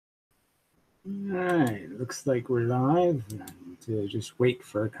All right, looks like we're live. To just wait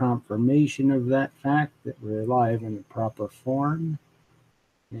for confirmation of that fact that we're live in the proper form,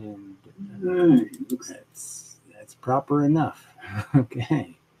 and that's proper enough.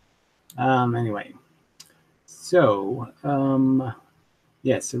 Okay. Anyway, so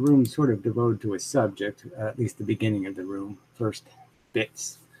yes, the room's sort of devoted to a subject, at least the beginning of the room, first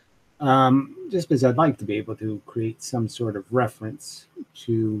bits. Just because I'd like to be able to create some sort of reference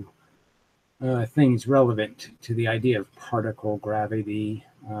to things relevant to the idea of particle gravity,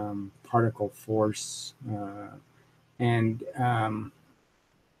 particle force, and you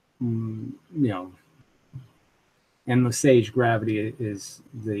know, and Lesage gravity is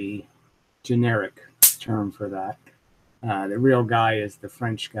the generic term for that. The real guy is the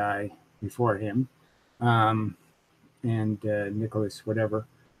French guy before him, um, and Nicolas, whatever,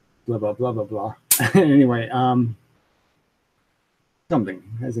 blah blah blah blah blah. Anyway, something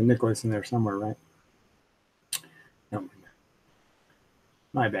has a Nicolas in there somewhere, right? No,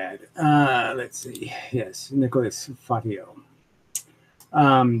 my bad. Let's see. Yes, Nicolas Fatio.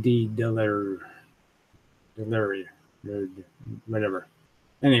 The Duillier, whatever.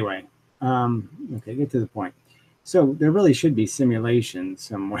 Anyway, okay, get to the point. So there really should be simulation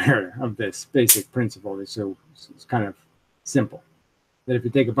somewhere of this basic principle. So it's kind of simple. That if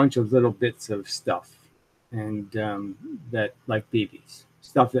you take a bunch of little bits of stuff and that like BBs,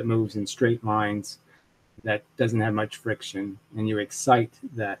 stuff that moves in straight lines, that doesn't have much friction, and you excite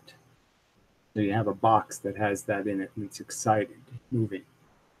that. So you have a box that has that in it and it's excited, moving.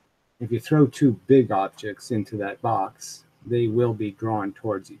 If you throw two big objects into that box, they will be drawn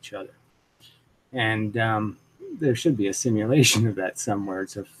towards each other. And there should be a simulation of that somewhere.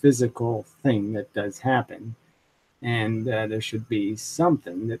 It's a physical thing that does happen. And there should be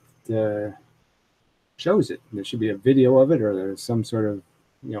something that shows it. There should be a video of it, or there's some sort of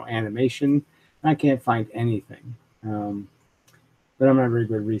animation. I can't find anything. But I'm not a very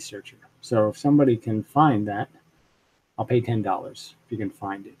good researcher. So if somebody can find that, I'll pay $10 if you can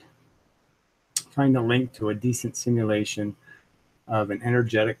find it. Find a link to a decent simulation of an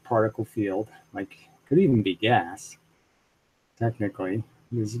energetic particle field, like could even be gas, technically.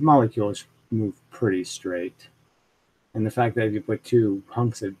 These molecules move pretty straight. And the fact that if you put two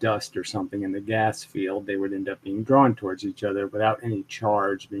hunks of dust or something in the gas field, they would end up being drawn towards each other without any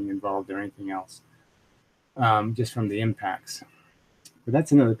charge being involved or anything else, just from the impacts. But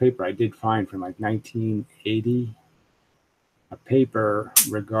that's another paper I did find from like 1980, a paper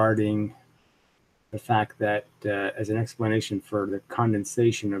regarding the fact that as an explanation for the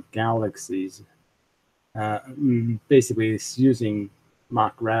condensation of galaxies, basically it's using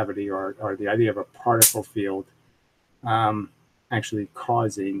Mach gravity or the idea of a particle field actually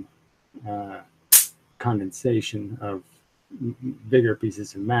causing condensation of bigger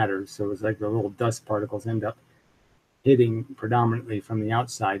pieces of matter. So it's like the little dust particles end up hitting predominantly from the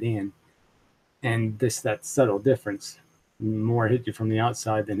outside in. And that subtle difference, more hit you from the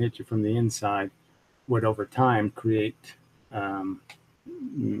outside than hit you from the inside, would over time create a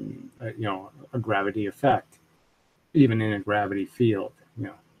gravity effect, even in a gravity field,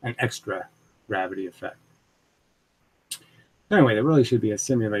 an extra gravity effect. Anyway, there really should be a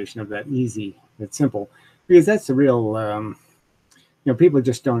simulation of that easy, that simple, because that's the real, people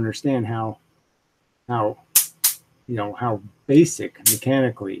just don't understand how basic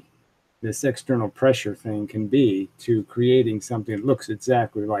mechanically this external pressure thing can be to creating something that looks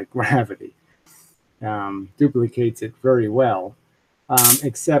exactly like gravity. Duplicates it very well,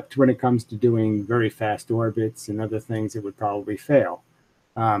 except when it comes to doing very fast orbits and other things, it would probably fail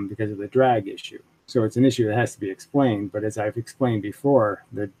because of the drag issue. So it's an issue that has to be explained. But as I've explained before,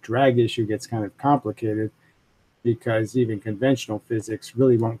 the drag issue gets kind of complicated because even conventional physics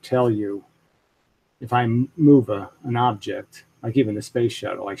really won't tell you if I move an object, like even the space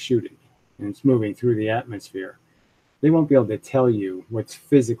shuttle, I shoot it, and it's moving through the atmosphere. They won't be able to tell you what's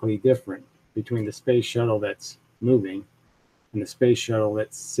physically different between the space shuttle that's moving and the space shuttle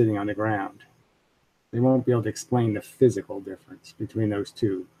that's sitting on the ground. They won't be able to explain the physical difference between those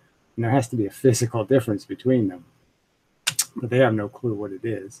two. And there has to be a physical difference between them, but they have no clue what it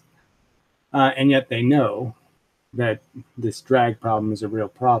is. And yet they know that this drag problem is a real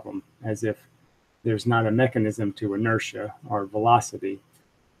problem, as if there's not a mechanism to inertia or velocity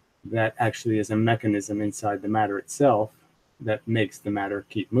that actually is a mechanism inside the matter itself that makes the matter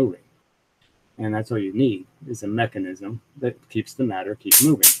keep moving. And that's all you need, is a mechanism that keeps the matter keep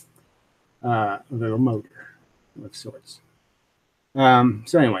moving. A little motor of sorts.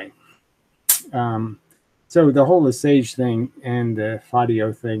 So anyway, so the whole Lesage thing and the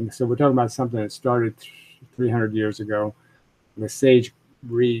Fatio thing, so we're talking about something that started 300 years ago. Lesage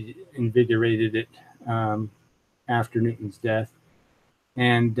reinvigorated it after Newton's death,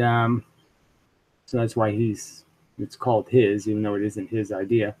 and so that's why it's called his, even though it isn't his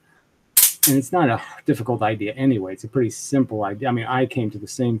idea. And it's not a difficult idea anyway. It's a pretty simple idea. I mean, I came to the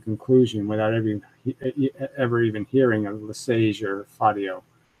same conclusion without ever even hearing of Lesage or Fatio,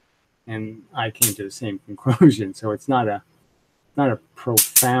 and I came to the same conclusion. So it's not a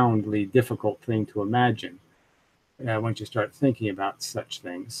profoundly difficult thing to imagine. Once you start thinking about such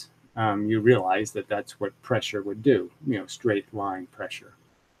things, you realize that that's what pressure would do. Straight line pressure.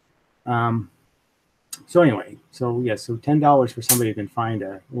 So anyway, so $10 for somebody who can find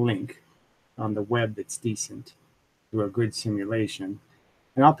a link on the web that's decent to a good simulation,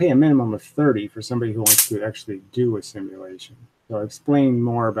 and I'll pay a minimum of 30 for somebody who wants to actually do a simulation. So I'll explain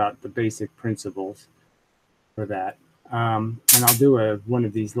more about the basic principles for that, and I'll do one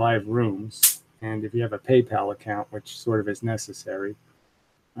of these live rooms. And if you have a PayPal account, which sort of is necessary,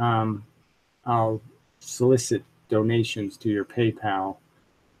 I'll solicit donations to your PayPal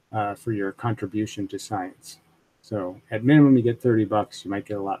for your contribution to science. So at minimum, you get $30. You might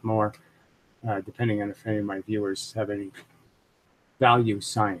get a lot more, depending on if any of my viewers have any value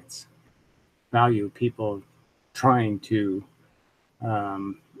science, value people trying to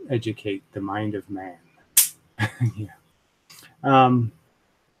educate the mind of man. Yeah.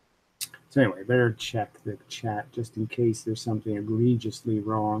 So anyway, better check the chat just in case there's something egregiously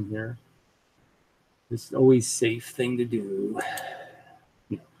wrong here. It's always safe thing to do.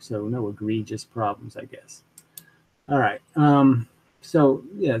 No, so no egregious problems, I guess. All right. So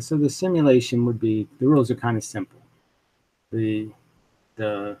the simulation would be, the rules are kind of simple. The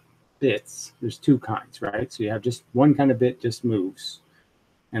bits, there's two kinds, right? So you have just one kind of bit just moves.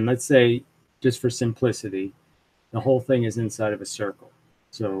 And let's say, just for simplicity, the whole thing is inside of a circle.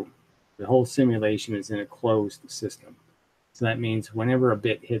 So the whole simulation is in a closed system. So that means whenever a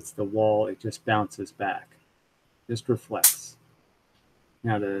bit hits the wall, it just bounces back, just reflects.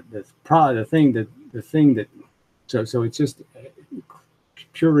 Now the thing that so it's just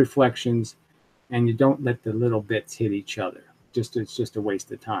pure reflections, and you don't let the little bits hit each other. It's just a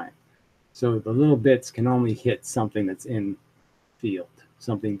waste of time. So the little bits can only hit something that's in field,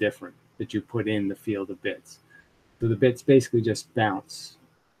 something different that you put in the field of bits. So the bits basically just bounce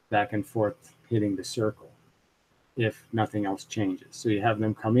back and forth, hitting the circle, if nothing else changes. So you have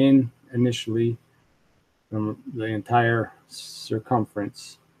them come in initially from the entire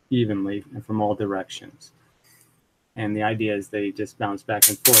circumference evenly and from all directions. And the idea is they just bounce back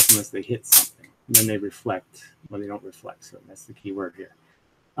and forth unless they hit something. And then they reflect. Well, they don't reflect, so that's the key word here.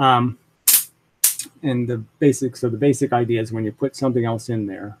 And the basic idea is when you put something else in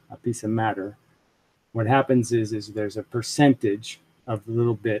there, a piece of matter, what happens is there's a percentage of the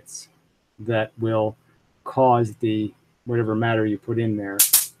little bits that will cause the whatever matter you put in there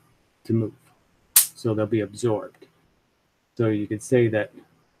to move. So they'll be absorbed. So you could say that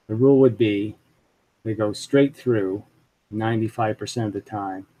the rule would be they go straight through 95% of the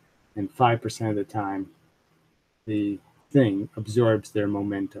time, and 5% of the time the thing absorbs their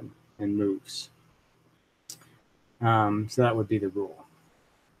momentum and moves. So that would be the rule.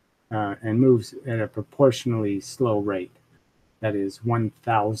 And moves at a proportionally slow rate. That is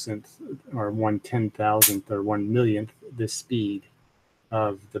 1,000th or 1/10,000th or 1/1,000,000th the speed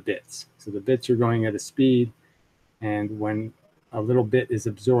of the bits. So the bits are going at a speed, and when a little bit is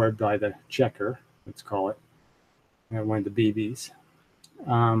absorbed by the checker, let's call it, one of the BBs,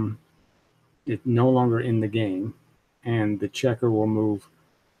 it's no longer in the game, and the checker will move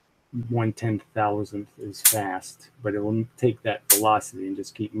 1/10,000th as fast, but it will take that velocity and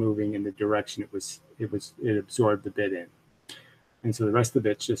just keep moving in the direction it absorbed the bit in. And so the rest of the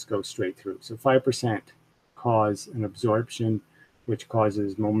bits just go straight through. So 5% cause an absorption, which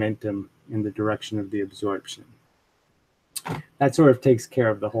causes momentum in the direction of the absorption. That sort of takes care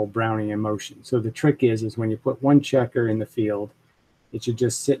of the whole Brownian motion. So the trick is when you put one checker in the field, it should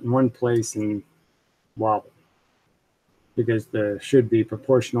just sit in one place and wobble, because there should be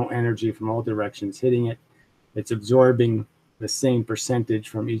proportional energy from all directions hitting it. It's absorbing the same percentage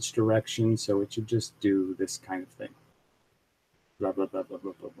from each direction, so it should just do this kind of thing. Blah, blah, blah, blah,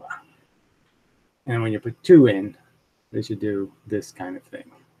 blah, blah, blah. And when you put two in, they should do this kind of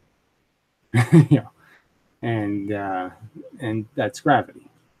thing. And that's gravity.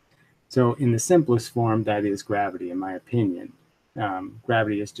 So in the simplest form, that is gravity, in my opinion.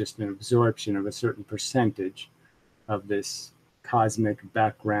 Gravity is just an absorption of a certain percentage of this cosmic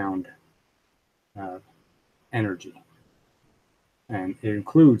background energy. And it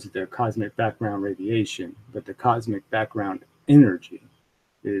includes the cosmic background radiation, but the cosmic background energy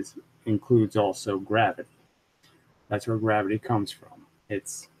includes also gravity. That's where gravity comes from.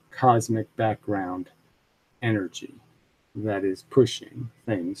 It's cosmic background energy that is pushing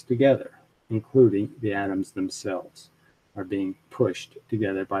things together, including the atoms themselves are being pushed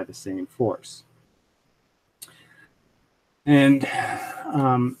together by the same force. And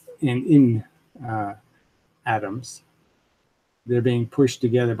in atoms, they're being pushed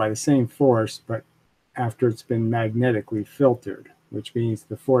together by the same force, but after it's been magnetically filtered, which means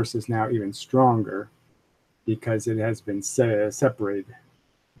the force is now even stronger because it has been separated.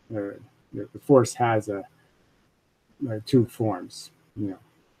 The force has two forms,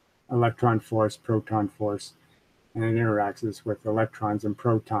 electron force, proton force, and it interacts with electrons and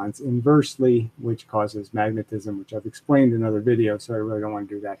protons inversely, which causes magnetism, which I've explained in other videos, so I really don't want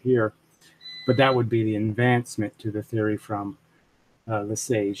to do that here. But that would be the advancement to the theory from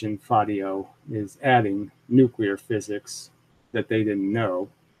Lesage and Fatio, is adding nuclear physics that they didn't know,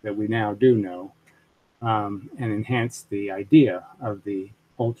 that we now do know, and enhance the idea of the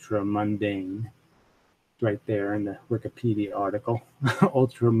ultra mundane, right there in the Wikipedia article,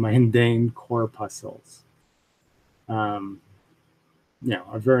 ultra mundane corpuscles. A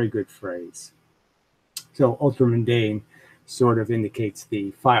very good phrase. So ultra mundane sort of indicates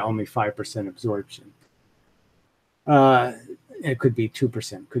the only 5% absorption. It could be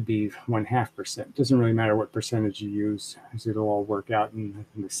 2%, could be 0.5%. Doesn't really matter what percentage you use, as it'll all work out in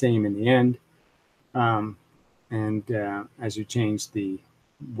the same in the end. As you change the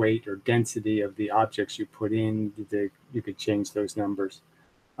weight or density of the objects you put in, you could change those numbers.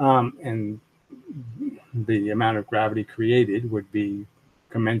 And the amount of gravity created would be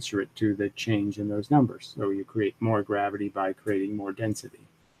commensurate to the change in those numbers. So you create more gravity by creating more density.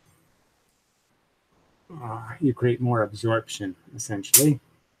 You create more absorption, essentially.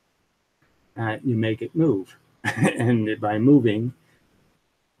 You make it move. And by moving,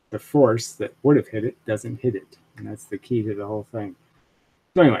 the force that would have hit it doesn't hit it. And that's the key to the whole thing.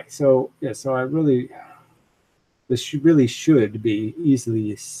 So anyway, so this really should be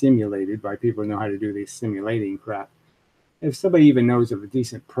easily simulated by people who know how to do this simulating crap. If somebody even knows of a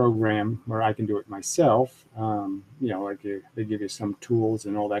decent program where I can do it myself, like they give you some tools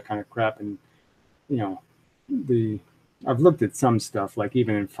and all that kind of crap, and I've looked at some stuff, like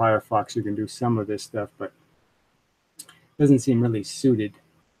even in Firefox you can do some of this stuff, but it doesn't seem really suited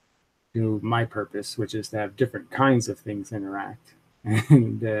to my purpose, which is to have different kinds of things interact.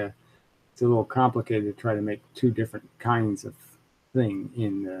 And it's a little complicated to try to make two different kinds of thing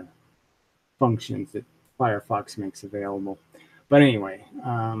in the functions that Firefox makes available. But anyway,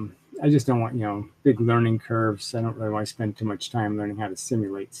 I just don't want, big learning curves. I don't really want to spend too much time learning how to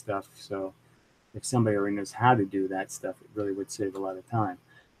simulate stuff. So if somebody already knows how to do that stuff, it really would save a lot of time.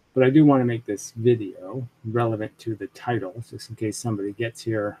 But I do want to make this video relevant to the title, just in case somebody gets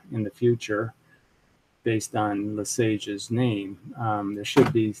here in the future based on Lesage's name. There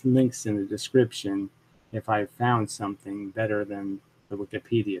should be links in the description if I found something better than the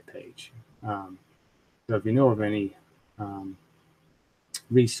Wikipedia page. So if you know of any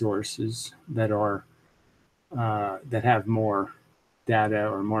resources that are that have more data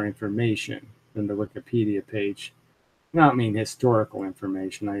or more information than the Wikipedia page, I don't mean historical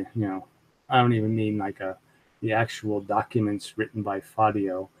information. I don't even mean like the actual documents written by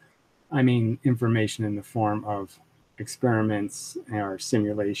Fatio. I mean information in the form of experiments or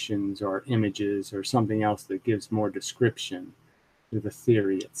simulations or images or something else that gives more description to the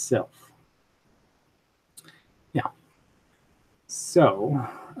theory itself. Yeah. So,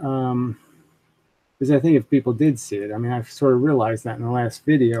 because I think if people did see it, I've sort of realized that in the last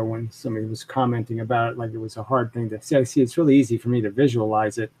video when somebody was commenting about it, like it was a hard thing to see. I see it's really easy for me to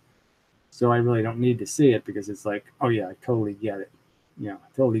visualize it, so I really don't need to see it, because it's like, oh yeah, I totally get it. I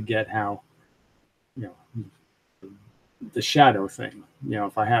totally get how, the shadow thing.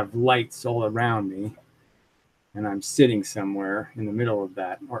 If I have lights all around me and I'm sitting somewhere in the middle of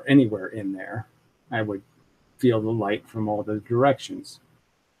that or anywhere in there, I would feel the light from all the directions.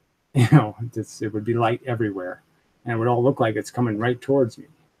 It would be light everywhere, and it would all look like it's coming right towards me,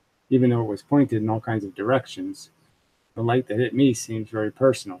 even though it was pointed in all kinds of directions. The light that hit me seems very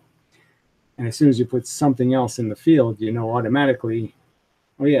personal. And as soon as you put something else in the field, automatically,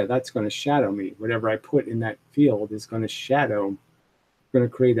 oh yeah, that's going to shadow me. Whatever I put in that field is going to shadow, going to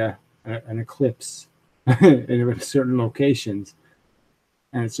create an eclipse in certain locations.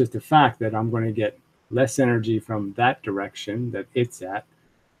 And it's just a fact that I'm going to get less energy from that direction that it's at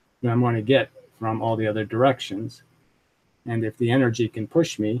than I'm going to get from all the other directions. And if the energy can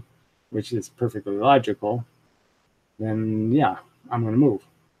push me, which is perfectly logical, then yeah, I'm going to move.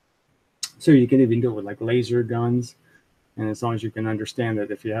 So you can even do it with like laser guns. And as long as you can understand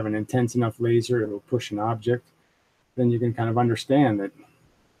that if you have an intense enough laser, it will push an object, then you can kind of understand that,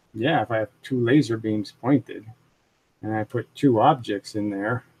 yeah, if I have two laser beams pointed and I put two objects in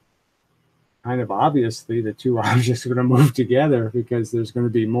there, kind of obviously the two objects are going to move together because there's going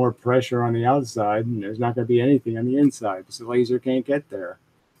to be more pressure on the outside and there's not going to be anything on the inside because the laser can't get there.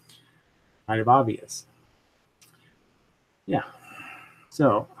 Kind of obvious. Yeah.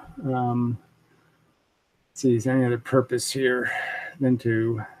 So, see, is there any other purpose here than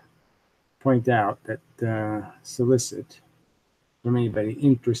to point out that solicit from anybody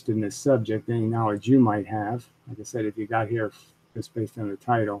interested in this subject any knowledge you might have. Like I said, if you got here just based on the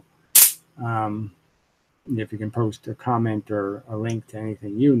title, if you can post a comment or a link to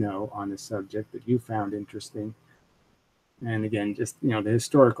anything you know on the subject that you found interesting. And again, just, the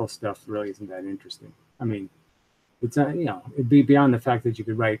historical stuff really isn't that interesting. I mean, it's, it'd be beyond the fact that you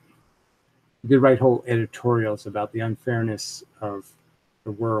could write whole editorials about the unfairness of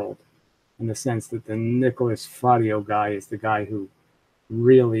the world, in the sense that the Nicolas Fatio guy is the guy who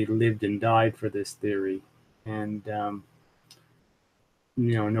really lived and died for this theory. And,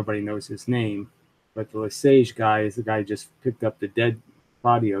 nobody knows his name. But the Lesage guy is the guy who just picked up the dead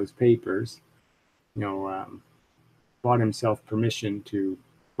Fatio's papers, bought himself permission to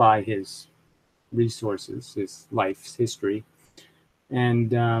buy his resources, his life's history,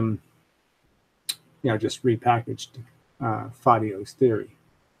 and, just repackaged Fatio's theory.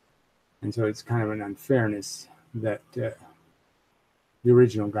 And so it's kind of an unfairness that the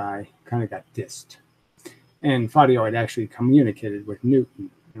original guy kind of got dissed. And Fatio had actually communicated with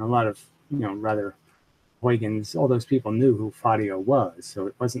Newton, and a lot of, rather Huygens, all those people knew who Fatio was. So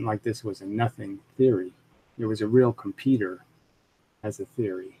it wasn't like this was a nothing theory. It was a real competer as a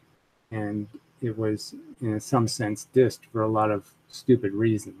theory. And it was, in some sense, dissed for a lot of stupid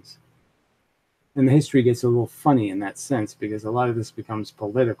reasons. And the history gets a little funny in that sense, because a lot of this becomes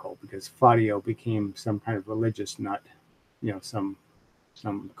political, because Fatio became some kind of religious nut, some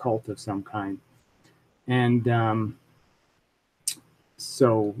cult of some kind. And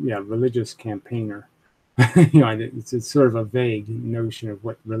so, yeah, religious campaigner. It's sort of a vague notion of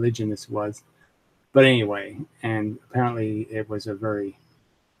what religion this was. But anyway, and apparently it was a very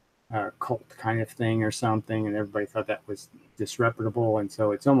cult kind of thing or something, and everybody thought that was disreputable. And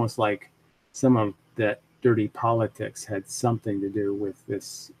so it's almost like some of that dirty politics had something to do with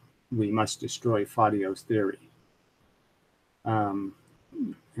this, we must destroy Fatio's theory. And,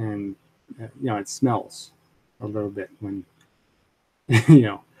 it smells a little bit when,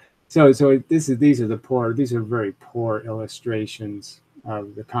 So these are very poor illustrations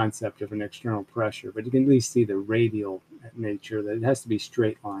of the concept of an external pressure, but you can at least see the radial nature, that it has to be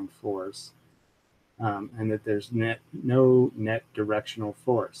straight line force, and that there's no net directional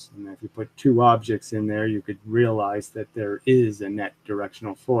force. And if you put two objects in there, you could realize that there is a net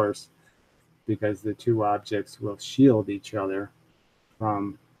directional force, because the two objects will shield each other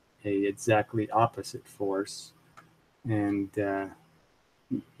from a exactly opposite force. And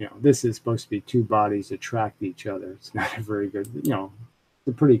this is supposed to be two bodies attract each other. It's not a very good, it's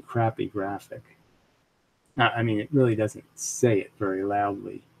a pretty crappy graphic. I mean, it really doesn't say it very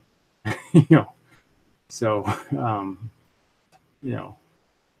loudly, So,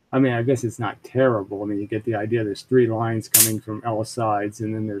 I mean, I guess it's not terrible. I mean, you get the idea. There's three lines coming from all sides,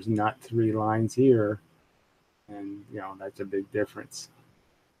 and then there's not three lines here. And, that's a big difference.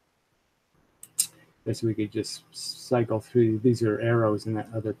 Guess we could just cycle through. These are arrows in that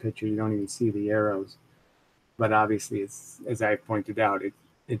other picture. You don't even see the arrows. But obviously, it's, as I pointed out,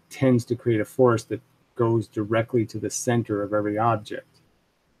 it tends to create a force that goes directly to the center of every object.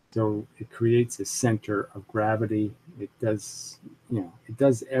 So it creates a center of gravity. It does, it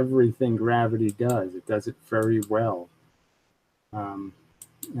does everything gravity does. It does it very well. And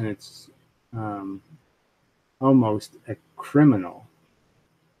it's almost a criminal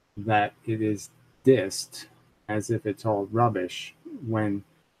that it is dissed as if it's all rubbish, when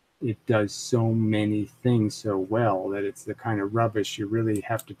it does so many things so well that it's the kind of rubbish you really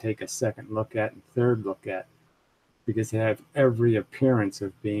have to take a second look at and third look at, because they have every appearance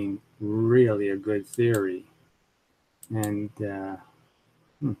of being really a good theory. And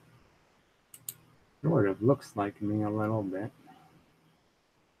sort of looks like me a little bit.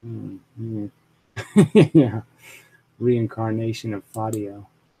 Yeah, reincarnation of Fatio.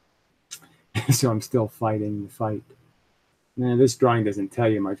 So I'm still fighting the fight. Now, this drawing doesn't tell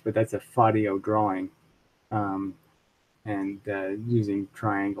you much, but that's a Fatio drawing, and using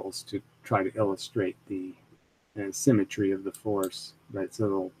triangles to try to illustrate the symmetry of the force. That's a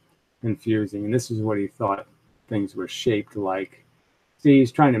little confusing. And this is what he thought things were shaped like. See,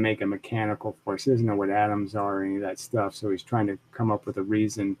 he's trying to make a mechanical force. He doesn't know what atoms are or any of that stuff, so he's trying to come up with a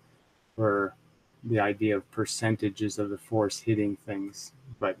reason for the idea of percentages of the force hitting things.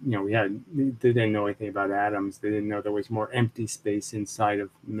 But they didn't know anything about atoms. They didn't know there was more empty space inside of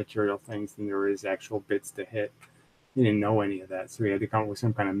material things than there is actual bits to hit. They didn't know any of that, so we had to come up with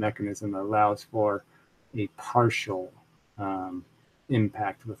some kind of mechanism that allows for a partial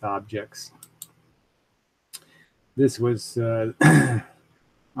impact with objects. This was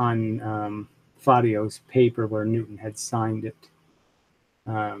on Fatio's paper where Newton had signed it.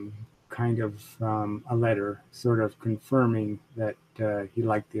 Kind of a letter sort of confirming that he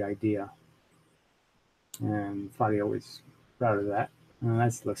liked the idea. And Fatio was proud of that.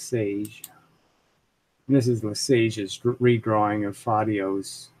 That's Lesage. And this is Lesage's redrawing of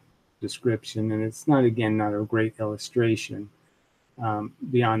Fatio's description. And it's not, again, not a great illustration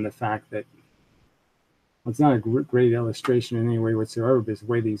beyond the fact that it's not a great illustration in any way whatsoever, because the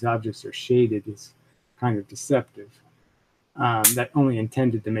way these objects are shaded is kind of deceptive. That only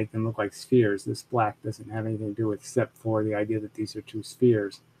intended to make them look like spheres. This black doesn't have anything to do with except for the idea that these are two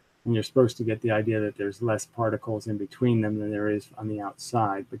spheres. And you're supposed to get the idea that there's less particles in between them than there is on the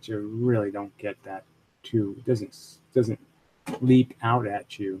outside, but you really don't get that too. It doesn't leap out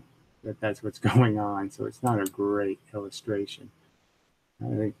at you that that's what's going on. So it's not a great illustration.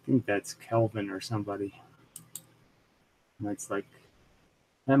 I think that's Kelvin or somebody. That's like,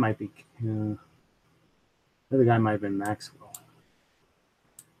 that might be, the other guy might have been Maxwell.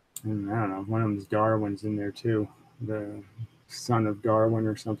 And I don't know, one of them's Darwin's in there too. The son of Darwin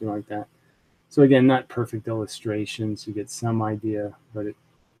or something like that. So again, not perfect illustrations. You get some idea, but it's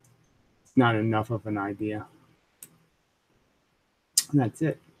not enough of an idea. And that's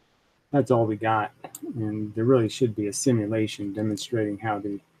it. That's all we got. And there really should be a simulation demonstrating how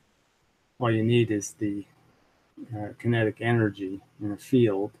all you need is the kinetic energy in a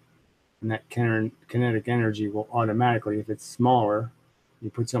field. And that kinetic energy will automatically, if it's smaller, you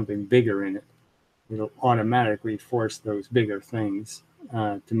put something bigger in it, it'll automatically force those bigger things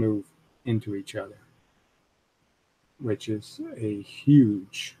to move into each other, which is a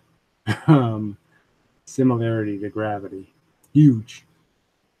huge similarity to gravity. Huge.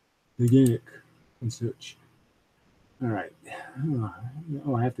 Gigantic and such. All right.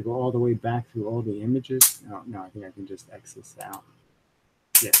 Oh, I have to go all the way back through all the images? Oh, no, I think I can just X this out.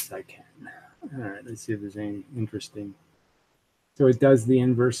 Yes, I can. All right, let's see if there's any interesting. So it does the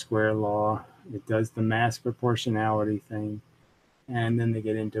inverse square law. It does the mass proportionality thing. And then they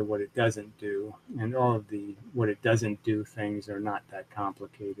get into what it doesn't do. And all of the what it doesn't do things are not that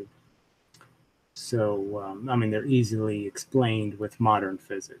complicated. So, I mean, they're easily explained with modern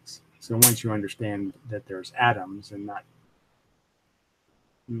physics. So once you understand that there's atoms and not,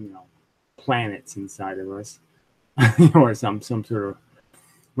 planets inside of us, or some sort of,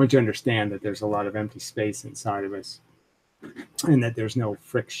 once you understand that there's a lot of empty space inside of us and that there's no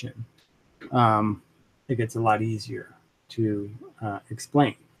friction, it gets a lot easier to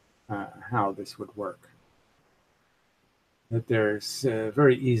explain how this would work. That there's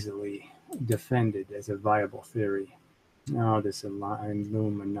very easily defended as a viable theory. Oh, this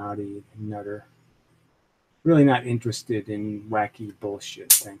Illuminati nutter. Really not interested in wacky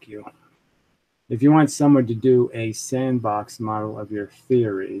bullshit, thank you. If you want someone to do a sandbox model of your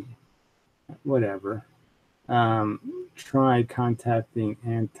theory, whatever, try contacting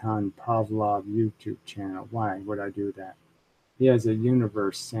Anton Pavlov YouTube channel. Why would I do that? He has a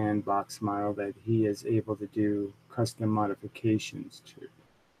universe sandbox model that he is able to do custom modifications to.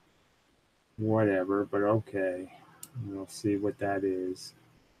 Whatever, but okay. We'll see what that is.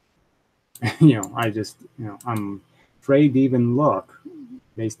 I'm afraid to even look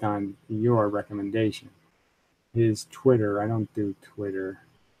based on your recommendation. His Twitter, I don't do Twitter.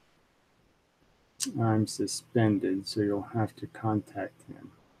 I'm suspended, so you'll have to contact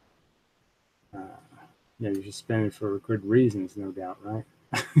him. You're suspended for good reasons, no doubt, right?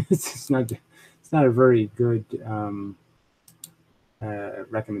 It's not a very good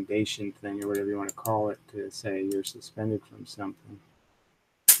recommendation thing, or whatever you want to call it, to say you're suspended from something.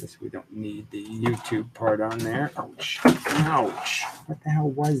 Guess we don't need the YouTube part on there. Ouch. Ouch. What the hell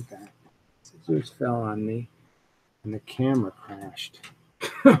was that? Scissors fell on me and the camera crashed.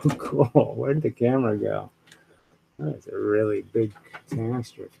 Oh, cool. Where did the camera go? That's a really big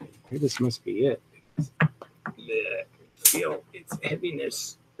catastrophe. This must be it. Feel its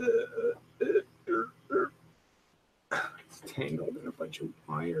heaviness. It's tangled in a bunch of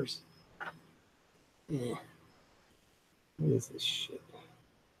wires. What is this shit?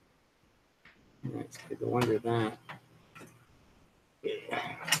 Let's take a wonder that.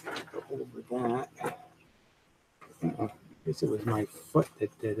 Go over that. I guess it was my foot that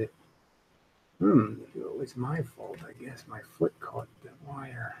did it. It was my fault, I guess. My foot caught the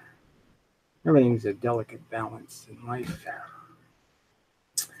wire. Everything's a delicate balance in life,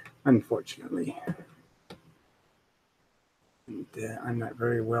 unfortunately. And I'm not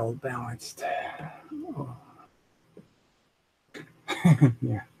very well balanced. Oh.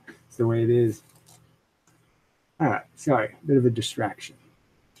 Yeah, it's the way it is. All right, sorry, bit of a distraction.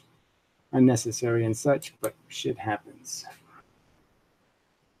 Unnecessary and such, but shit happens.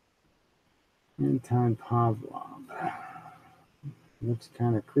 Anton Pavlov. Looks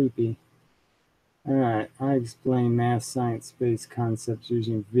kind of creepy. All right, I explain math, science, space concepts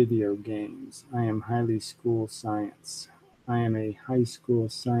using video games. I am highly school science. I am a high school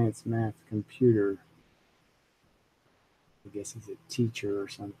science math computer. I guess he's a teacher or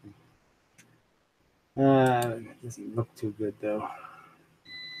something. It doesn't look too good though.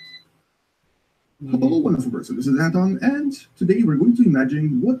 Hello, wonderful person. This is Anton, and today we're going to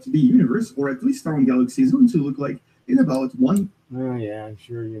imagine what the universe, or at least our own galaxy, is going to look like in about one. Oh yeah, I'm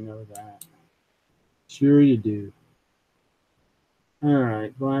sure you know that. Sure you do. All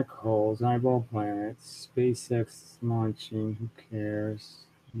right, black holes, eyeball planets, SpaceX launching. Who cares?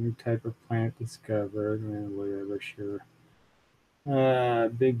 New type of planet discovered. Whatever, sure.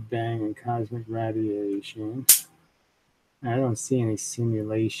 Big Bang and cosmic radiation. I don't see any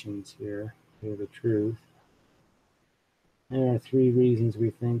simulations here, to tell you the truth. There are 3 reasons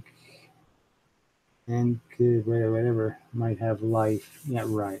we think and could, whatever, might have life. Yeah,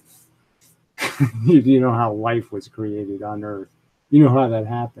 right. You know how life was created on Earth. You know how that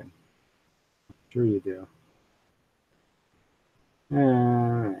happened. Sure you do.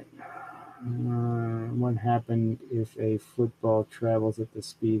 Alright. What happened if a football travels at the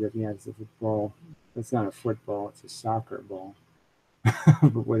speed of, yeah, it's a football. That's not a football, it's a soccer ball.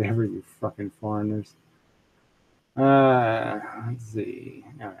 But whatever, you fucking foreigners. Let's see.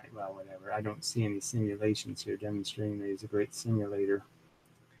 Alright, well, whatever. I don't see any simulations here demonstrating that he's a great simulator.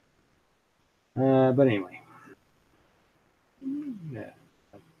 But anyway. Yeah.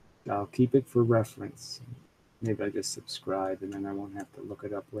 I'll keep it for reference. Maybe I just subscribe and then I won't have to look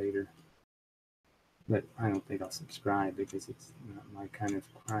it up later. But I don't think I'll subscribe because it's not my kind of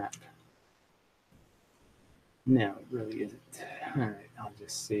crap. No, it really isn't. Alright, I'll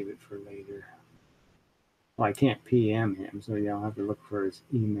just save it for later. Well, I can't PM him, so I'll have to look for his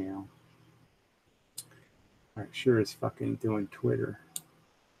email. Alright, sure as fucking doing Twitter.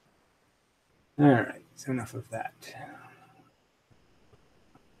 Alright, so enough of that.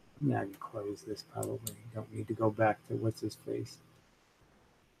 Yeah, I can close this probably. Don't need to go back to what's his face.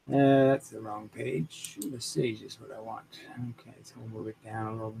 That's the wrong page. The sage is what I want. Okay, so we'll move it down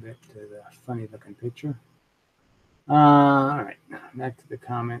a little bit to the funny looking picture. All right, back to the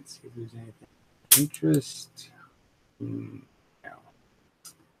comments. See if there's anything of interest. No.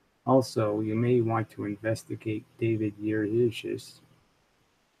 Also, you may want to investigate David Duillier's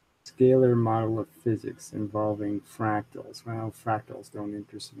scalar model of physics involving fractals. Well, fractals don't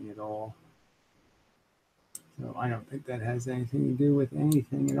interest me at all. So I don't think that has anything to do with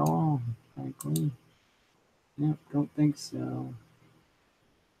anything at all, frankly. Yep, don't think so.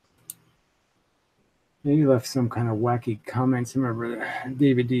 He left some kind of wacky comments. I remember the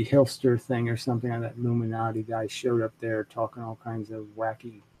David D. Hilster thing or something, on that Illuminati guy showed up there talking all kinds of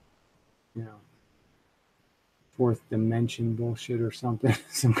wacky, fourth dimension bullshit or something,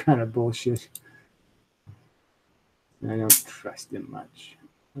 some kind of bullshit. I don't trust him much.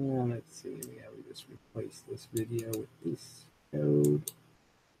 Let's see. Yeah, we just replace this video with this code.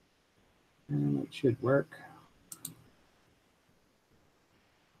 And it should work.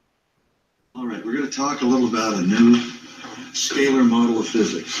 All right, we're going to talk a little about a new scalar model of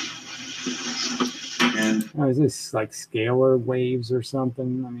physics. And is this like scalar waves or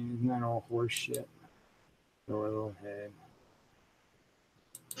something? I mean, isn't that all horse shit? Go a little ahead.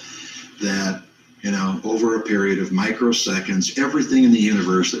 That, over a period of microseconds, everything in the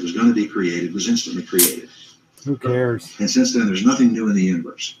universe that was going to be created was instantly created. Who cares? And since then, there's nothing new in the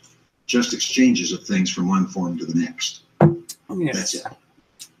universe. Just exchanges of things from one form to the next. Yes. That's it.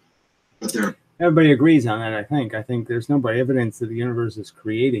 But everybody agrees on that, I think. I think there's no evidence that the universe is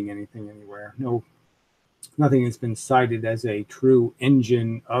creating anything anywhere. No, nothing has been cited as a true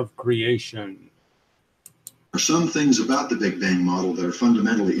engine of creation. There are some things about the Big Bang model that are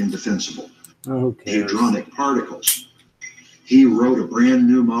fundamentally indefensible. Okay. Hadronic particles. He wrote a brand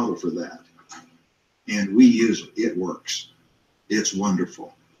new model for that. And we use it. It works. It's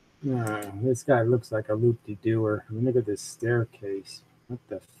wonderful. This guy looks like a loop-de-doer. I mean, look at this staircase. What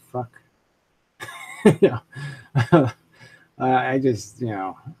the fuck? Yeah. I just,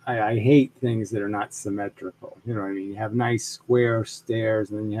 I hate things that are not symmetrical. You know what I mean? You have nice square stairs,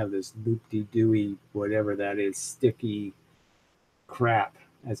 and then you have this loop-de-dooey, whatever that is, sticky crap.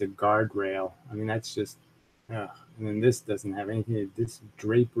 as a guardrail. I mean, that's just, and then this doesn't have anything. This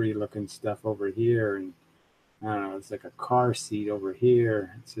drapery looking stuff over here, and I don't know. It's like a car seat over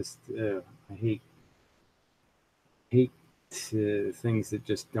here. It's just, I hate things that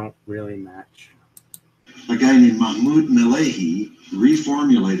just don't really match. A guy named Mahmoud Melehi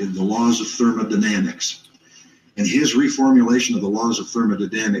reformulated the laws of thermodynamics. And his reformulation of the laws of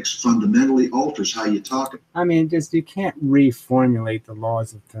thermodynamics fundamentally alters how you talk. I mean, just you can't reformulate the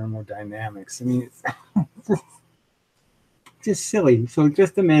laws of thermodynamics. I mean, it's just silly. So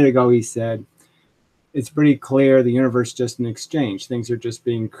just a minute ago, he said, it's pretty clear the universe is just an exchange. Things are just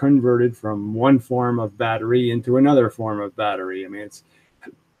being converted from one form of battery into another form of battery. I mean,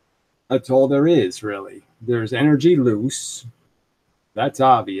 that's all there is, really. There's energy loose. That's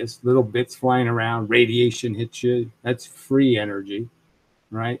obvious. Little bits flying around, radiation hits you. That's free energy,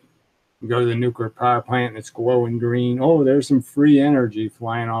 right? You go to the nuclear power plant and it's glowing green. Oh, there's some free energy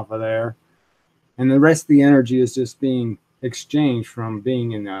flying off of there. And the rest of the energy is just being exchanged from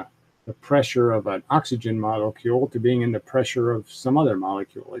being in the pressure of an oxygen molecule to being in the pressure of some other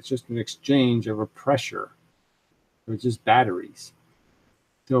molecule. It's just an exchange of a pressure. It's just batteries.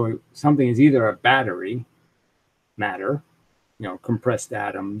 So something is either a battery, matter, compressed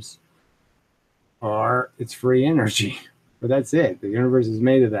atoms, or it's free energy. But that's it. The universe is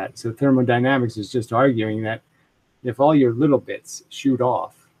made of that. So thermodynamics is just arguing that if all your little bits shoot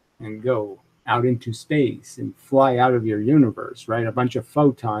off and go out into space and fly out of your universe, right? A bunch of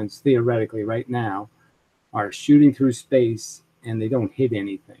photons, theoretically, right now, are shooting through space and they don't hit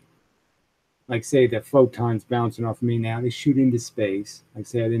anything. Like, say, the photons bouncing off me now, they shoot into space. Like,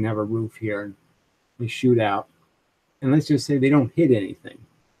 say I didn't have a roof here, and they shoot out. And let's just say they don't hit anything.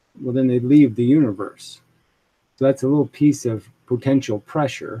 Well, then they leave the universe. So that's a little piece of potential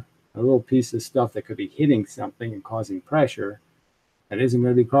pressure, a little piece of stuff that could be hitting something and causing pressure that isn't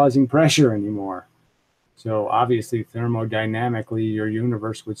going to be causing pressure anymore. So obviously, thermodynamically, your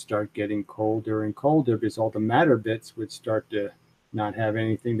universe would start getting colder and colder because all the matter bits would start to not have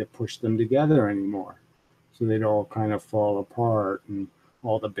anything to push them together anymore. So they'd all kind of fall apart and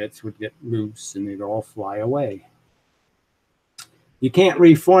all the bits would get loose and they'd all fly away. You can't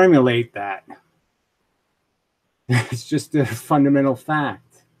reformulate that. It's just a fundamental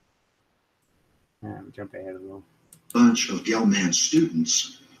fact. Jump ahead a little. Bunch of Gell-Mann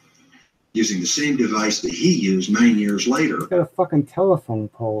students using the same device that he used 9 years later. He's got a fucking telephone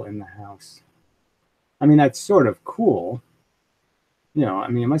pole in the house. I mean, that's sort of cool. I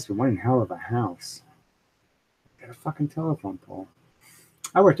mean, it must be one hell of a house. Got a fucking telephone pole.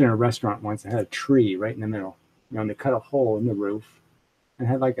 I worked in a restaurant once that had a tree right in the middle. And they cut a hole in the roof and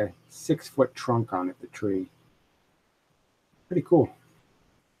had like a 6-foot trunk on it, the tree. Pretty cool.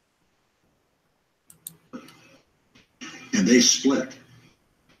 And they split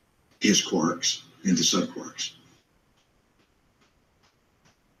his quarks into subquarks.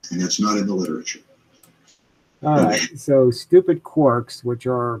 And that's not in the literature. All right, so stupid quarks, which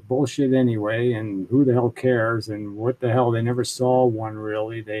are bullshit anyway, and who the hell cares, and what the hell, they never saw one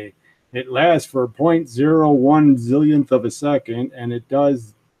really. It lasts for 0.01 zillionth of a second, and it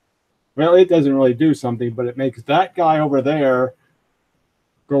doesn't really do something, but it makes that guy over there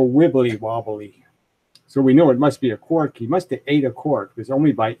go wibbly wobbly. So we know it must be a quark. He must have ate a quark, because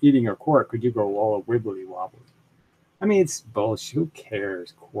only by eating a quark could you go all wibbly wobbly. I mean, it's bullshit. Who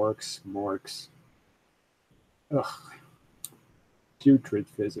cares? Quarks, morks. Ugh. Putrid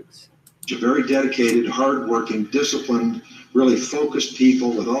physics. Very dedicated, hardworking, disciplined, really focused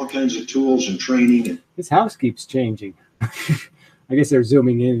people with all kinds of tools and training. His house keeps changing. I guess they're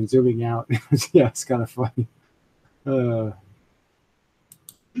zooming in and zooming out. Yeah, it's kind of funny.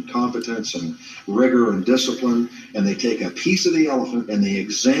 Competence and rigor and discipline, and they take a piece of the elephant and they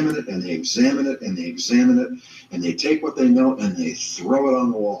examine it and they examine it and they examine it, and they take what they know and they throw it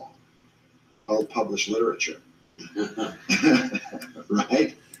on the wall. All published literature.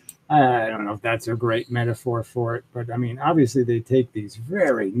 Right? I don't know if that's a great metaphor for it, but I mean, obviously they take these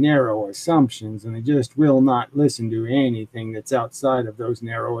very narrow assumptions and they just will not listen to anything that's outside of those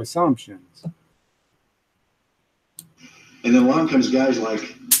narrow assumptions. And then along comes guys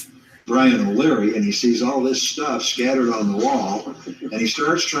like Brian O'Leary, and he sees all this stuff scattered on the wall, and he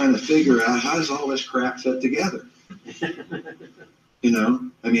starts trying to figure out, how does all this crap fit together?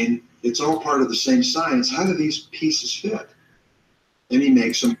 I mean, it's all part of the same science. How do these pieces fit? And he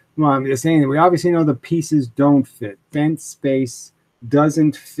makes them. Well, I'm just saying that we obviously know the pieces don't fit. Bent space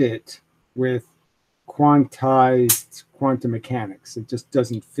doesn't fit with quantized quantum mechanics. It just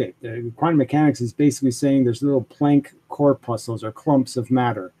doesn't fit. Quantum mechanics is basically saying there's little Planck corpuscles or clumps of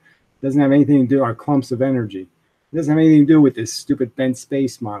matter. It doesn't have anything to do with clumps of energy. It doesn't have anything to do with this stupid bent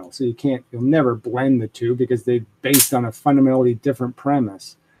space model. So you'll never blend the two because they're based on a fundamentally different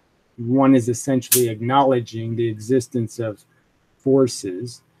premise. One is essentially acknowledging the existence of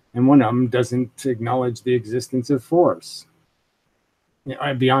forces, and one of them doesn't acknowledge the existence of force.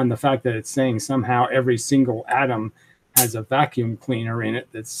 Beyond the fact that it's saying somehow every single atom has a vacuum cleaner in it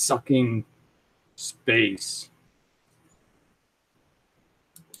that's sucking space.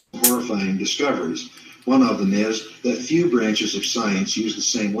 Horrifying discoveries. One of them is that few branches of science use the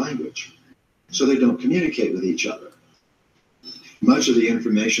same language, so they don't communicate with each other. Much of the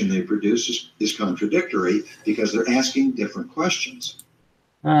information they produce is contradictory because they're asking different questions.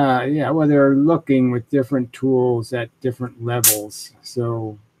 Yeah, well, they're looking with different tools at different levels.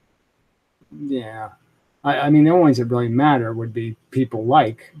 So, yeah. I mean, the only ones that really matter would be people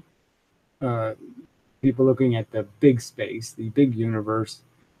like people looking at the big space, the big universe,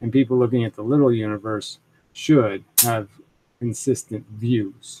 and people looking at the little universe should have consistent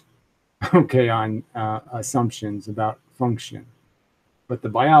views, okay, on assumptions about function. But the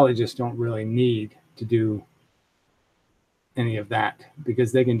biologists don't really need to do any of that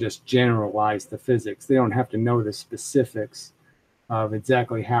because they can just generalize the physics. They don't have to know the specifics of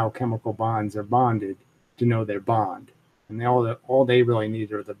exactly how chemical bonds are bonded to know their bond. And all they really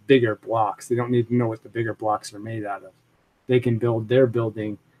need are the bigger blocks. They don't need to know what the bigger blocks are made out of. They can build their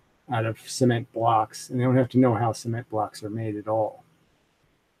building out of cement blocks, and they don't have to know how cement blocks are made at all.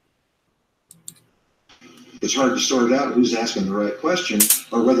 It's hard to sort out who's asking the right question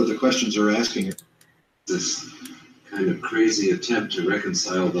or whether the questions are asking this kind of crazy attempt to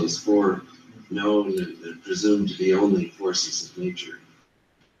reconcile those four known and presumed to be only forces of nature.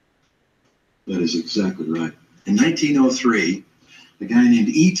 That is exactly right. In 1903, a guy named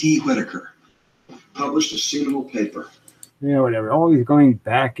E.T. Whittaker published a seminal paper. Yeah, whatever. Always going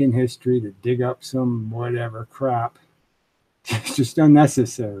back in history to dig up some whatever crap. It's just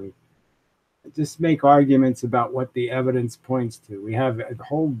unnecessary. Just make arguments about what the evidence points to. We have a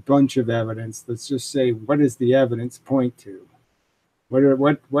whole bunch of evidence. Let's just say, what does the evidence point to?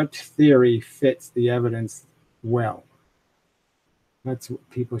 What theory fits the evidence well? That's what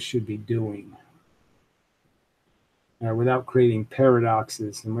people should be doing. Without creating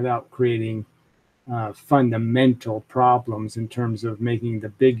paradoxes and without creating fundamental problems in terms of making the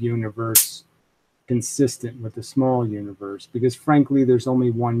big universe consistent with the small universe, because frankly, there's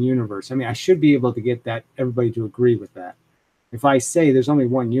only one universe. I mean, I should be able to get everybody to agree with that. If I say there's only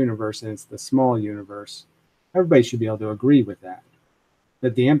one universe and it's the small universe, everybody should be able to agree with that.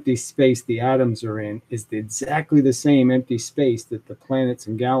 That the empty space the atoms are in is exactly the same empty space that the planets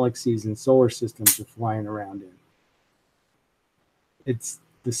and galaxies and solar systems are flying around in. It's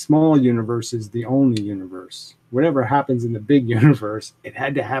the small universe is the only universe. Whatever happens in the big universe, it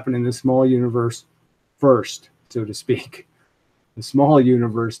had to happen in the small universe first, so to speak. The small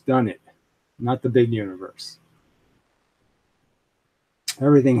universe done it, not the big universe.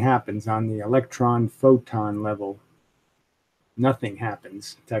 Everything happens on the electron photon level. Nothing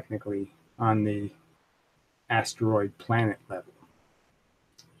happens technically on the asteroid planet level.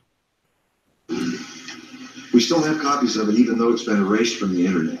 We still have copies of it, even though it's been erased from the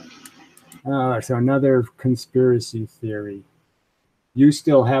internet. So another conspiracy theory. You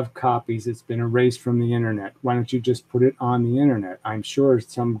still have copies. It's been erased from the internet. Why don't you just put it on the internet? I'm sure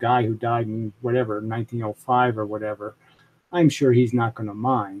some guy who died in 1905 or whatever, I'm sure he's not going to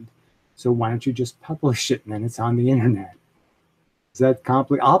mind. So why don't you just publish it and then it's on the internet? Is that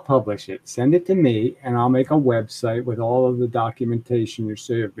complicated? I'll publish it. Send it to me and I'll make a website with all of the documentation you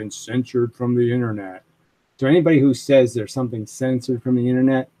say have been censored from the internet. So anybody who says there's something censored from the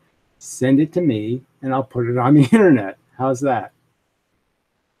internet, send it to me and I'll put it on the internet. How's that?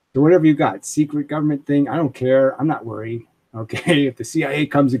 So whatever you got, secret government thing, I don't care. I'm not worried. Okay, if the CIA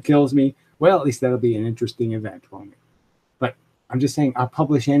comes and kills me, well, at least that'll be an interesting event, won't it? But I'm just saying, I'll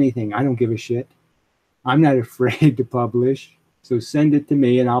publish anything. I don't give a shit. I'm not afraid to publish. So send it to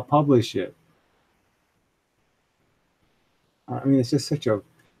me and I'll publish it. I mean, it's just such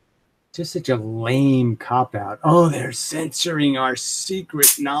a lame cop-out. Oh, they're censoring our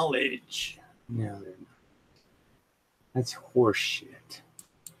secret knowledge. No, they're not. That's horseshit.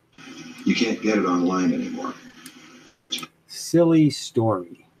 You can't get it online anymore. Silly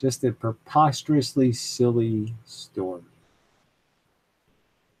story. Just a preposterously silly story.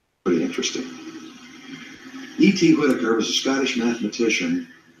 Pretty interesting. E.T. Whittaker was a Scottish mathematician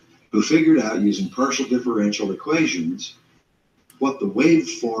who figured out using partial differential equations what the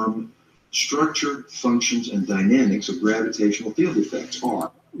waveform structure, functions, and dynamics of gravitational field effects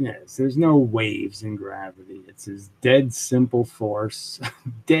are. Yes, there's no waves in gravity. It's this dead simple force.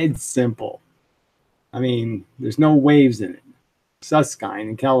 Dead simple. I mean, there's no waves in it. Susskind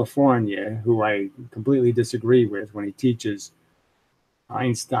in California, who I completely disagree with when he teaches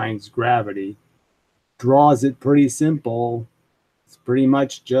Einstein's gravity, draws it pretty simple. It's pretty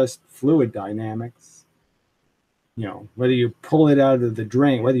much just fluid dynamics. You know, whether you pull it out of the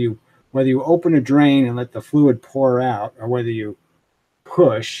drain, whether you open a drain and let the fluid pour out, or whether you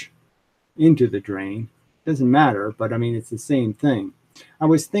push into the drain, doesn't matter. But I mean, it's the same thing. I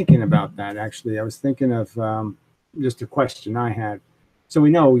was thinking about that actually. I was thinking of just a question I had. So we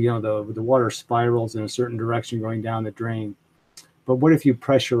know, you know, the water spirals in a certain direction going down the drain. But what if you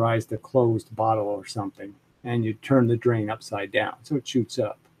pressurized a closed bottle or something and you turn the drain upside down so it shoots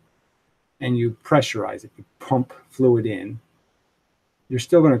up, and you pressurize it, you pump fluid in? You're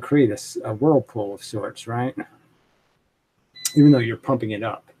still going to create a whirlpool of sorts, right? Even though you're pumping it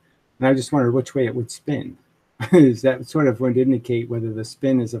up. And I just wondered which way it would spin. Is that sort of going to indicate whether the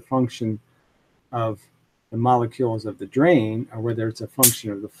spin is a function of the molecules of the drain or whether it's a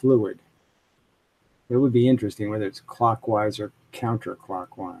function of the fluid? It would be interesting whether it's clockwise or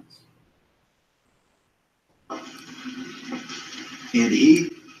counterclockwise. And he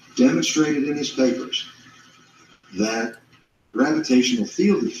demonstrated in his papers that gravitational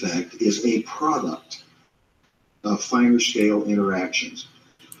field effect is a product of finer scale interactions.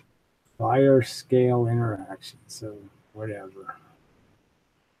 Finer scale interaction, so whatever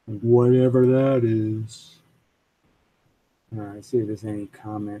that is. All right, see if there's any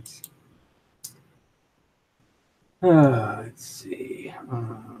comments. Let's see.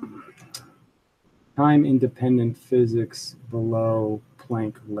 Time-independent physics below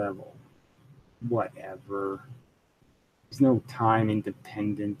Planck level. Whatever. There's no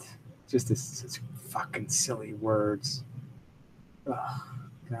time-independent. Just such fucking silly words. Ugh,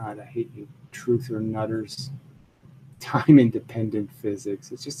 God, I hate you, truther nutters. Time-independent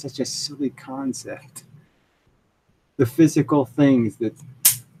physics. It's just such a silly concept. The physical things that,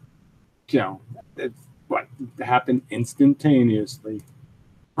 you know, that what happened instantaneously.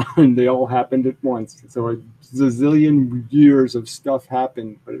 And they all happened at once. So a zillion years of stuff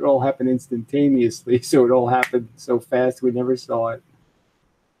happened, but it all happened instantaneously. So it all happened so fast we never saw it.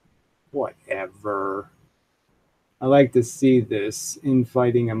 Whatever. I like to see this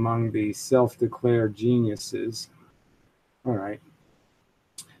infighting among the self-declared geniuses. All right.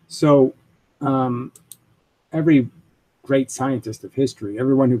 So every great scientist of history,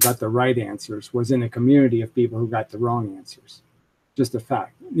 everyone who got the right answers, was in a community of people who got the wrong answers. Just a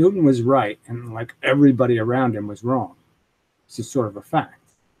fact. Newton was right, and like everybody around him was wrong. It's just sort of a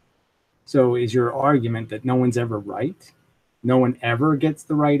fact. So is your argument that no one's ever right? No one ever gets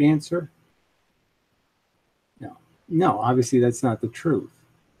the right answer? No, obviously that's not the truth.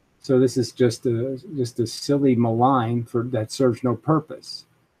 So this is just a silly malign that serves no purpose.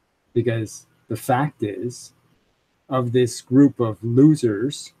 Because the fact is, of this group of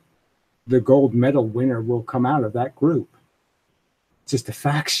losers, the gold medal winner will come out of that group. It's just a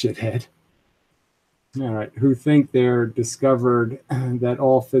fact, shithead. All right, who think they're discovered that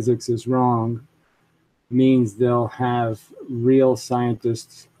all physics is wrong means they'll have real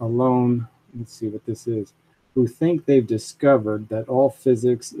scientists alone. Let's see what this is. Who think they've discovered that all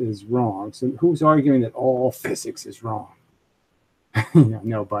physics is wrong. So who's arguing that all physics is wrong?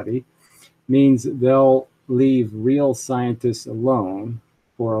 Nobody. Means they'll leave real scientists alone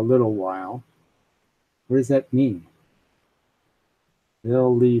for a little while. What does that mean?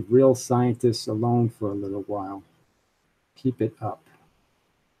 They'll leave real scientists alone for a little while. Keep it up.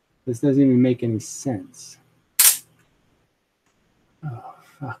 This doesn't even make any sense. Oh,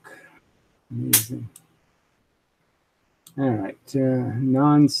 fuck. Amazing. All right.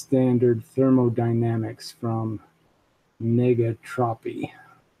 Non-standard thermodynamics from Negatropy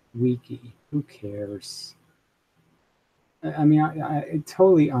Wiki. Who cares? I mean, I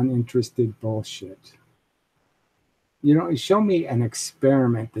totally uninterested bullshit. You know, show me an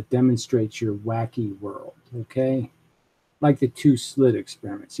experiment that demonstrates your wacky world, okay? Like the two-slit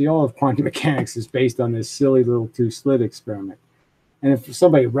experiment. See, all of quantum mechanics is based on this silly little two-slit experiment. And if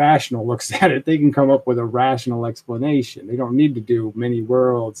somebody rational looks at it, they can come up with a rational explanation. They don't need to do many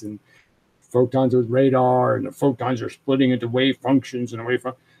worlds and photons with radar, and the photons are splitting into wave functions and wave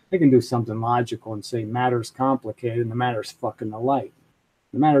functions. They can do something logical and say matter's complicated and the matter's fucking the light.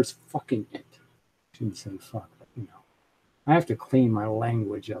 The matter's fucking it. I shouldn't say fuck, but you know. I have to clean my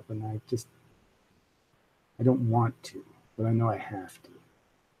language up, and I don't want to, but I know I have to.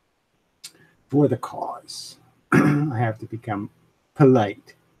 For the cause. I have to become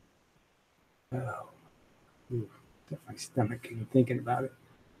polite. Oh, ooh, got my stomach even thinking about it.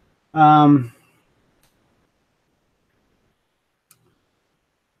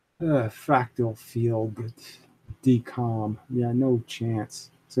 Fractal field, decom. Yeah, no chance.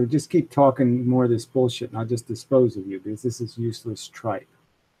 So just keep talking more of this bullshit and I'll just dispose of you because this is useless tripe.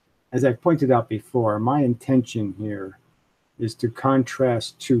 As I pointed out before, my intention here is to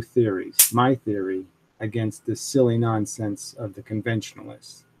contrast two theories, my theory against the silly nonsense of the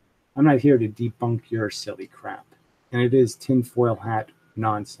conventionalists. I'm not here to debunk your silly crap, and it is tinfoil hat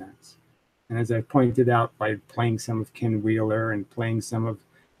nonsense. And as I pointed out by playing some of Ken Wheeler and playing some of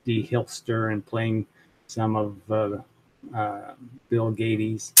D. Hilster and playing some of Bill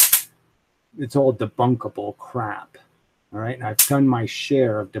Gates, it's all debunkable crap. All right, and I've done my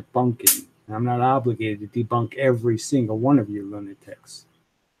share of debunking. And I'm not obligated to debunk every single one of you lunatics.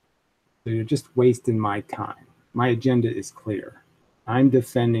 So you're just wasting my time. My agenda is clear. I'm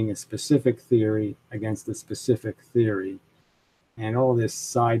defending a specific theory against a specific theory. And all this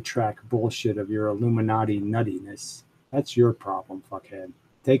sidetrack bullshit of your Illuminati nuttiness, that's your problem, fuckhead.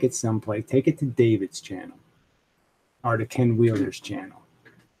 Take it someplace. Take it to David's channel or to Ken Wheeler's channel.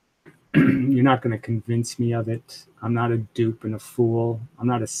 You're not going to convince me of it. I'm not a dupe and a fool. I'm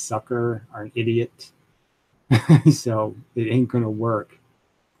not a sucker or an idiot. So it ain't going to work.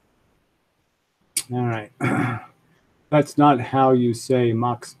 All right. That's not how you say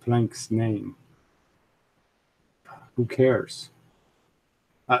Max Planck's name. Who cares?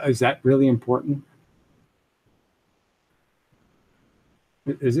 Is that really important?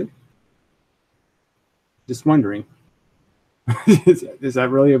 Is it? Just wondering. Is that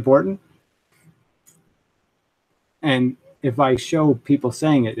really important? And if I show people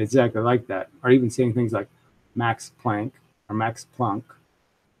saying it exactly like that, or even saying things like Max Planck or Max Planck,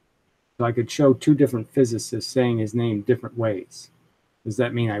 so I could show two different physicists saying his name different ways. Does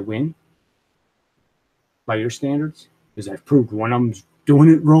that mean I win? By your standards? Because I've proved one of them's doing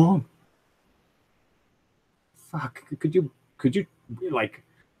it wrong. Fuck, could you like,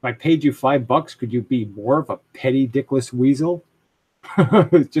 if I paid you $5, could you be more of a petty dickless weasel?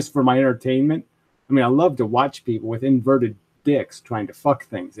 Just for my entertainment? I mean, I love to watch people with inverted dicks trying to fuck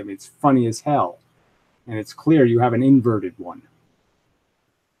things. I mean, it's funny as hell. And it's clear you have an inverted one.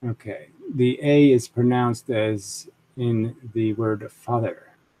 Okay. The A is pronounced as in the word father.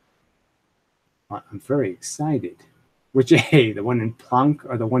 I'm very excited. Which A? The one in Planck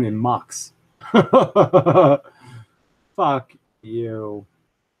or the one in Max? Fuck you.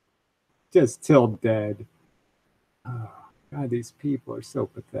 Just till dead. Oh, God, these people are so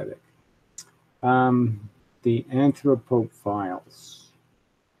pathetic. The Anthropophiles.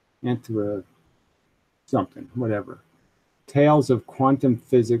 Something, whatever. Tales of quantum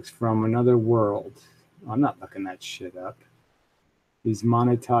physics from another world. I'm not looking that shit up. He's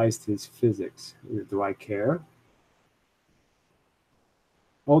monetized his physics. Do I care?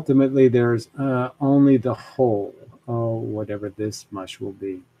 Ultimately, there's only the whole. Oh, whatever this much will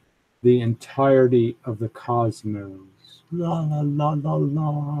be. The entirety of the cosmos. La la la la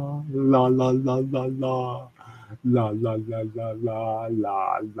la. La la la la la. La la la la la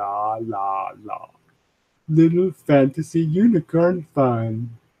la la la la. Little fantasy unicorn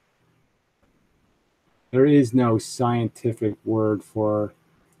fun. There is no scientific word for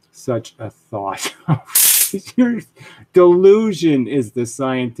such a thought. Your delusion is the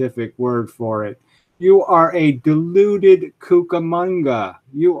scientific word for it. You are a deluded cucamonga.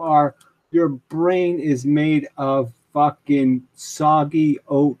 Your brain is made of fucking soggy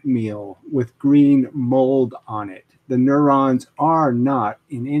oatmeal with green mold on it. The neurons are not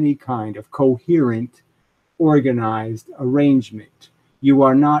in any kind of coherent, organized arrangement. You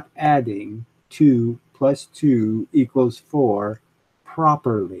are not adding 2 + 2 = 4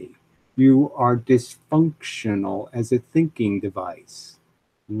 properly. You are dysfunctional as a thinking device.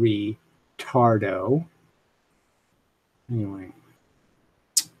 Retardo. Anyway.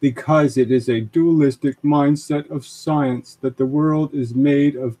 Because it is a dualistic mindset of science that the world is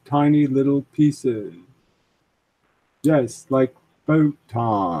made of tiny little pieces. Yes, like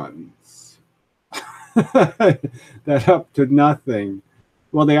photons. That up to nothing.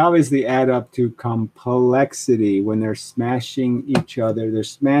 Well, they obviously add up to complexity when they're smashing each other. They're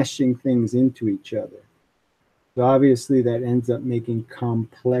smashing things into each other. So obviously that ends up making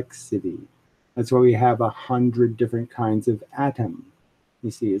complexity. That's why we have 100 different kinds of atom.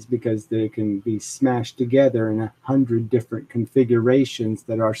 You see, it's because they can be smashed together in 100 different configurations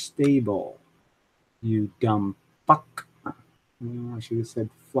that are stable. You dumb fuck. I should have said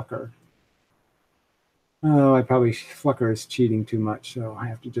flucker. Oh, Flucker is cheating too much, so I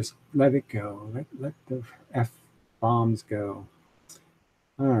have to just let it go. Let the F-bombs go.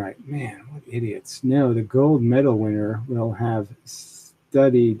 All right, man, what idiots. No, the gold medal winner will have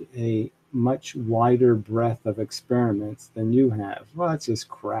studied a much wider breadth of experiments than you have. Well, that's just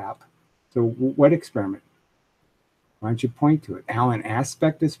crap. So what experiment? Why don't you point to it? Allen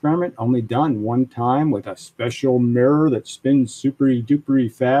aspect experiment, only done one time with a special mirror that spins supery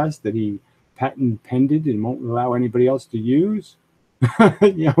dupery fast that he patent pended and won't allow anybody else to use.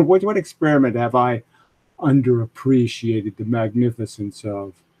 Yeah, what experiment have I underappreciated the magnificence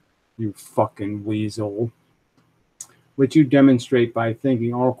of, you fucking weasel? Which you demonstrate by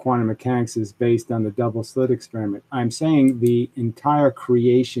thinking all quantum mechanics is based on the double slit experiment. I'm saying the entire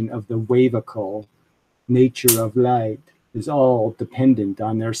creation of the wavicle nature of light is all dependent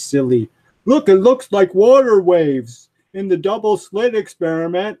on their silly, look, it looks like water waves in the double slit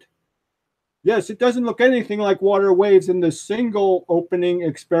experiment. Yes, it doesn't look anything like water waves in the single opening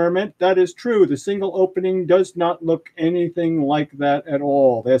experiment. That is true. The single opening does not look anything like that at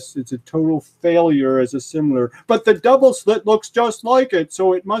all. It's a total failure as a similar. But the double slit looks just like it,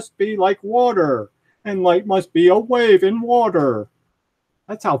 so it must be like water. And light must be a wave in water.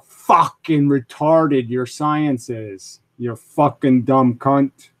 That's how fucking retarded your science is, you fucking dumb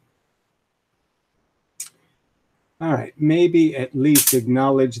cunt. All right, maybe at least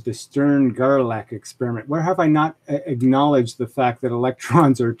acknowledge the Stern-Gerlach experiment. Where have I not acknowledged the fact that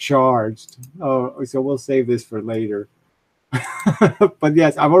electrons are charged? Oh, so we'll save this for later. But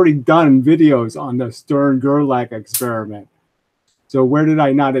yes, I've already done videos on the Stern-Gerlach experiment. So where did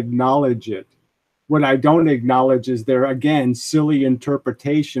I not acknowledge it? What I don't acknowledge is their, again, silly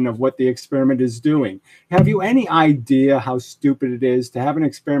interpretation of what the experiment is doing. Have you any idea how stupid it is to have an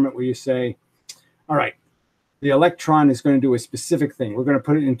experiment where you say, all right, the electron is going to do a specific thing. We're going to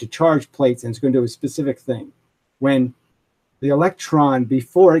put it into charge plates and it's going to do a specific thing. When the electron,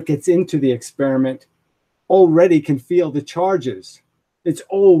 before it gets into the experiment, already can feel the charges. It's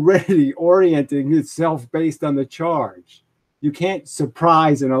already orienting itself based on the charge. You can't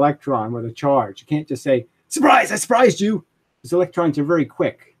surprise an electron with a charge. You can't just say, surprise, I surprised you. Because electrons are very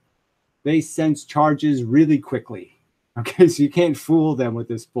quick. They sense charges really quickly. Okay, so you can't fool them with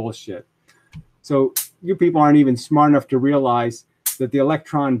this bullshit. So you people aren't even smart enough to realize that the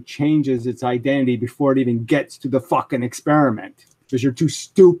electron changes its identity before it even gets to the fucking experiment. Because you're too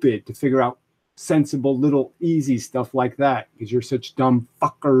stupid to figure out sensible little easy stuff like that. Because you're such dumb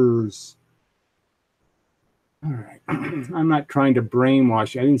fuckers. All right. I'm not trying to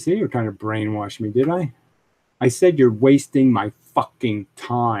brainwash you. I didn't say you were trying to brainwash me, did I? I said you're wasting my fucking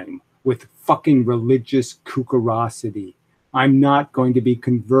time with fucking religious cucurosity. I'm not going to be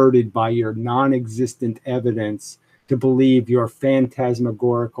converted by your non-existent evidence to believe your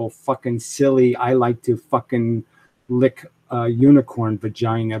phantasmagorical fucking silly, I like to fucking lick unicorn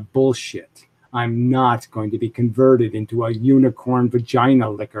vagina bullshit. I'm not going to be converted into a unicorn vagina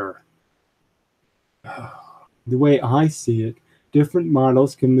licker. The way I see it, different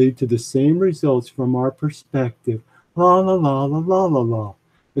models can lead to the same results from our perspective. La la la la la la la.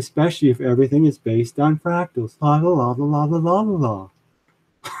 Especially if everything is based on fractals. La la la la la la la la.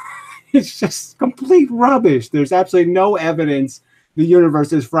 It's just complete rubbish. There's absolutely no evidence the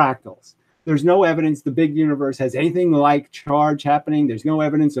universe is fractals. There's no evidence the big universe has anything like charge happening. There's no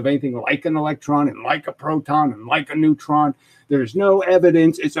evidence of anything like an electron and like a proton and like a neutron. There's no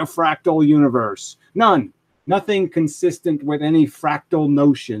evidence it's a fractal universe. None. Nothing consistent with any fractal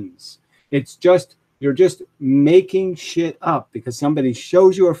notions. It's just, you're just making shit up because somebody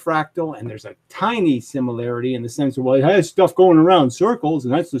shows you a fractal and there's a tiny similarity in the sense of, well, it has stuff going around circles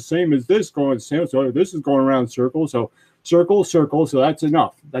and that's the same as this going, so this is going around circles, so circle, circle, so that's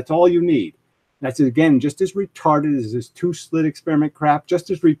enough. That's all you need. That's, again, just as retarded as this two-slit experiment crap, just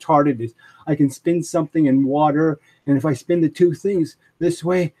as retarded as I can spin something in water, and if I spin the two things this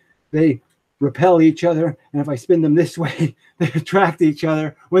way, they repel each other, and if I spin them this way, they attract each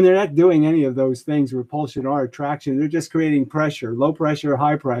other. When they're not doing any of those things, repulsion or attraction, they're just creating pressure, low pressure,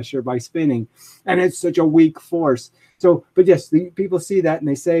 high pressure by spinning, and it's such a weak force. So, but yes, the people see that and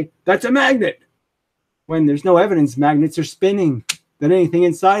they say, that's a magnet, when there's no evidence magnets are spinning, that anything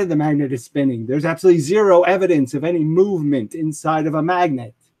inside of the magnet is spinning. There's absolutely zero evidence of any movement inside of a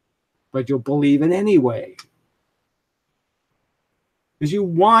magnet, but you'll believe it anyway. Because you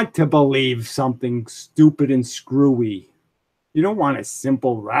want to believe something stupid and screwy. You don't want a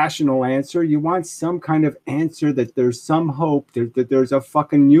simple, rational answer. You want some kind of answer that there's some hope that there's a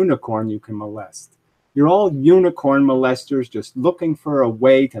fucking unicorn you can molest. You're all unicorn molesters just looking for a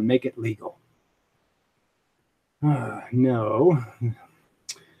way to make it legal. No.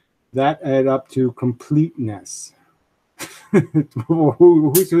 That add up to completeness. What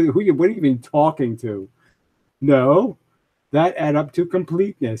are you even talking to? No. That add up to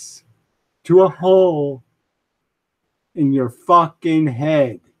completeness, to a hole in your fucking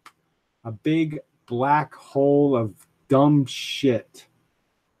head. A big black hole of dumb shit.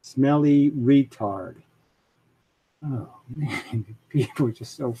 Smelly retard. Oh, man. People are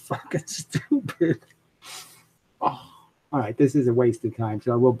just so fucking stupid. Oh. All right, this is a waste of time,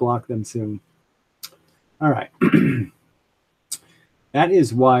 so I will block them soon. All right. That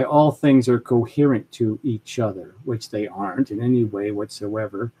is why all things are coherent to each other, which they aren't in any way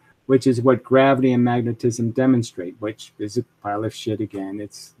whatsoever, which is what gravity and magnetism demonstrate, which is a pile of shit again.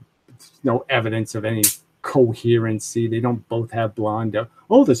 It's no evidence of any coherency. They don't both have blonde hair.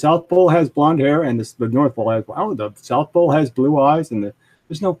 Oh, the South Pole has blonde hair and the North Pole has, oh, the South Pole has blue eyes, and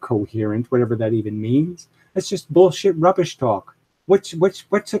there's no coherent, whatever that even means. That's just bullshit rubbish talk. What's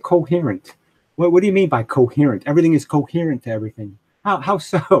a coherent? What do you mean by coherent? Everything is coherent to everything. How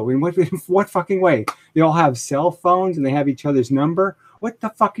so? In what fucking way? They all have cell phones and they have each other's number? What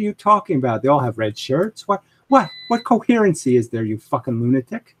the fuck are you talking about? They all have red shirts? What coherency is there, you fucking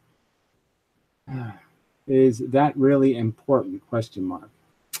lunatic? Is that really important? Question mark.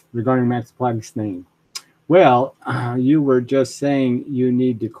 Regarding Max Planck's name. Well, you were just saying you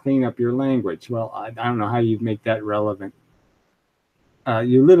need to clean up your language. Well, I don't know how you make that relevant.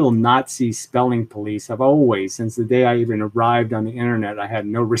 You little Nazi spelling police have always, since the day I even arrived on the internet, I had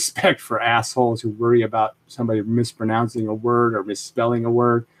no respect for assholes who worry about somebody mispronouncing a word or misspelling a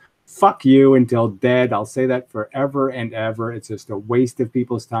word. Fuck you until dead. I'll say that forever and ever. It's just a waste of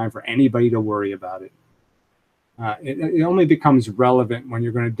people's time for anybody to worry about it. It only becomes relevant when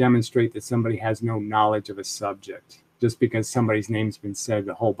you're going to demonstrate that somebody has no knowledge of a subject, just because somebody's name's been said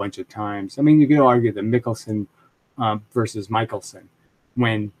a whole bunch of times. I mean, you could argue the Michelson versus Michelson,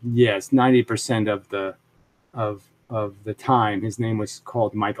 when yes, 90% of the time his name was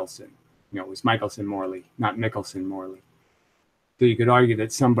called Michelson. It was Michelson Morley, not Michelson Morley. So you could argue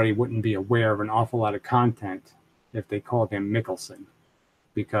that somebody wouldn't be aware of an awful lot of content if they called him Michelson,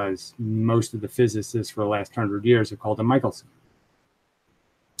 because most of the physicists for the last 100 years have called him Michelson.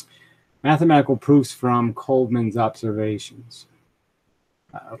 Mathematical proofs from Coldman's observations.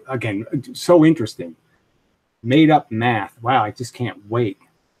 Again, so interesting. Made up math. Wow, I just can't wait.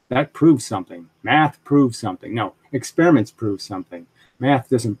 That proves something. Math proves something. No, experiments prove something. Math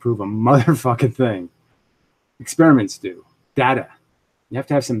doesn't prove a motherfucking thing. Experiments do. Data. You have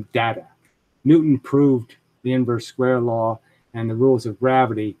to have some data. Newton proved the inverse square law and the rules of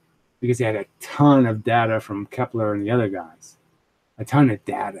gravity because he had a ton of data from Kepler and the other guys. A ton of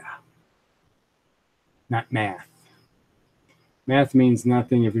data. Not math. Math means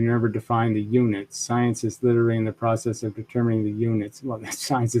nothing if you never define the units. Science is literally in the process of determining the units. Well,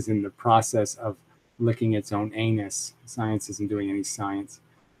 science is in the process of licking its own anus. Science isn't doing any science.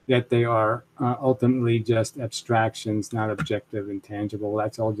 Yet they are ultimately just abstractions, not objective and tangible.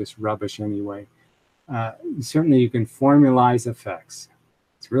 That's all just rubbish anyway. Certainly you can formalize effects.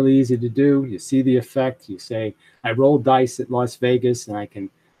 It's really easy to do. You see the effect. You say, I roll dice at Las Vegas, and I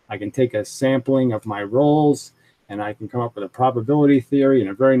can take a sampling of my rolls, and I can come up with a probability theory and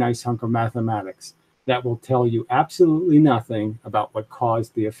a very nice hunk of mathematics that will tell you absolutely nothing about what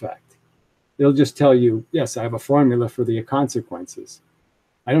caused the effect. It'll just tell you, yes, I have a formula for the consequences.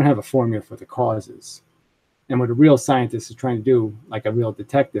 I don't have a formula for the causes. And what a real scientist is trying to do, like a real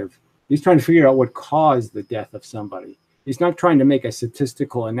detective, he's trying to figure out what caused the death of somebody. He's not trying to make a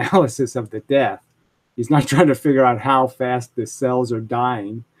statistical analysis of the death. He's not trying to figure out how fast the cells are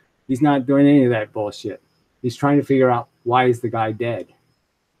dying. He's not doing any of that bullshit. He's trying to figure out, why is the guy dead?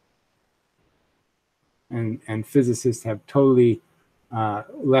 And physicists have totally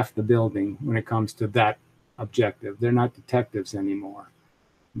left the building when it comes to that objective. They're not detectives anymore.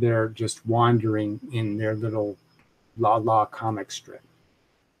 They're just wandering in their little la comic strip.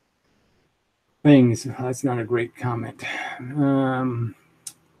 Things, that's not a great comment.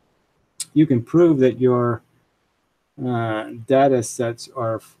 You can prove that your data sets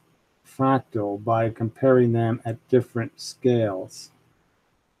are fractal by comparing them at different scales.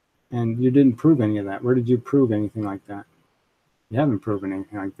 And you didn't prove any of that. Where did you prove anything like that? You haven't proven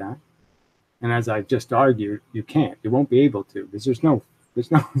anything like that. And as I just argued, you can't. You won't be able to, because there's no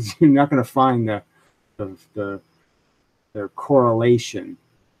you're not going to find the correlation,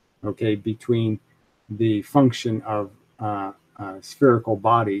 okay, between the function of spherical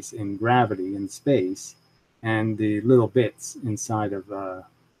bodies in gravity in space and the little bits inside of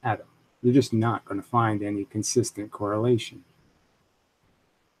atom. You're just not going to find any consistent correlation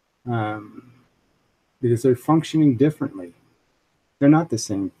because they're functioning differently. They're not the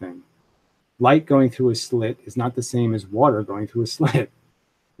same thing. Light going through a slit is not the same as water going through a slit.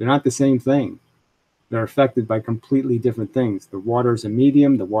 They're not the same thing. They're affected by completely different things. The water is a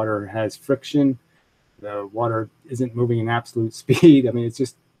medium. The water has friction. The water isn't moving in absolute speed. I mean,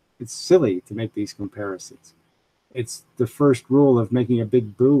 it's It's silly to make these comparisons. It's the first rule of making a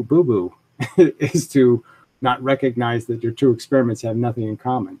big boo-boo is to not recognize that your two experiments have nothing in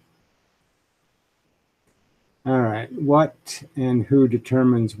common. All right, what and who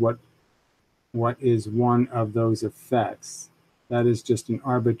determines what is one of those effects? That is just an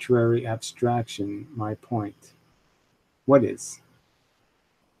arbitrary abstraction, my point. What is?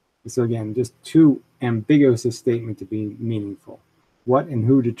 So again, just too ambiguous a statement to be meaningful. What and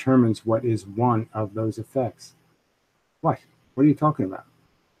who determines what is one of those effects? What? What are you talking about?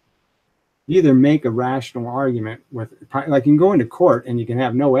 You either make a rational argument with, like you can go into court and you can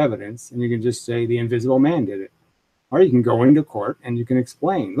have no evidence and you can just say the invisible man did it. Or you can go into court and you can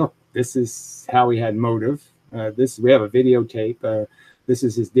explain, look, this is how he had motive. We have a videotape. This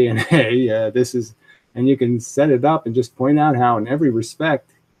is his DNA. And you can set it up and just point out how in every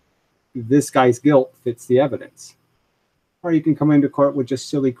respect, this guy's guilt fits the evidence. Or you can come into court with just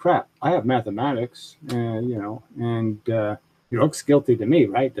silly crap. I have mathematics, and he looks guilty to me,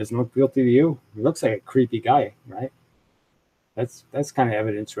 right? Doesn't look guilty to you? He looks like a creepy guy, right? That's kind of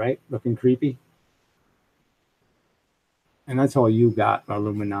evidence, right? Looking creepy. And that's all you got,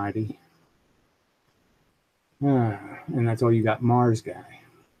 Illuminati. And that's all you got, Mars guy.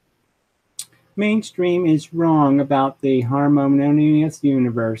 Mainstream is wrong about the harmonious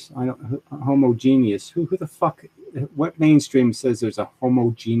universe. I don't homogeneous. Who the fuck? What mainstream says there's a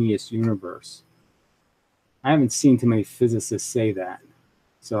homogeneous universe? I haven't seen too many physicists say that,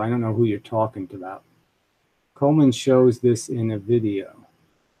 so I don't know who you're talking about. Coleman shows this in a video.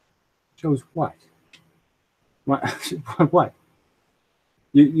 Shows what? What?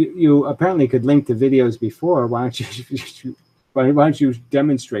 You apparently could link to videos before. Why don't you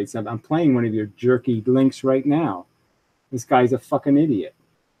demonstrate something? I'm playing one of your jerky links right now. This guy's a fucking idiot.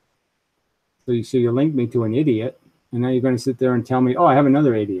 So you link me to an idiot, and now you're going to sit there and tell me, oh, I have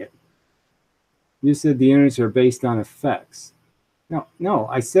another idiot. You said the units are based on effects. No,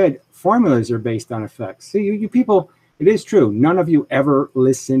 I said formulas are based on effects. See, you people, it is true. None of you ever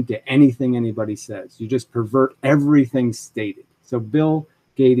listen to anything anybody says. You just pervert everything stated. So Bill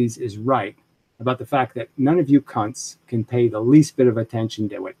Gates is right about the fact that none of you cunts can pay the least bit of attention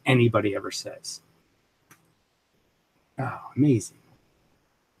to what anybody ever says. Oh, amazing.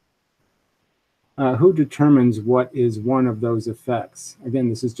 Who determines what is one of those effects? Again,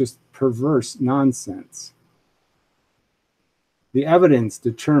 this is just perverse nonsense. The evidence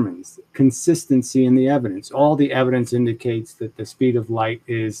determines consistency in the evidence. All the evidence indicates that the speed of light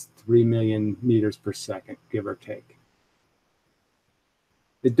is 3 million meters per second, give or take.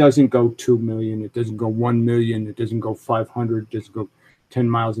 It doesn't go 2 million. It doesn't go 1 million. It doesn't go 500. It doesn't go 10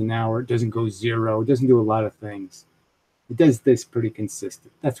 miles an hour. It doesn't go 0. It doesn't do a lot of things. It does this pretty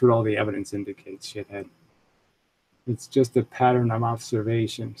consistent. That's what all the evidence indicates, shithead. It's just a pattern of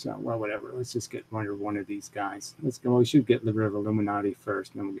observation. So, well, whatever. Let's just get rid of one of these guys. Let's go. We should get rid of Illuminati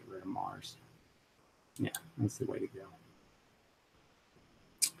first, and then we'll get rid of Mars. Yeah, that's the way to go.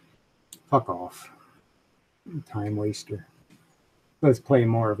 Fuck off. Time waster. Let's play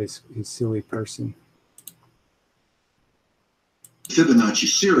more of his silly person. Fibonacci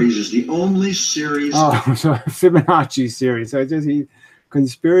series is the only series. Oh, so Fibonacci series. So it's just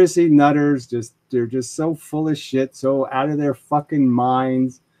conspiracy nutters. They're just so full of shit, so out of their fucking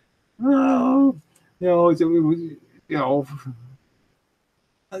minds. Oh,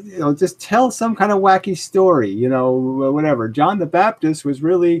 just tell some kind of wacky story. Whatever. John the Baptist was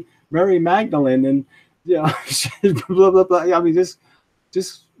really Mary Magdalene, and blah blah blah. I mean, just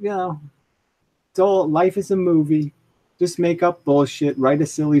it's all life is a movie. Just make up bullshit, write a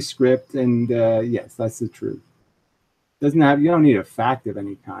silly script, and yes, that's the truth. You don't need a fact of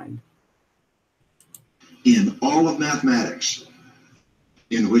any kind. In all of mathematics,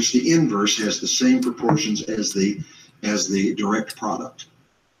 in which the inverse has the same proportions as the direct product.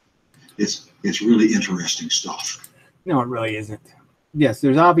 It's really interesting stuff. No, it really isn't. Yes,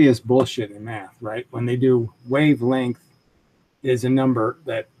 there's obvious bullshit in math, right? When they do wavelength is a number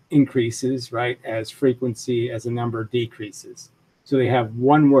that increases, right, as frequency as a number decreases. So they have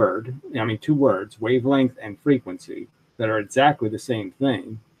two words, wavelength and frequency, that are exactly the same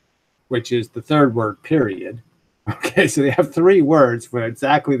thing, which is the third word, period. Okay, so they have 3 words for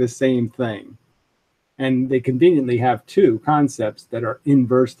exactly the same thing. And they conveniently have 2 concepts that are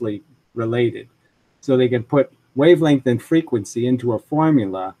inversely related. So they can put wavelength and frequency into a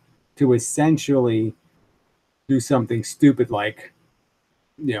formula to essentially do something stupid like,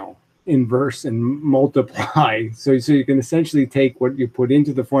 inverse and multiply. So you can essentially take what you put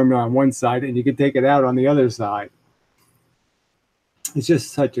into the formula on one side and you can take it out on the other side. It's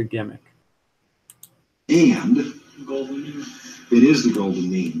just such a gimmick. And It is the golden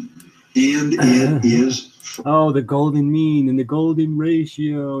mean. And it is... Oh, the golden mean and the golden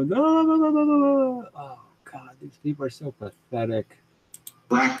ratio. Oh, God, these people are so pathetic.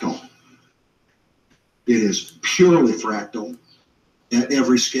 fractal. It is purely fractal at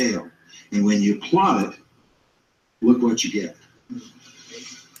every scale. And when you plot it, look what you get.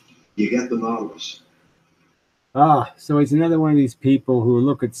 You get the Nautilus. So it's another one of these people who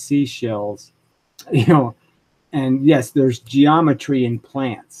look at seashells, and yes, there's geometry in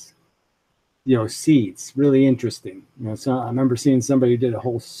plants, seeds, really interesting. So I remember seeing somebody who did a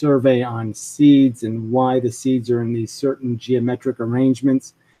whole survey on seeds and why the seeds are in these certain geometric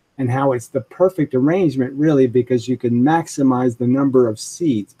arrangements and how it's the perfect arrangement, really, because you can maximize the number of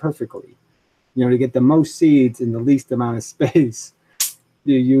seeds perfectly. To get the most seeds in the least amount of space,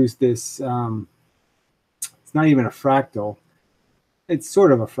 you use this, it's not even a fractal. It's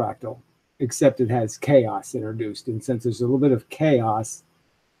sort of a fractal, except it has chaos introduced. And since there's a little bit of chaos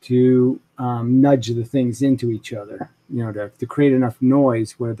to nudge the things into each other, to create enough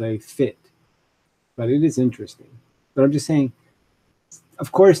noise where they fit. But it is interesting. But I'm just saying,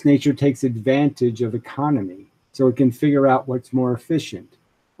 of course, nature takes advantage of economy, so it can figure out what's more efficient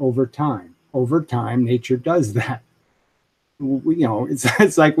over time. Over time, nature does that.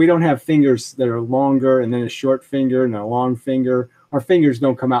 It's like we don't have fingers that are longer and then a short finger and a long finger. Our fingers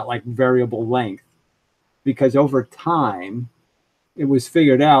don't come out like variable length because over time it was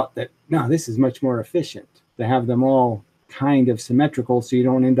figured out that no, this is much more efficient to have them all kind of symmetrical so you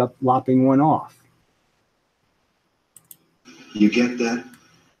don't end up lopping one off. You get that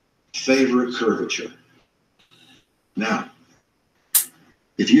favorite curvature. Now,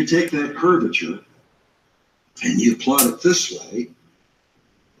 if you take that curvature and you plot it this way,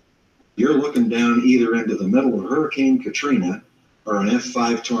 you're looking down either into the middle of Hurricane Katrina or an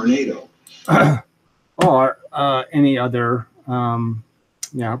F5 tornado. Or any other,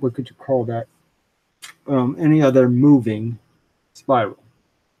 what could you call that? Any other moving spiral.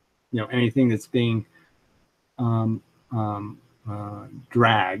 Anything that's being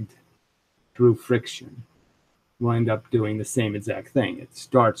dragged through friction will end up doing the same exact thing. It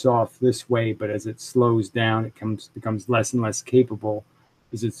starts off this way, but as it slows down, it becomes less and less capable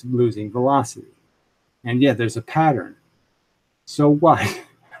as it's losing velocity. And yeah, there's a pattern. So what?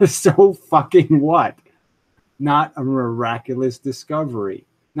 So fucking what? Not a miraculous discovery.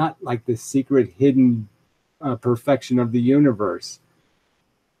 Not like the secret hidden perfection of the universe.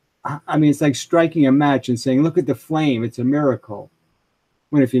 I mean, it's like striking a match and saying, look at the flame, it's a miracle.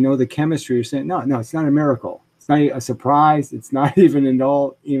 When if you know the chemistry, you're saying, no, it's not a miracle. It's not a surprise. It's not even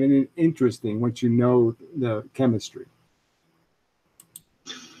even interesting once you know the chemistry.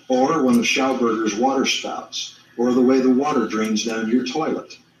 Or one of Schauberger's water spouts, or the way the water drains down your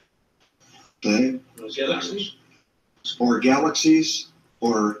toilet. Okay? Galaxies? Or galaxies,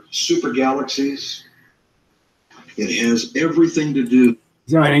 or super galaxies. It has everything to do.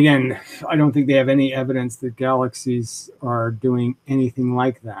 So, and again, I don't think they have any evidence that galaxies are doing anything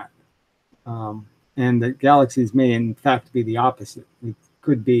like that. And that galaxies may, in fact, be the opposite. It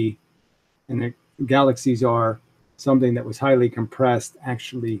could be, and the galaxies are something that was highly compressed,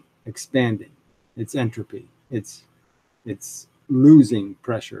 actually expanding. It's entropy. It's losing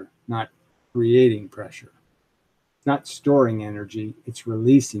pressure, not creating pressure. It's not storing energy. It's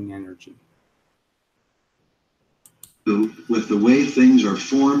releasing energy. With the way things are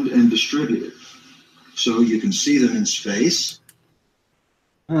formed and distributed. So you can see them in space.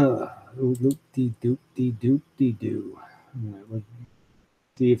 Loop-de-doop-de-doop-de-doo. Let's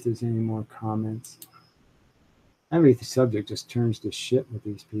see if there's any more comments. Every subject just turns to shit with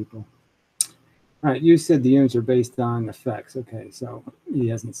these people. All right, you said the units are based on effects. Okay, so he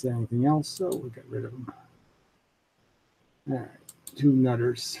hasn't said anything else, so we'll get rid of him. All right, 2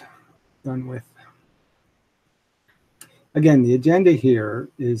 nutters done with. Again, the agenda here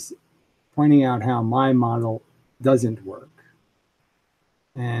is pointing out how my model doesn't work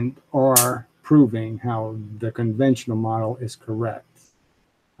and are proving how the conventional model is correct.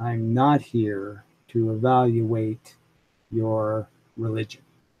 I'm not here to evaluate your religion.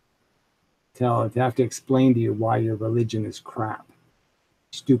 I have to explain to you why your religion is crap,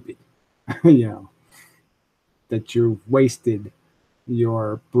 stupid, that you've wasted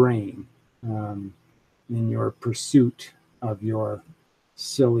your brain in your pursuit of your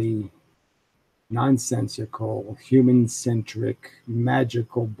silly, nonsensical, human-centric,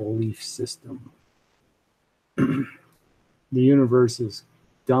 magical belief system. The universe is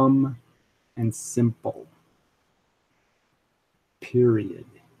dumb and simple. Period.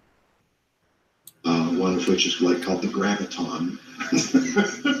 One of which is called the graviton.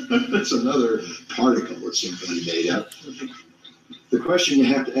 That's another particle that somebody made up. The question you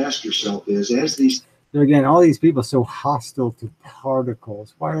have to ask yourself is, as these So again, all these people so hostile to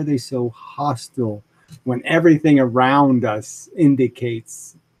particles. Why are they so hostile when everything around us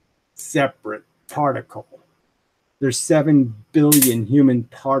indicates separate particle? There's 7 billion human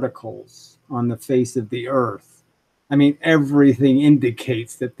particles on the face of the earth. I mean, everything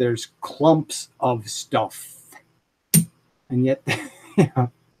indicates that there's clumps of stuff. And yet,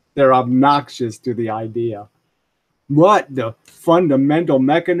 they're obnoxious to the idea. What? The fundamental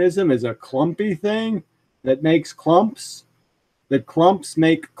mechanism is a clumpy thing that makes clumps? That clumps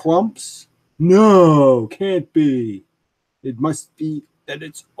make clumps? No, can't be. It must be that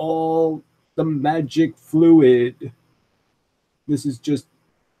it's all the magic fluid. This is just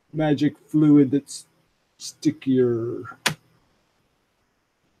magic fluid that's stickier.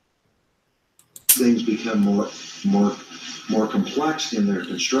 things become more complex in their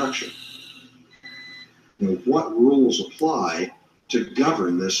construction, what rules apply to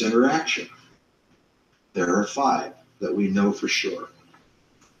govern this interaction? There are 5 that we know for sure.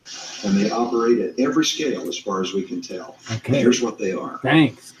 And they operate at every scale as far as we can tell. Okay. Here's what they are.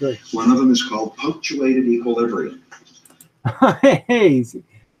 Thanks. Good. One of them is called punctuated equilibrium. Hey,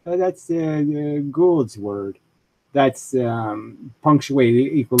 that's Gould's word. That's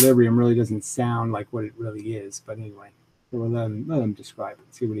punctuated equilibrium really doesn't sound like what it really is. But anyway, so we'll let him describe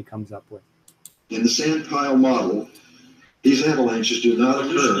it, see what he comes up with. In the sand pile model, these avalanches do not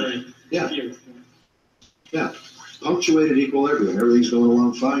occur. Yeah. Punctuated equilibrium. Everything's going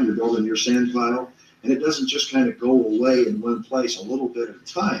along fine. You're building your sand pile, and it doesn't just kind of go away in one place a little bit at a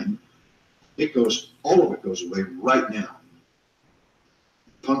time. All of it goes away right now.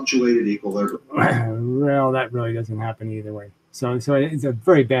 Punctuated equilibrium. Well, that really doesn't happen either way. So it's a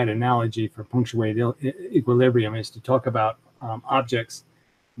very bad analogy for punctuated equilibrium is to talk about objects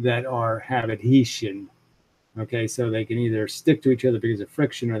that have adhesion. Okay, so they can either stick to each other because of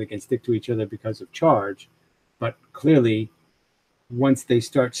friction, or they can stick to each other because of charge. But clearly, once they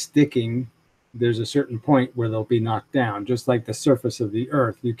start sticking, there's a certain point where they'll be knocked down. Just like the surface of the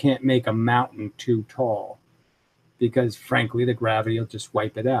earth, you can't make a mountain too tall because, frankly, the gravity will just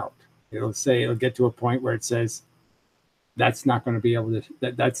wipe it out. It'll get to a point where it says, that's not going to be able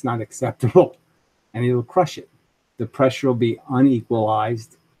to, that's not acceptable, and it'll crush it. The pressure will be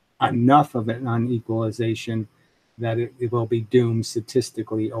unequalized, enough of an unequalization that it will be doomed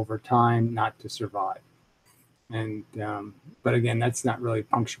statistically over time not to survive. And but again, that's not really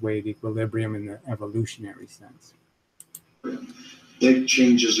punctuated equilibrium in the evolutionary sense. Big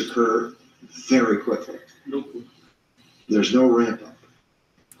changes occur very quickly. There's no ramp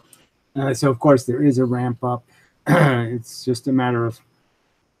up. So of course there is a ramp up. It's just a matter of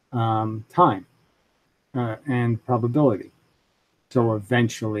time and probability. So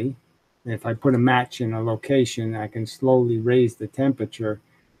eventually, if I put a match in a location, I can slowly raise the temperature,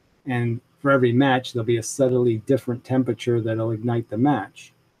 and for every match, there'll be a subtly different temperature that'll ignite the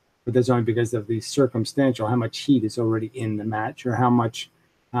match. But that's only because of the circumstantial, how much heat is already in the match, or how much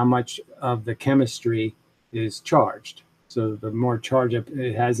of the chemistry is charged. So the more charge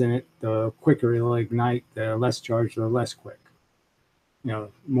it has in it, the quicker it'll ignite. The less charged, the less quick.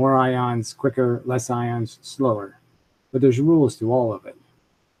 More ions quicker, less ions slower. But there's rules to all of it.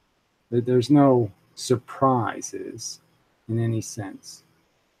 There's no surprises in any sense.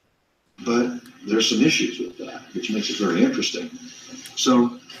 But there's some issues with that, which makes it very interesting.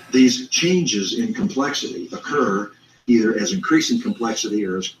 So these changes in complexity occur either as increasing complexity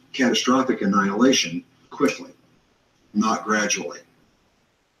or as catastrophic annihilation quickly, not gradually.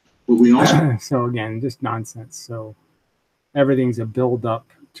 But we also so again, just nonsense. So everything's a build-up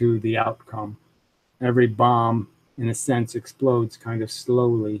to the outcome. Every bomb, in a sense, explodes kind of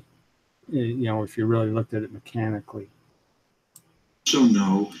slowly, if you really looked at it mechanically. Also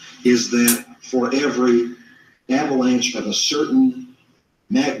know is that for every avalanche of a certain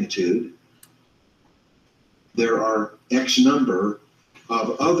magnitude, there are X number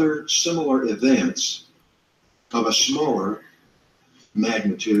of other similar events of a smaller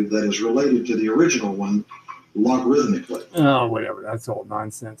magnitude that is related to the original one logarithmically. Oh, whatever. That's all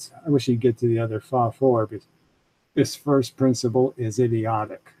nonsense. I wish you'd get to the other four, because this first principle is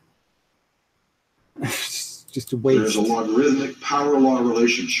idiotic. Just a waste. There's a logarithmic power law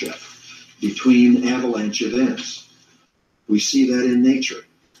relationship between avalanche events. We see that in nature.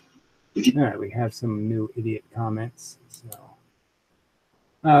 All right, we have some new idiot comments. So,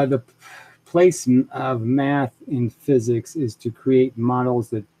 the place of math in physics is to create models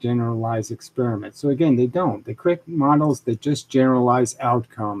that generalize experiments. So again, they don't. They create models that just generalize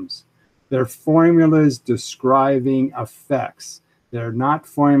outcomes. They're formulas describing effects. They're not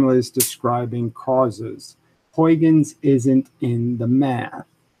formulas describing causes. Huygens isn't in the math.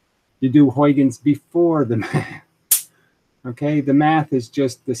 You do Huygens before the math. Okay, the math is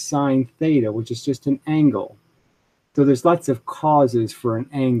just the sine theta, which is just an angle. So there's lots of causes for an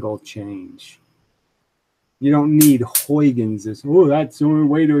angle change. You don't need Huygens as, oh, that's the only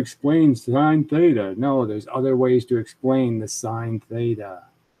way to explain sine theta. No, there's other ways to explain the sine theta.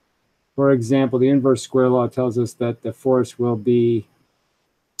 For example, the inverse square law tells us that the force will be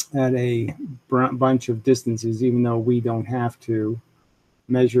at a bunch of distances, even though we don't have to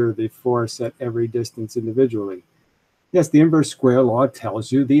measure the force at every distance individually. Yes, the inverse square law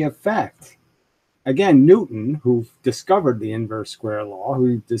tells you the effect. Again, Newton, who discovered the inverse square law,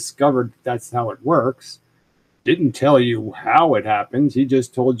 who discovered that's how it works, didn't tell you how it happens. He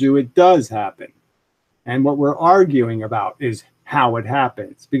just told you it does happen. And what we're arguing about is how it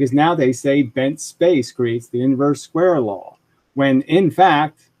happens, because now they say bent space creates the inverse square law, when in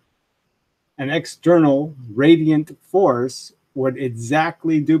fact, an external radiant force would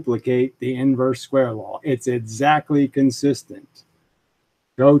exactly duplicate the inverse square law. It's exactly consistent.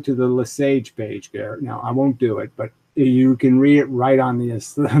 Go to the Lesage page there. Now, I won't do it, but you can read it right on the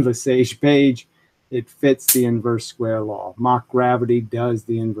Lesage page. It fits the inverse square law. Mach gravity does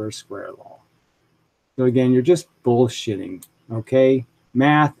the inverse square law. So again, you're just bullshitting, okay?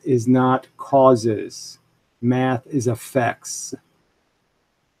 Math is not causes. Math is effects.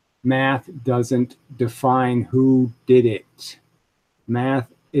 Math doesn't define who did it. Math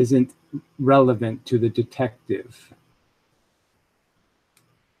isn't relevant to the detective.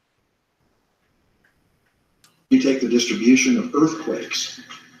 You take the distribution of earthquakes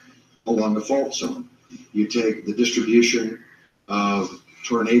along the fault zone. You take the distribution of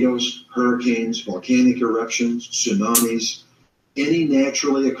tornadoes, hurricanes, volcanic eruptions, tsunamis, any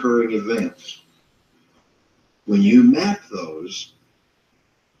naturally occurring events. When you map those,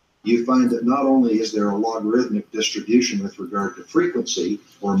 you find that not only is there a logarithmic distribution with regard to frequency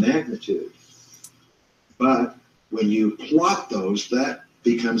or magnitude, but when you plot those, that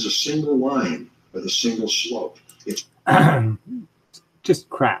becomes a single line with a single slope. It's just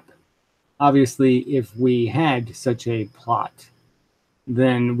crap. Obviously, if we had such a plot,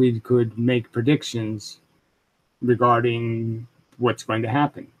 then we could make predictions regarding what's going to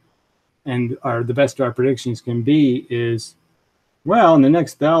happen. And the best our predictions can be is, well, in the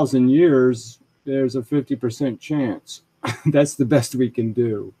next 1,000 years, there's a 50% chance. That's the best we can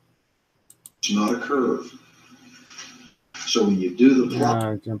do. It's not a curve. So when you do the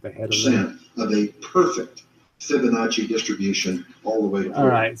plot, jump ahead of a perfect Fibonacci distribution all the way to 4. All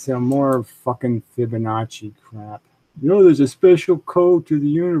right, so more fucking Fibonacci crap. You know, there's a special code to the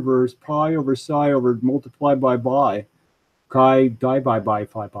universe, pi over psi over multiply by chi die by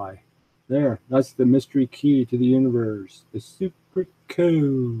phi by. There, that's the mystery key to the universe, the super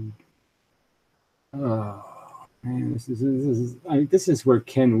code. Oh man, this is where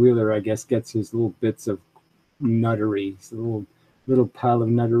Ken Wheeler, I guess, gets his little bits of nuttery. It's a little pile of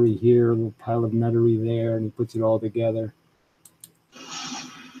nuttery here, a little pile of nuttery there, and he puts it all together.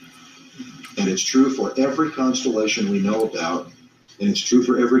 And it's true for every constellation we know about, and it's true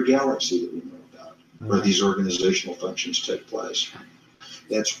for every galaxy that we know about, where these organizational functions take place.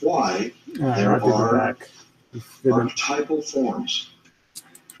 That's why there are archetypal forms.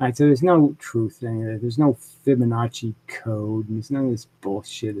 All right, so there's no truth in it. There's no Fibonacci code. There's none of this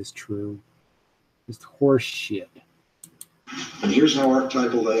bullshit is true. Just horse shit. And here's how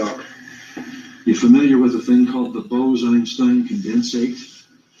archetypal they are. You familiar with a thing called the Bose-Einstein condensate?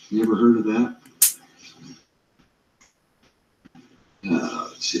 You ever heard of that?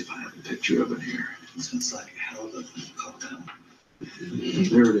 Let's see if I have a picture of it here. This one's like a hell of a compound.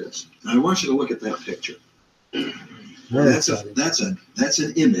 There it is. I want you to look at that picture. That's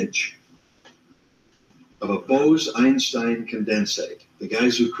an image of a Bose-Einstein condensate. The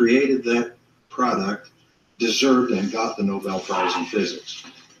guys who created that product deserved and got the Nobel Prize in Physics.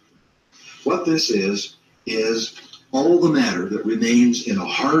 What this is all the matter that remains in a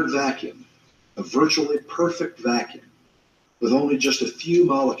hard vacuum, a virtually perfect vacuum, with only just a few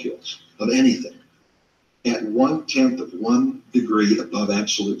molecules of anything, at 1/10 of 1 degree above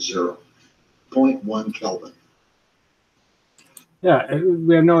absolute zero, 0.1 Kelvin. Yeah,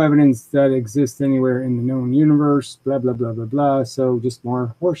 we have no evidence that exists anywhere in the known universe, blah, blah, blah, blah, blah, so just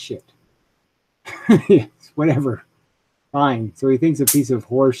more horseshit. Yes, whatever. Fine. So he thinks a piece of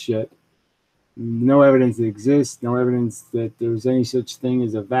horseshit. No evidence that exists, no evidence that there's any such thing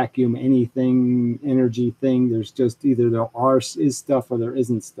as a vacuum, anything, energy thing. There's just either there is stuff or there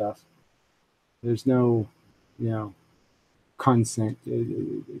isn't stuff. There's no, condensate.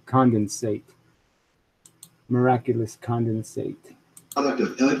 Miraculous condensate.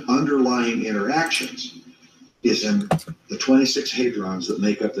 Product of underlying interactions is in the 26 hadrons that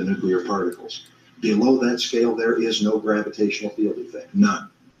make up the nuclear particles. Below that scale, there is no gravitational field effect, none.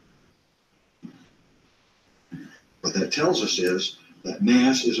 What that tells us is that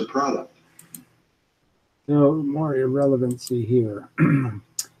mass is a product. So more irrelevancy here.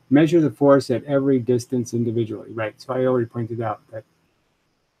 Measure the force at every distance individually. Right, so I already pointed out that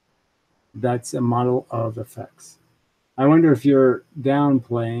that's a model of effects. I wonder if you're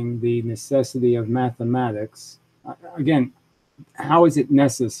downplaying the necessity of mathematics. Again, how is it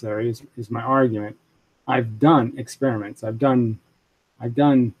necessary is my argument. I've done experiments. I've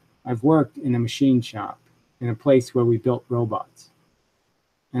worked in a machine shop in a place where we built robots.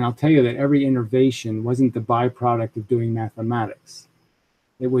 And I'll tell you that every innovation wasn't the byproduct of doing mathematics.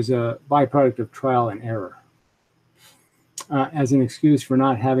 It was a byproduct of trial and error. As an excuse for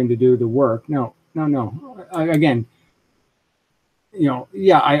not having to do the work. No. Again, you know,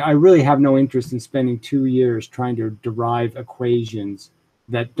 yeah, I really have no interest in spending 2 years trying to derive equations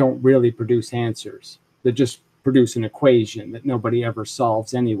that don't really produce answers, that just produce an equation that nobody ever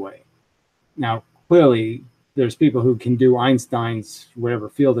solves anyway. Now, clearly, there's people who can do Einstein's whatever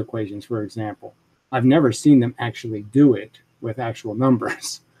field equations, for example. I've never seen them actually do it with actual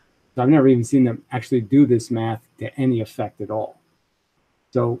numbers. So I've never even seen them actually do this math to any effect at all.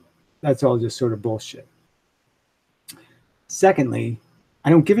 So that's all just sort of bullshit. Secondly, I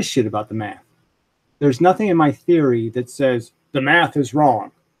don't give a shit about the math. There's nothing in my theory that says the math is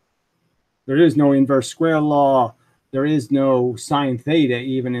wrong. There is no inverse square law. There is no sine theta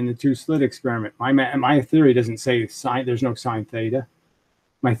even in the two-slit experiment. My theory doesn't say there's no sine theta.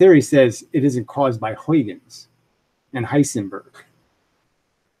 My theory says it isn't caused by Huygens and Heisenberg.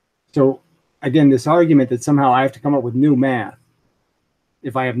 So again, this argument that somehow I have to come up with new math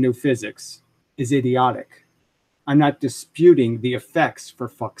if I have new physics is idiotic. I'm not disputing the effects, for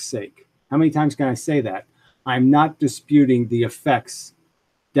fuck's sake. How many times can I say that? I'm not disputing the effects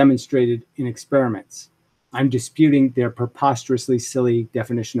demonstrated in experiments. I'm disputing their preposterously silly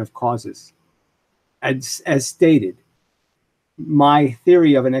definition of causes. As stated, my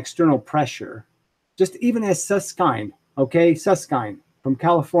theory of an external pressure, just even as Susskind, okay, Susskind from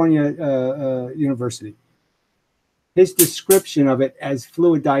California University, his description of it as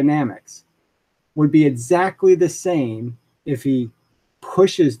fluid dynamics would be exactly the same if he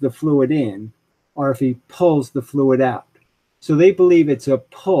pushes the fluid in or if he pulls the fluid out. So they believe it's a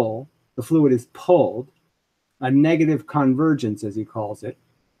pull, the fluid is pulled, a negative convergence, as he calls it.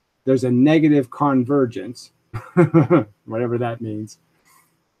 There's a negative convergence, whatever that means.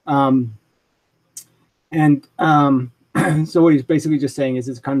 So what he's basically just saying is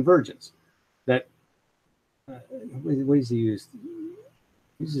it's convergence. That, what does he use?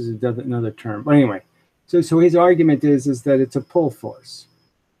 He uses another term. But anyway, so his argument is that it's a pull force.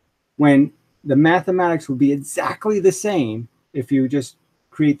 When the mathematics would be exactly the same if you just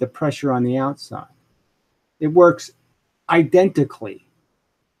create the pressure on the outside. It works identically.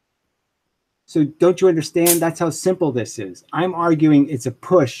 So don't you understand? That's how simple this is. I'm arguing it's a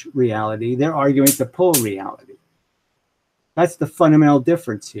push reality. They're arguing it's a pull reality. That's the fundamental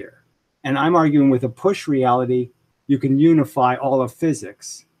difference here. And I'm arguing with a push reality, you can unify all of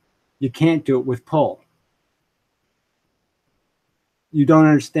physics. You can't do it with pull. You don't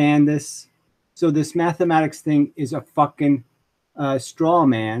understand this? So this mathematics thing is a fucking straw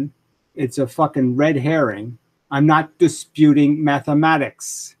man. It's a fucking red herring. I'm not disputing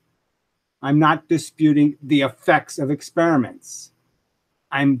mathematics. I'm not disputing the effects of experiments.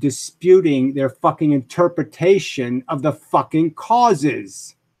 I'm disputing their fucking interpretation of the fucking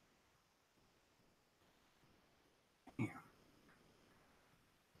causes.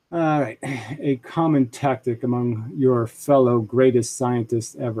 All right, a common tactic among your fellow greatest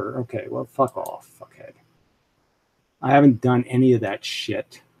scientists ever. Okay, well, fuck off, fuckhead. I haven't done any of that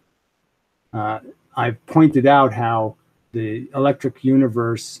shit. I've pointed out how the electric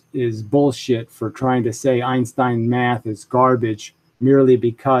universe is bullshit for trying to say Einstein math is garbage merely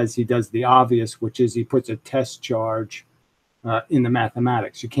because he does the obvious, which is he puts a test charge in the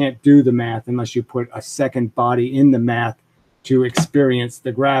mathematics. You can't do the math unless you put a second body in the math to experience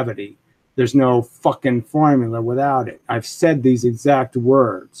the gravity. There's no fucking formula without it. I've said these exact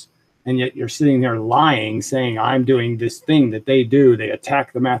words, and yet you're sitting there lying, saying I'm doing this thing that they do. They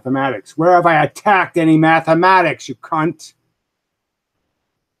attack the mathematics. Where have I attacked any mathematics, you cunt?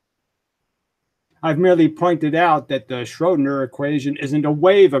 I've merely pointed out that the Schrodinger equation isn't a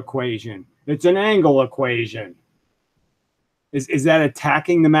wave equation. It's an angle equation. Is that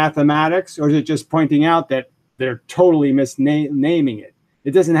attacking the mathematics, or is it just pointing out that they're totally misnaming it?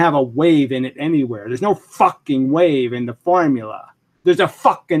 It doesn't have a wave in it anywhere. There's no fucking wave in the formula. There's a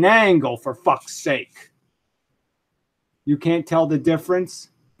fucking angle, for fuck's sake. You can't tell the difference?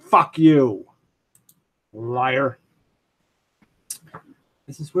 Fuck you, liar.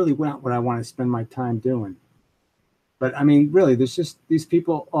 This is really not what I want to spend my time doing. But I mean, really, there's just, these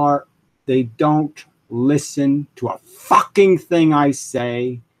people are, they don't listen to a fucking thing I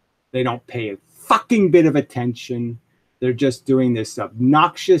say. They don't pay a fucking bit of attention. They're just doing this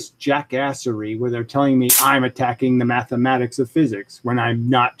obnoxious jackassery where they're telling me I'm attacking the mathematics of physics when I'm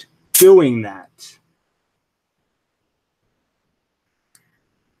not doing that.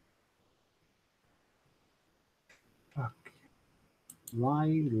 Fuck.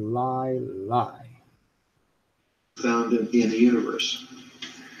 Lie, lie, lie. Found in the universe.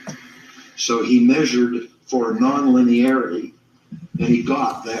 So he measured for nonlinearity, and he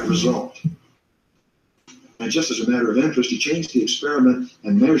got that result. And just as a matter of interest, he changed the experiment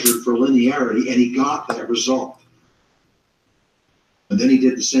and measured for linearity, and he got that result. And then he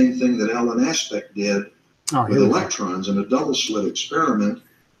did the same thing that Alan Aspect did with electrons in a double-slit experiment.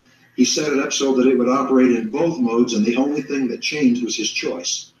 He set it up so that it would operate in both modes, and the only thing that changed was his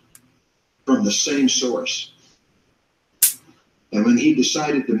choice from the same source. And when he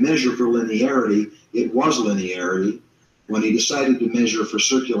decided to measure for linearity, it was linearity. When he decided to measure for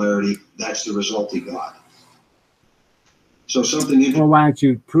circularity, that's the result he got. So something interesting. Well, why don't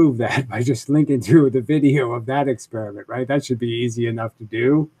you prove that by just linking to the video of that experiment, right? That should be easy enough to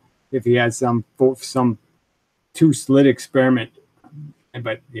do if he had some two-slit experiment.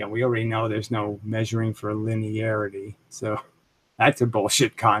 But yeah, we already know there's no measuring for linearity. So that's a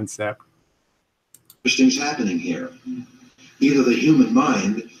bullshit concept. Interesting's happening here. Either the human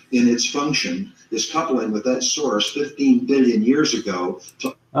mind in its function is coupling with that source 15 billion years ago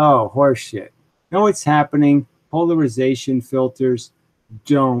to... Oh, horseshit. Know what's happening? Polarization filters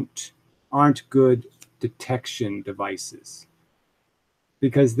aren't good detection devices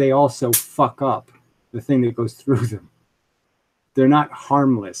because they also fuck up the thing that goes through them. They're not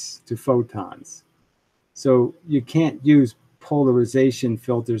harmless to photons. So you can't use polarization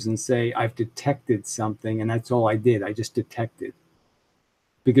filters and say, I've detected something and that's all I did. I just detected,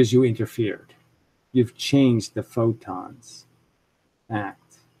 because you interfered. You've changed the photons act.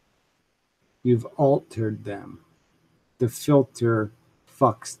 You've altered them. The filter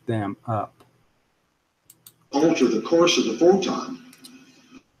fucks them up. Alter the course of the photon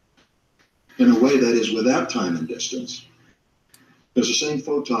in a way that is without time and distance. There's the same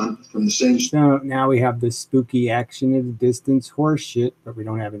photon from the same... So now we have this spooky action at a distance horseshit, but we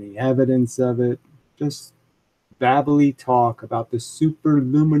don't have any evidence of it. Just babbly talk about the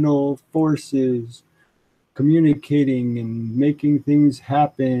superluminal forces communicating and making things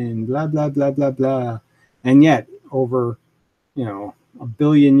happen, blah, blah, blah, blah, blah. And yet, over, a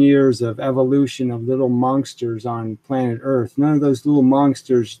billion years of evolution of little monsters on planet Earth, none of those little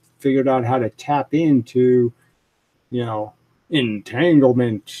monsters figured out how to tap into,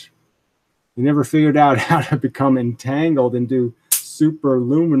 entanglement. They never figured out how to become entangled and do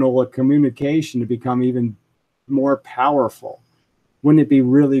superluminal communication to become even more powerful. Wouldn't it be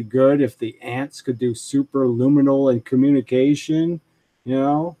really good if the ants could do superluminal and communication? They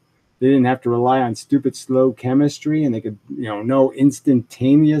didn't have to rely on stupid slow chemistry, and they could, know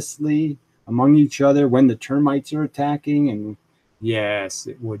instantaneously among each other when the termites are attacking. And yes,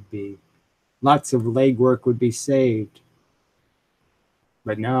 it would be. Lots of legwork would be saved.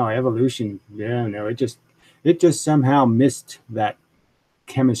 But no, evolution, it just somehow missed that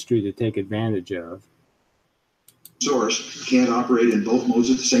chemistry to take advantage of. Source can't operate in both modes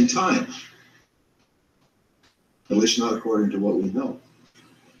at the same time. At least not according to what we know.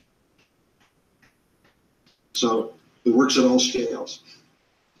 So it works at all scales.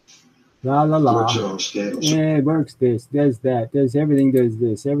 La la la. It works at all scales. Yeah, it works this, does that, does everything, does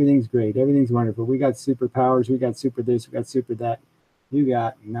this. Everything's great. Everything's wonderful. We got superpowers. We got super this. We got super that. You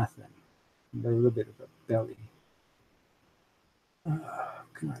got nothing. A little bit of a belly. Oh,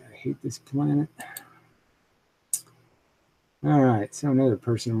 God, I hate this planet. All right, so another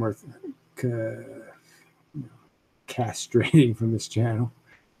person worth castrating from this channel.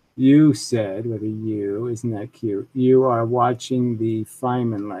 You said, with a U, isn't that cute? You are watching the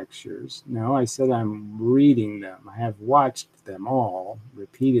Feynman lectures. No, I said I'm reading them. I have watched them all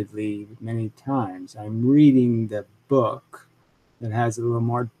repeatedly many times. I'm reading the book that has a little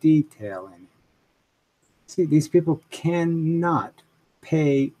more detail in it. See, these people cannot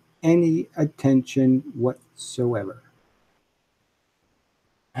pay any attention whatsoever.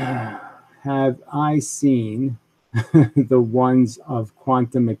 Have I seen the ones of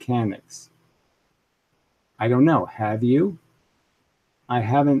quantum mechanics? I don't know. Have you? I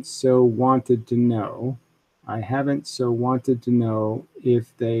haven't so wanted to know. I haven't so wanted to know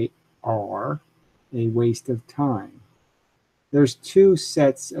if they are a waste of time. there's two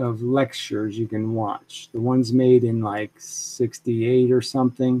sets of lectures you can watch. The ones made in like 68 or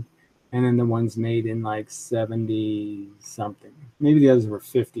something, and then the ones made in like 70 something. Maybe the others were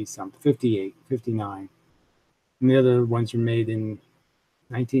 50 something, 58, 59. And the other ones were made in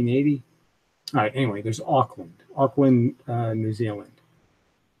 1980. All right, anyway, there's Auckland, New Zealand.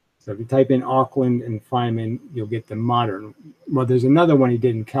 So if you type in Auckland and Feynman, you'll get the modern. Well, there's another one he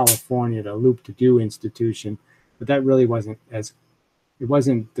did in California, the Loop to Do Institution, but that really wasn't as, it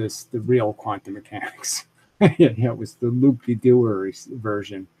wasn't the real quantum mechanics. It was the Loop to Doer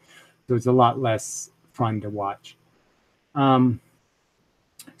version. So it's a lot less fun to watch. So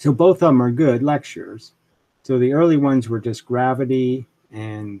both of them are good lectures. So the early ones were just gravity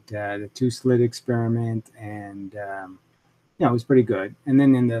and the two-slit experiment, and it was pretty good. And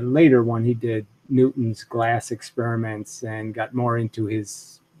then in the later one, he did Newton's glass experiments and got more into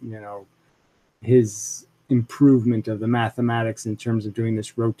his, his improvement of the mathematics in terms of doing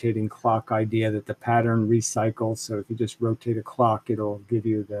this rotating clock idea that the pattern recycles. So if you just rotate a clock, it'll give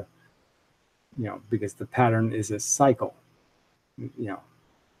you the, because the pattern is a cycle,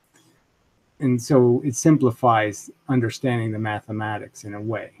 And so it simplifies understanding the mathematics in a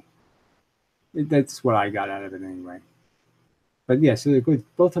way. That's what I got out of it anyway. But yeah, so they're good.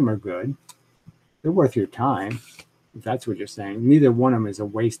 Both of them are good. They're worth your time, if that's what you're saying. Neither one of them is a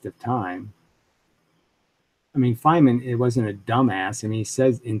waste of time. I mean, Feynman, it wasn't a dumbass. I mean, he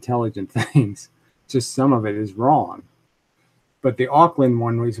says intelligent things. Just some of it is wrong. But the Auckland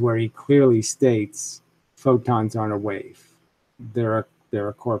one was where he clearly states photons aren't a wave. They're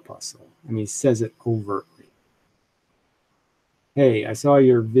a corpuscle. I mean, he says it overtly. Hey, I saw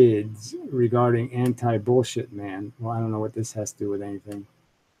your vids regarding anti-bullshit man. Well, I don't know what this has to do with anything.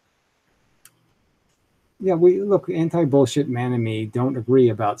 Yeah, anti-bullshit man and me don't agree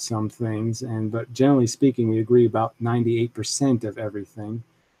about some things, but generally speaking, we agree about 98% of everything.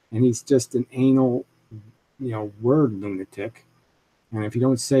 And he's just an anal, word lunatic. And if you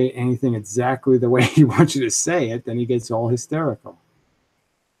don't say anything exactly the way he wants you to say it, then he gets all hysterical.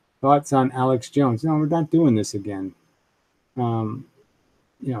 Thoughts on Alex Jones? No, we're not doing this again.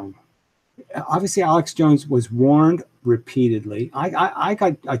 Obviously Alex Jones was warned repeatedly. I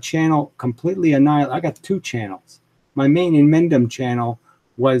got a channel completely annihilated. I got 2 channels. My main Inmendum channel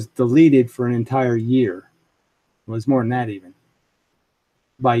was deleted for an entire year. It was more than that even.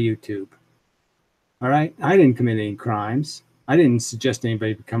 By YouTube. All right? I didn't commit any crimes. I didn't suggest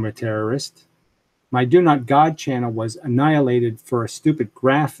anybody become a terrorist. My Do Not God channel was annihilated for a stupid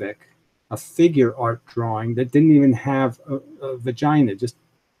graphic, a figure art drawing that didn't even have a vagina, just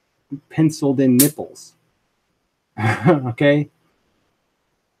penciled in nipples. Okay?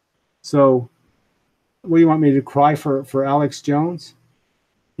 So, what do you want me to cry for Alex Jones?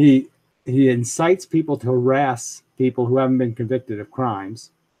 He incites people to harass people who haven't been convicted of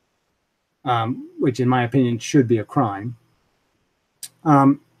crimes, which in my opinion should be a crime.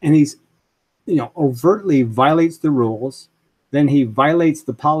 And he's overtly violates the rules. Then he violates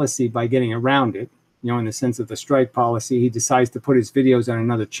the policy by getting around it. In the sense of the strike policy, he decides to put his videos on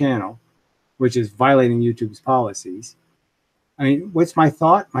another channel, which is violating YouTube's policies. I mean, what's my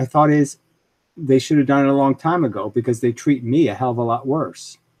thought? My thought is they should have done it a long time ago because they treat me a hell of a lot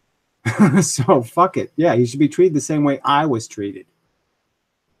worse. So fuck it. Yeah, he should be treated the same way I was treated.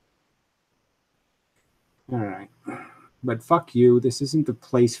 All right. But fuck you. This isn't the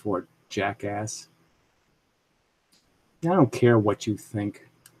place for it, jackass. I don't care what you think.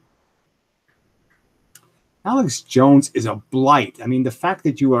 Alex Jones is a blight. I mean, the fact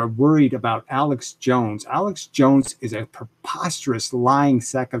that you are worried about Alex Jones is a preposterous lying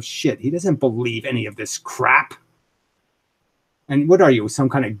sack of shit. He doesn't believe any of this crap. And what are you, some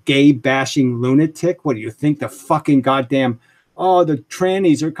kind of gay bashing lunatic? What do you think, the fucking goddamn, the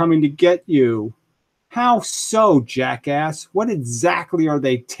trannies are coming to get you? How so, jackass? What exactly are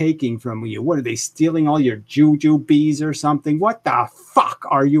they taking from you? What, are they stealing all your juju bees or something? What the fuck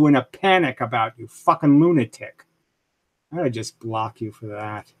are you in a panic about, you fucking lunatic? I gotta just block you for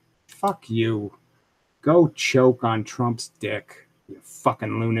that. Fuck you. Go choke on Trump's dick, you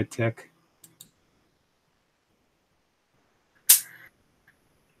fucking lunatic.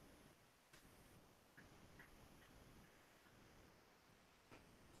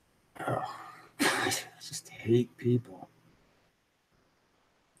 Oh, God, I just hate people.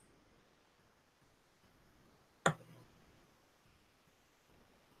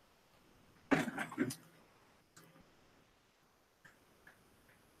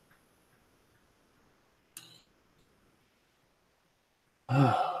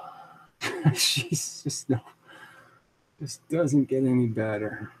 She's just this doesn't get any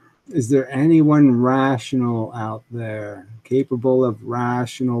better. Is there anyone rational out there, capable of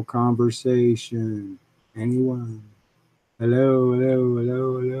rational conversation? Anyone? Hello, hello,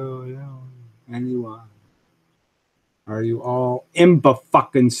 hello, hello, hello. Anyone? Are you all imba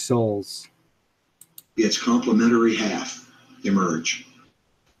fucking souls? Its complementary half emerge.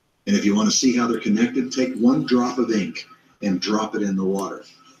 And if you want to see how they're connected, take one drop of ink and drop it in the water.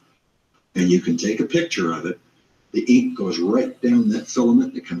 And you can take a picture of it. The ink goes right down that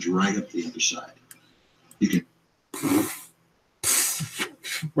filament. It comes right up the other side. You can.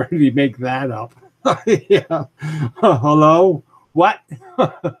 Where did he make that up? Yeah. Hello? What?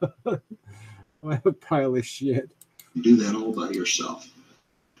 What a pile of shit. do that all by yourself.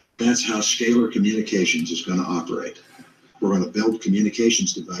 That's how scalar communications is going to operate. We're going to build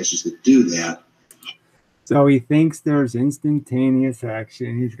communications devices that do that. So he thinks there's instantaneous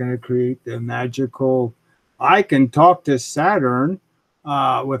action. He's going to create the magical, I can talk to Saturn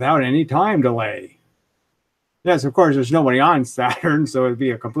without any time delay. Yes, of course, there's nobody on Saturn, so it'd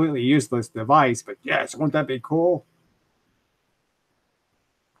be a completely useless device. But yes, won't that be cool?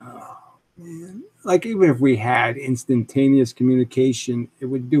 Oh, man. Like, even if we had instantaneous communication, it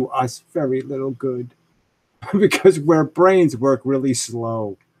would do us very little good. Because our brains work really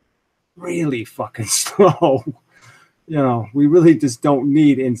slow. Really fucking slow. You know, we really just don't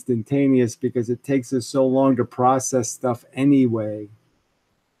need instantaneous because it takes us so long to process stuff anyway.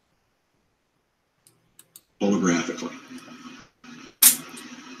 Holographically.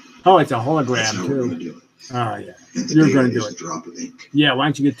 Oh, it's a That's hologram how we're too. going to do it. Oh yeah. And the You're data going to do is it. a drop of ink. Yeah, why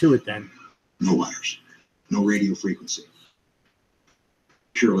don't you get to it then? No wires. No radio frequency.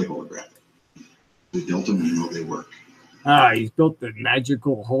 Purely holographic. We built them and we know they work. Ah, he's built the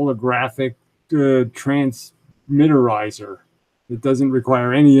magical holographic transmitterizer. It doesn't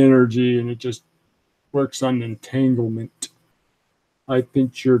require any energy and it just works on entanglement. I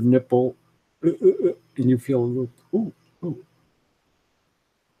pinch your nipple and you feel a little, ooh, ooh.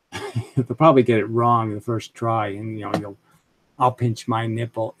 They'll probably get it wrong the first try, and you know, I'll pinch my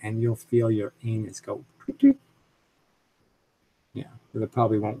nipple and you'll feel your anus go. Yeah, but it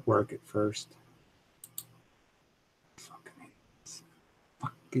probably won't work at first.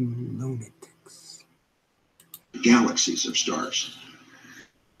 Fucking lunatics. Galaxies of stars.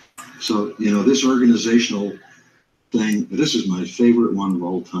 So, you know, this organizational thing, this is my favorite one of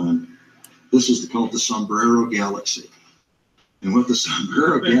all time. This is called the Sombrero Galaxy. And what the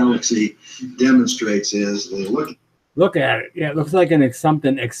Sombrero Galaxy demonstrates is they look at it. Yeah, it looks like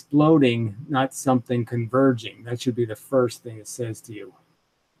something exploding, not something converging. That should be the first thing it says to you.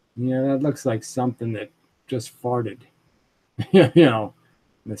 Yeah, that looks like something that just farted. You know,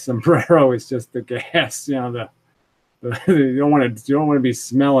 the sombrero is just the gas. You know, you don't want to be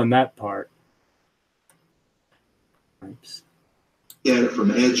smelling that part. Oops. at it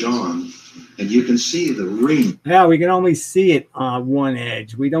from edge on, and you can see the ring. Yeah, we can only see it on one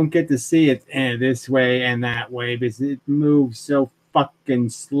edge. We don't get to see it this way and that way because it moves so fucking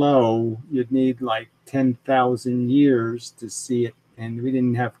slow. You'd need like 10,000 years to see it. And we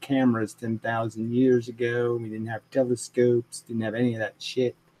didn't have cameras 10,000 years ago. We didn't have telescopes, didn't have any of that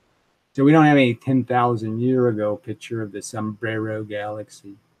shit. So we don't have any 10,000 year ago picture of the Sombrero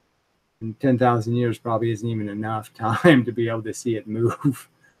Galaxy. And 10,000 years probably isn't even enough time to be able to see it move.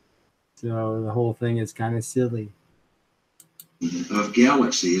 So the whole thing is kind of silly. Of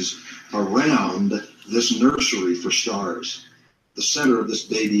galaxies around this nursery for stars. The center of this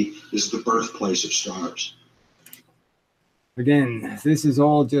baby is the birthplace of stars. Again, this is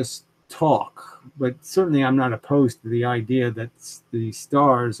all just talk, but certainly I'm not opposed to the idea that the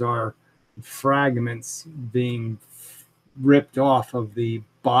stars are fragments being ripped off of the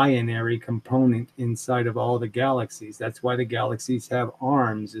binary component inside of all the galaxies. That's why the galaxies have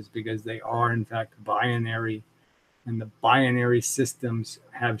arms, is because they are in fact binary, and the binary systems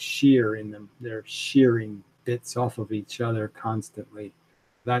have shear in them. They're shearing bits off of each other constantly.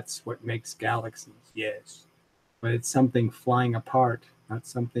 That's what makes galaxies, yes. But it's something flying apart, not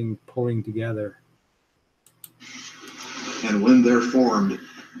something pulling together. And when they're formed,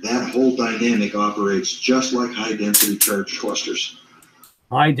 that whole dynamic operates just like high-density charge clusters.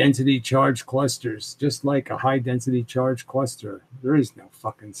 High-density charge clusters, just like a high-density charge cluster. There is no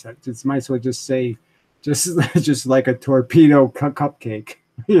fucking set. It might as well just say, just like a torpedo cupcake.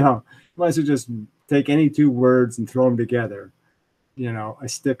 You know, might as well just take any two words and throw them together. You know, a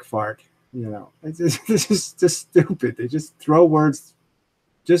stick fart. You know, it's just stupid. They just throw words,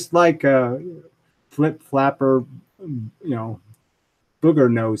 just like a flip flapper. You know, booger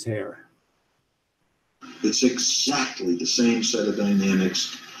nose hair. It's exactly the same set of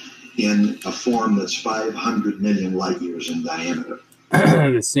dynamics in a form that's 500 million light years in diameter.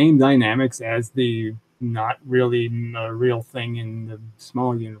 the same dynamics as the not really a real thing in the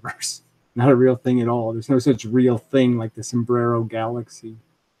small universe. Not a real thing at all. There's no such real thing like the Sombrero Galaxy.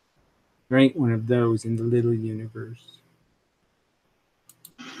 There ain't one of those in the little universe.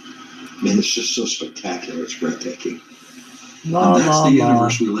 I mean, it's just so spectacular. It's breathtaking. La, And that's la, the la.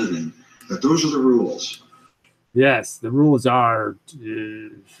 universe we live in. But those are the rules. Yes, the rules are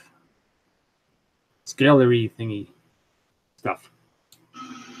scalery thingy stuff.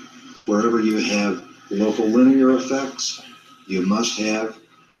 Wherever you have local linear effects, you must have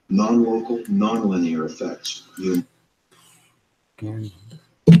non-local, non-linear effects. Again.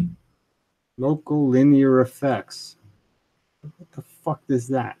 Local linear effects. What the fuck is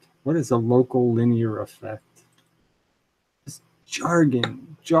that? What is a local linear effect? It's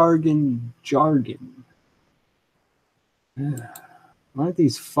jargon. Why don't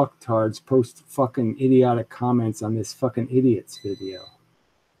these fucktards post fucking idiotic comments on this fucking idiot's video?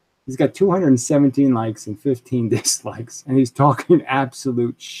 He's got 217 likes and 15 dislikes, and he's talking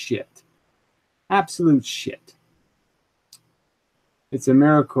absolute shit. Absolute shit. It's a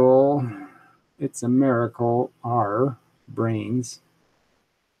miracle. It's a miracle our brains,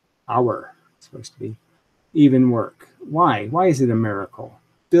 it's supposed to be, even work. Why? Why is it a miracle?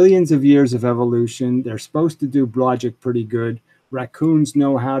 Billions of years of evolution. They're supposed to do logic pretty good. Raccoons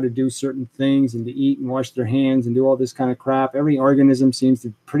know how to do certain things and to eat and wash their hands and do all this kind of crap. Every organism seems to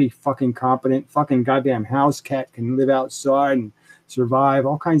be pretty fucking competent. Fucking goddamn house cat can live outside and survive.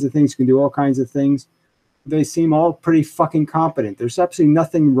 All kinds of things, can do all kinds of things. They seem all pretty fucking competent. There's absolutely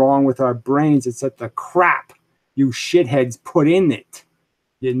nothing wrong with our brains except the crap you shitheads put in it.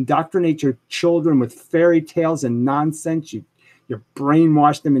 You indoctrinate your children with fairy tales and nonsense. You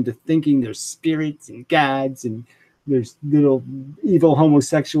brainwash them into thinking there's spirits and gods and there's little evil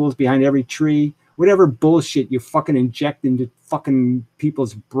homosexuals behind every tree. Whatever bullshit you fucking inject into fucking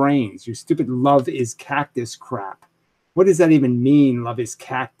people's brains. Your stupid love is cactus crap. What does that even mean, love is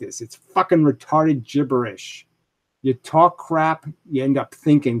cactus? It's fucking retarded gibberish. You talk crap, you end up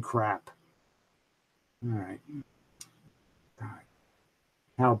thinking crap. All right.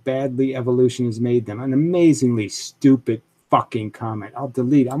 How badly evolution has made them. An amazingly stupid fucking comment. I'll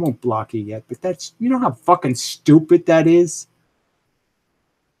delete it. I won't block you yet, but that's, you know how fucking stupid that is?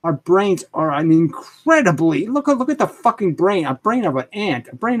 Our brains are an incredibly, look at the fucking brain. A brain of an ant,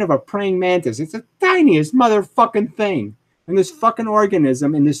 a brain of a praying mantis. It's the tiniest motherfucking thing. And this fucking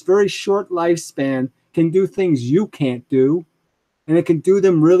organism in this very short lifespan can do things you can't do. And it can do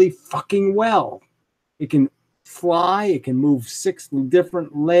them really fucking well. It can fly, it can move 6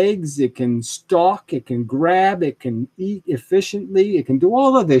 different legs, it can stalk, it can grab, it can eat efficiently, it can do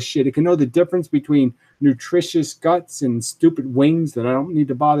all of this shit. It can know the difference between nutritious guts and stupid wings that I don't need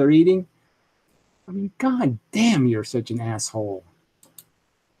to bother eating. I mean, god damn, you're such an asshole.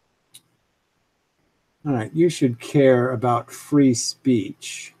 All right, you should care about free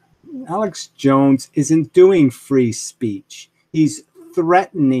speech. Alex Jones isn't doing free speech. He's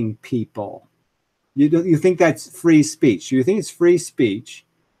threatening people. You think that's free speech? You think it's free speech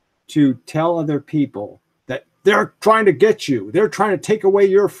to tell other people that they're trying to get you, they're trying to take away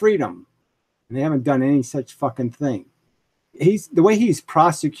your freedom, and they haven't done any such fucking thing. The way he's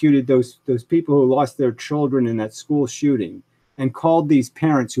prosecuted those people who lost their children in that school shooting, and called these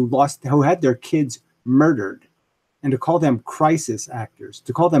parents who had their kids murdered, and to call them crisis actors,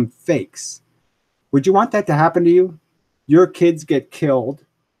 to call them fakes. Would you want that to happen to you? Your kids get killed,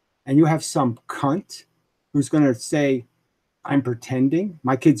 and you have some cunt who's going to say, I'm pretending,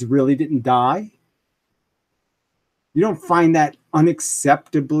 my kids really didn't die? You don't find that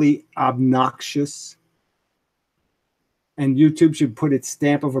unacceptably obnoxious? And YouTube should put its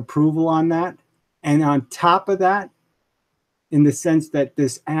stamp of approval on that? And on top of that, in the sense that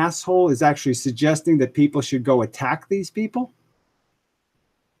this asshole is actually suggesting that people should go attack these people?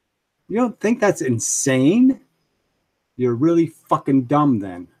 You don't think that's insane? You're really fucking dumb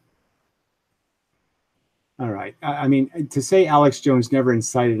then. All right. I mean, to say Alex Jones never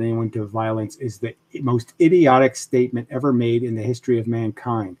incited anyone to violence is the most idiotic statement ever made in the history of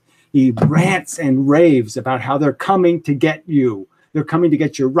mankind. He rants and raves about how they're coming to get you. They're coming to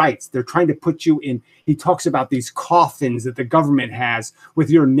get your rights. They're trying to put you in. He talks about these coffins that the government has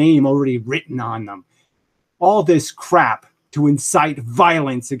with your name already written on them. All this crap to incite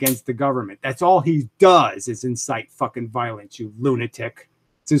violence against the government. That's all he does, is incite fucking violence, you lunatic.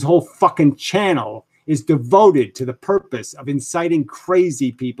 It's his whole fucking channel is devoted to the purpose of inciting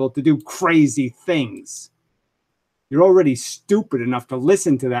crazy people to do crazy things. You're already stupid enough to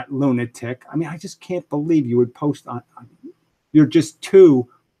listen to that lunatic. I mean, I just can't believe you would post on you're just too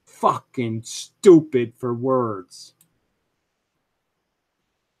fucking stupid for words.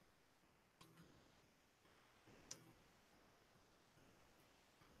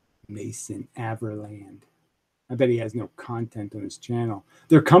 Mason Averland. I bet he has no content on his channel.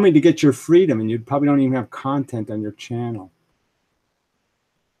 They're coming to get your freedom, and you probably don't even have content on your channel.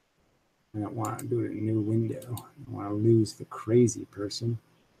 I don't want to do it in a new window. I don't want to lose the crazy person.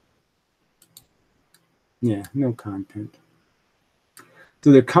 Yeah, no content.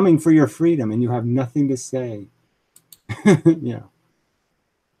 So they're coming for your freedom, and you have nothing to say. Yeah.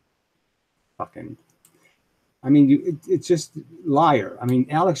 Fucking. I mean, it's just liar. I mean,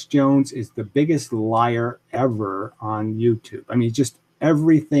 Alex Jones is the biggest liar ever on YouTube. I mean, just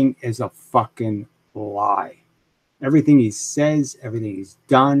everything is a fucking lie. Everything he says, everything he's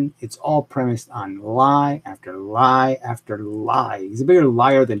done, it's all premised on lie after lie after lie. He's a bigger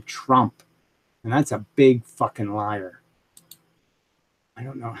liar than Trump. And that's a big fucking liar. I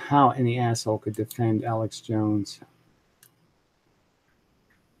don't know how any asshole could defend Alex Jones.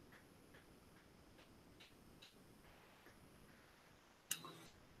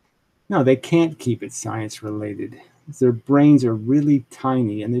 No, they can't keep it science related. Their brains are really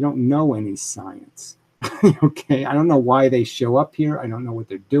tiny and they don't know any science. Okay, I don't know why they show up here. I don't know what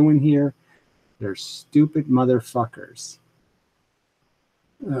they're doing here. They're stupid motherfuckers.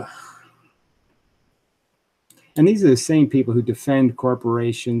 Ugh. And these are the same people who defend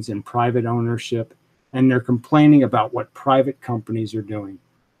corporations and private ownership, and they're complaining about what private companies are doing.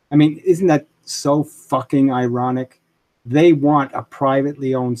 I mean, isn't that so fucking ironic? They want a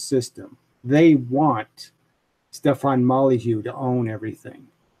privately owned system. They want Stefan Molyneux to own everything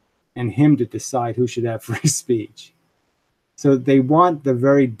and him to decide who should have free speech. So they want the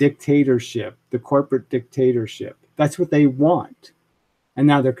very dictatorship, the corporate dictatorship. That's what they want. And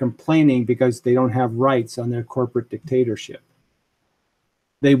now they're complaining because they don't have rights on their corporate dictatorship.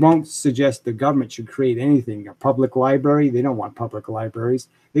 They won't suggest the government should create anything. A public library, they don't want public libraries.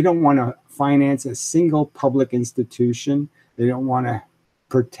 They don't want to finance a single public institution. They don't want to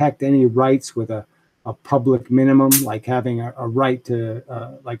protect any rights with a public minimum, like having a right to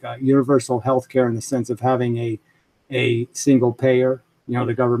like a universal health care in the sense of having a single payer, you know,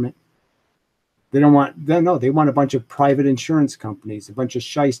 the government. They don't want, no, they want a bunch of private insurance companies, a bunch of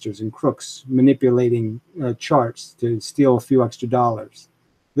shysters and crooks manipulating charts to steal a few extra dollars.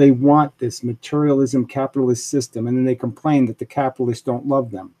 They want this materialism capitalist system, and then they complain that the capitalists don't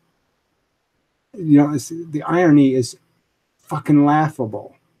love them. You know, the irony is fucking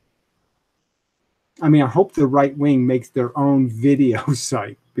laughable. I mean, I hope the right wing makes their own video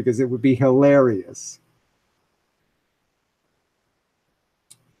site because it would be hilarious.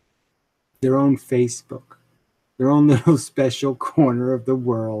 Their own Facebook, their own little special corner of the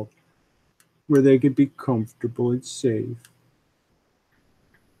world where they could be comfortable and safe.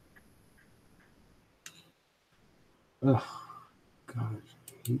 Oh, God.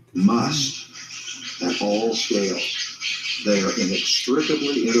 Must, at all scales. They are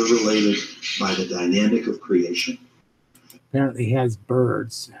inextricably interrelated by the dynamic of creation. Apparently he has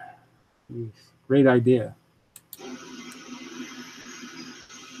birds. Great idea.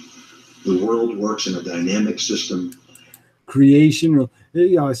 The world works in a dynamic system. Creation,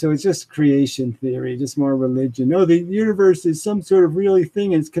 you know, so it's just creation theory, just more religion. No, the universe is some sort of really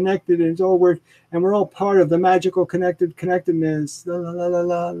thing, and it's connected, and it's all work, and we're all part of the magical connectedness. La la la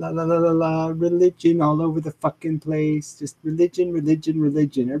la la la la la la. Religion all over the fucking place. Just religion, religion,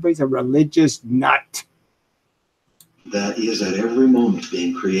 religion. Everybody's a religious nut. That is at every moment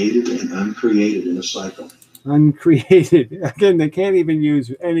being created and uncreated in a cycle. Uncreated. Again, they can't even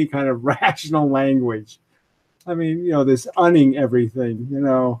use any kind of rational language. I mean, you know, this unning everything, you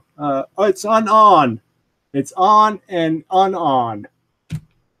know. Oh, it's on. It's on and on.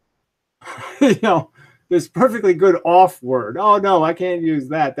 You know, this perfectly good off word. Oh, no, I can't use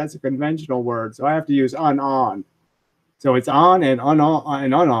that. That's a conventional word. So I have to use on. So it's on and on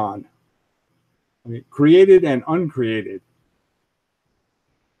and on. I mean, created and uncreated.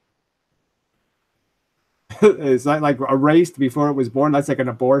 It's like erased before it was born. That's like an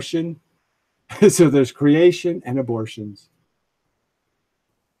abortion. So there's creation and abortions.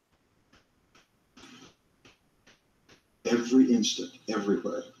 Every instant,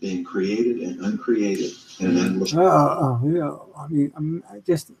 everywhere, being created and uncreated in an endless. You know, I mean, I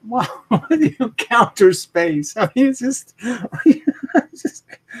just, wow, counter space. I mean, it's just, I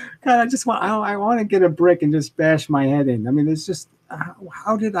want to get a brick and just bash my head in. I mean, it's just,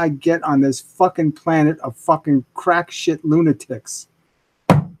 how did I get on this fucking planet of fucking crack shit lunatics?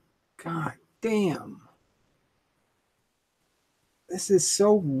 God damn. This is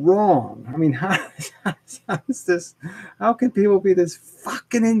so wrong. I mean, how is this? How can people be this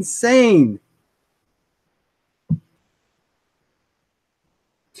fucking insane?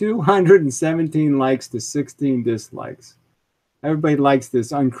 217 likes to 16 dislikes. Everybody likes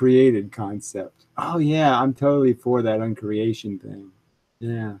this uncreated concept. Oh yeah, I'm totally for that uncreation thing.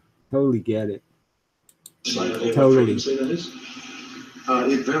 Yeah, totally get it. Totally.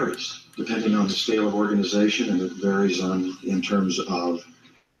 It varies depending on the scale of organization, and it varies in terms of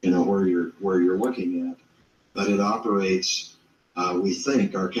where you're looking at. But it operates. We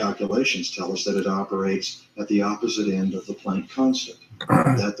think our calculations tell us that it operates at the opposite end of the Planck constant.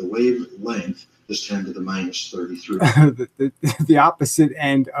 That the wavelength is 10 to the minus 33. the opposite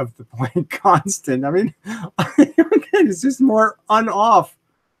end of the Planck constant. I mean, it's just more on-off.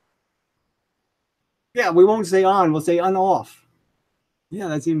 Yeah, we won't say on, we'll say on-off. Yeah,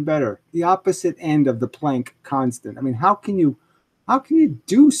 that's even better. The opposite end of the Planck constant. I mean, how can you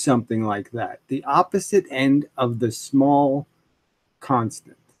do something like that? The opposite end of the small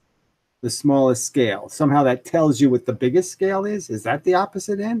constant, the smallest scale. Somehow that tells you what the biggest scale is. Is that the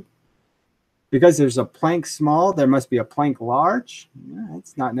opposite end? Because there's a Planck small, there must be a Planck large. Yeah,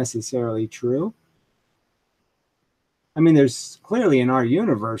 that's not necessarily true. I mean, there's clearly in our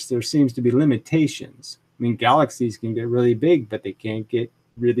universe, there seems to be limitations. I mean, galaxies can get really big, but they can't get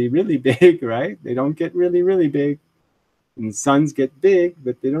really, really big, right? They don't get really, really big. And suns get big,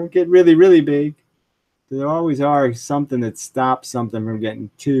 but they don't get really, really big. There always are something that stops something from getting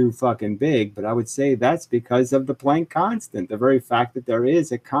too fucking big, but I would say that's because of the Planck constant. The very fact that there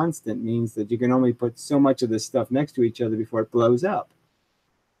is a constant means that you can only put so much of this stuff next to each other before it blows up.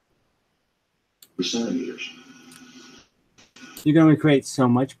 Centimeters. You can only create so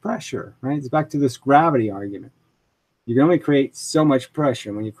much pressure, right? It's back to this gravity argument. You can only create so much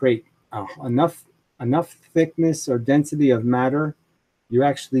pressure. When you create enough thickness or density of matter, you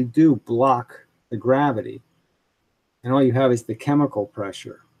actually do block the gravity, and all you have is the chemical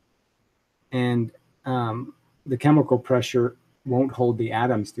pressure, and the chemical pressure won't hold the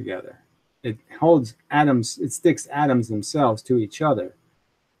atoms together. It holds atoms, it sticks atoms themselves to each other,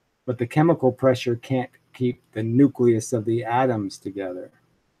 but the chemical pressure can't keep the nucleus of the atoms together.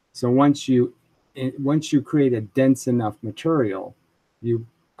 So once you create a dense enough material, you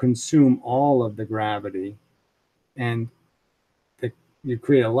consume all of the gravity, and you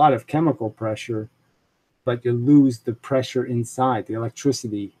create a lot of chemical pressure, but you lose the pressure inside. The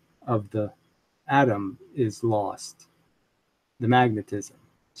electricity of the atom is lost, the magnetism.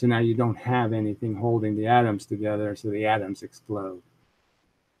 So now you don't have anything holding the atoms together, so the atoms explode.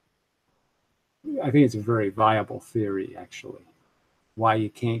 I think it's a very viable theory, actually, why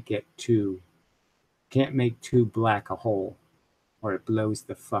you can't make too black a hole, or it blows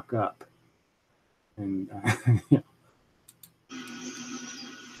the fuck up. And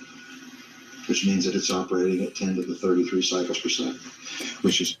Which means that it's operating at 10 to the 33 cycles per second,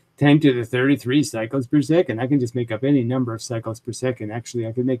 which is 10 to the 33 cycles per second. I can just make up any number of cycles per second. Actually,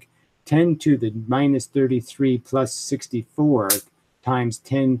 I could make 10 to the minus 33 plus 64 times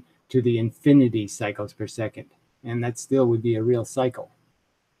 10 to the infinity cycles per second. And that still would be a real cycle.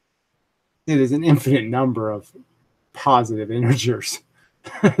 It is an infinite number of positive integers.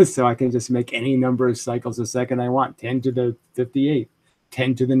 So I can just make any number of cycles a second I want. 10 to the 58th,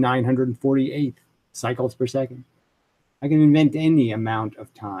 10 to the 948th cycles per second. I can invent any amount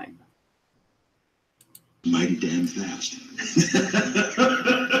of time. mighty damn fast.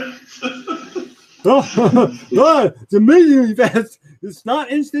 It's amazingly fast. It's not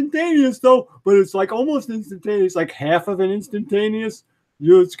instantaneous though, but it's like almost instantaneous, like half of an instantaneous.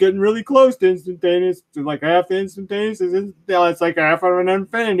 It's getting really close to instantaneous. To like half the instantaneous is it's like half of an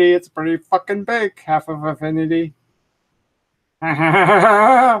infinity. It's pretty fucking big, half of infinity.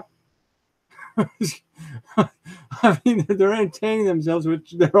 I mean, they're entertaining themselves with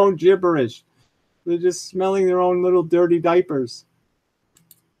their own gibberish. They're just smelling their own little dirty diapers.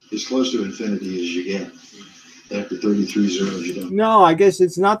 As close to infinity as you get. After 33 zeros, you don't. No, I guess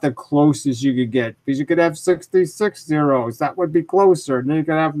it's not the closest you could get, because you could have 66 zeros. That would be closer. And then you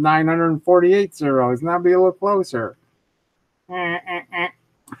could have 948 zeros, and that'd be a little closer.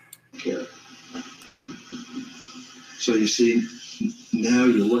 Care. So you see, now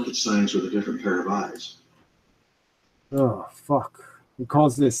you look at science with a different pair of eyes. Oh, fuck. He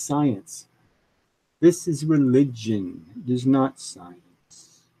calls this science. This is religion. It is not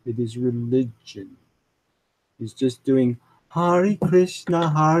science. It is religion. He's just doing Hare Krishna,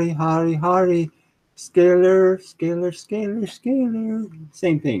 Hare Hare Hare, scalar, scalar, scalar, scalar.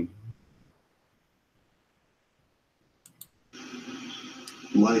 Same thing.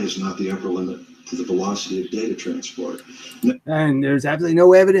 Light is not the upper limit to the velocity of data transport. And there's absolutely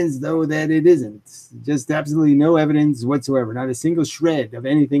no evidence, though, that it isn't. Just absolutely no evidence whatsoever. Not a single shred of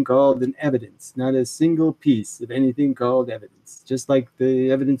anything called an evidence. Not a single piece of anything called evidence. Just like the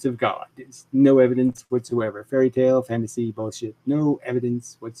evidence of God. There's no evidence whatsoever. Fairy tale, fantasy, bullshit. No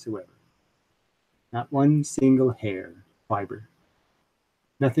evidence whatsoever. Not one single hair fiber.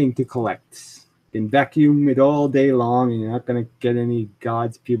 Nothing to collect. You can vacuum it all day long and you're not going to get any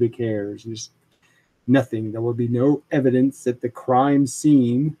God's pubic hairs. Just nothing. There will be no evidence at the crime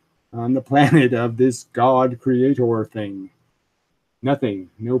scene on the planet of this God creator thing. Nothing.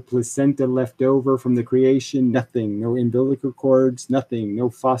 No placenta left over from the creation. Nothing. No umbilical cords. Nothing. No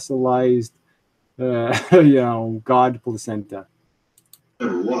fossilized, God placenta.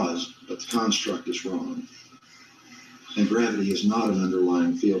 Never was, but the construct is wrong. And gravity is not an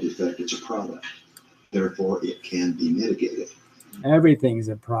underlying field effect, it's a product. Therefore, it can be mitigated. Everything's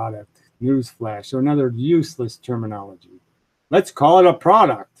a product. Newsflash. So another useless terminology. Let's call it a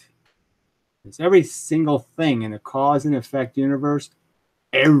product. It's every single thing in a cause and effect universe.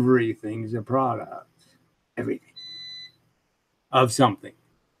 Everything's a product. Everything. Of something.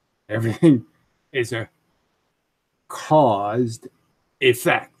 Everything is a caused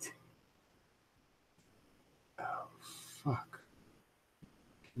effect. Oh, fuck.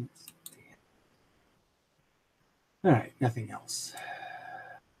 All right, nothing else.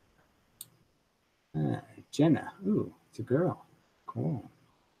 Jenna. Ooh, it's a girl. Cool.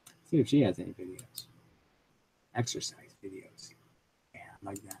 See if she has any videos. Exercise videos. Yeah, I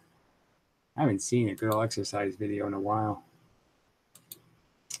like that. I haven't seen a girl exercise video in a while.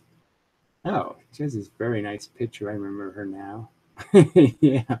 Oh, she has this very nice picture. I remember her now.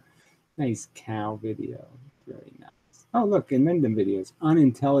 Yeah. Nice cow video. Very nice. Oh, look, Amendum videos.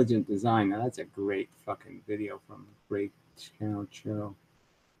 Unintelligent design. Now, that's a great fucking video from Great Cow Show.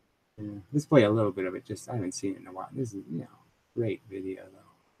 Yeah. Let's play a little bit of it. I haven't seen it in a while. This is, great video, though.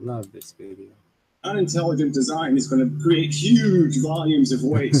 Love this video. Unintelligent design is going to create huge volumes of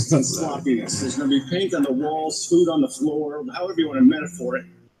waste and sloppiness. There's going to be paint on the walls, food on the floor, however you want to metaphor it.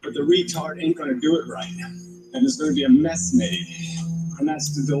 But the retard ain't going to do it right. And there's going to be a mess made. And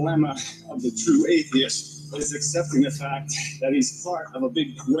that's the dilemma of the true atheist, is accepting the fact that he's part of a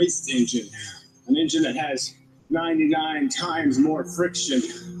big waste engine. An engine that has 99 times more friction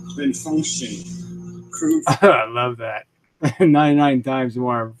than function. Crude. I love that. 99 times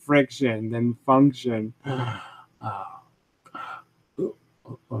more friction than function. Oh,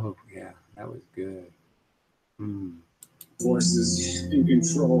 yeah, that was good. Forces in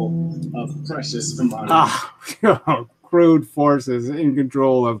control of precious commodities. Crude forces in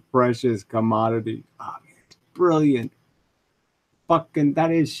control of precious commodity. Oh, man, it's brilliant. Fucking, that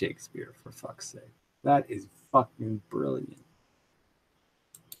is Shakespeare, for fuck's sake. That is fucking brilliant.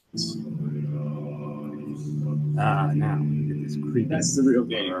 Now, this creepy. That's the real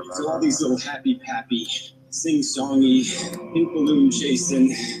game. So all these little happy-pappy, sing-songy, pink balloon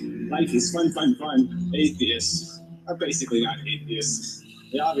chasing, life is fun, atheists are basically not atheists.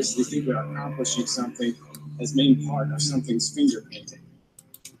 They obviously think they're accomplishing something as main part of something's finger painting.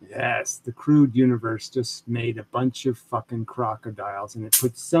 Yes, the crude universe just made a bunch of fucking crocodiles, and it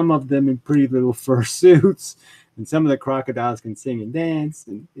put some of them in pretty little fursuits, and some of the crocodiles can sing and dance,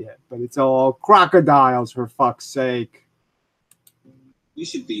 and but it's all crocodiles, for fuck's sake. We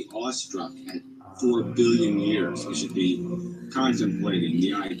should be awestruck at 4 billion years. We should be contemplating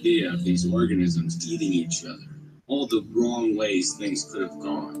the idea of these organisms eating each other. All the wrong ways things could have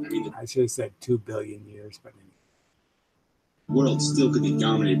gone. I mean, I should have said 2 billion years, but the world still could be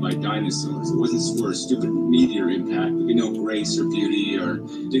dominated by dinosaurs. It wasn't for a stupid meteor impact. There'd be no grace or beauty or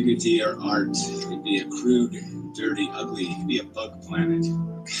dignity or art. It'd be a crude, dirty, ugly, it'd be a bug planet.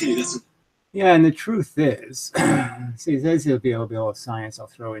 Yeah, and the truth is, see, there's a bit of science I'll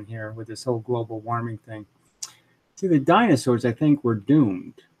throw in here with this whole global warming thing. See, the dinosaurs, I think, were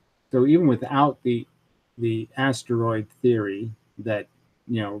doomed. So even without the asteroid theory that,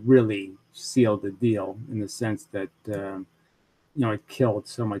 really sealed the deal in the sense that, it killed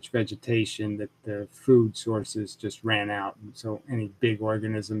so much vegetation that the food sources just ran out. And so any big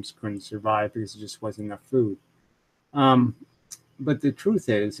organisms couldn't survive because there just wasn't enough food. But the truth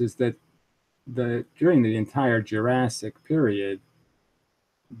is that during the entire Jurassic period,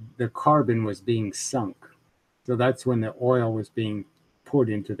 the carbon was being sunk. So that's when the oil was being put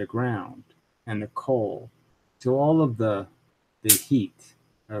into the ground and the coal. So all of the heat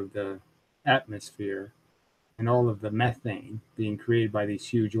of the atmosphere and all of the methane being created by these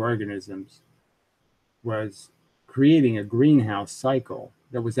huge organisms was creating a greenhouse cycle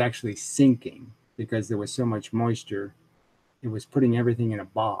that was actually sinking because there was so much moisture. It was putting everything in a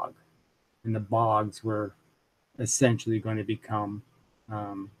bog. and the bogs were essentially going to become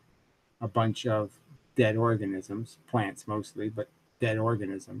a bunch of dead organisms, plants mostly, but dead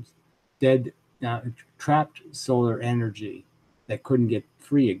organisms, dead trapped solar energy that couldn't get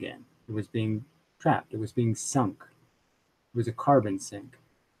free again. It was being trapped. It was being sunk. It was a carbon sink.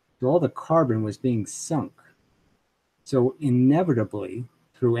 So all the carbon was being sunk. So inevitably,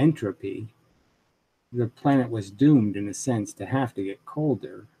 through entropy, the planet was doomed in a sense to have to get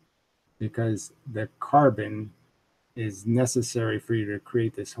colder because the carbon is necessary for you to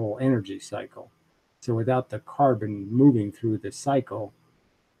create this whole energy cycle. So without the carbon moving through the cycle,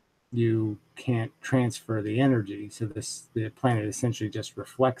 you can't transfer the energy. So the planet essentially just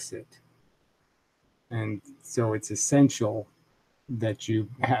reflects it. And so it's essential that you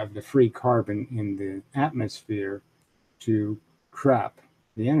have the free carbon in the atmosphere to trap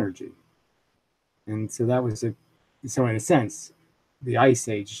the energy. And so that was so in a sense, the Ice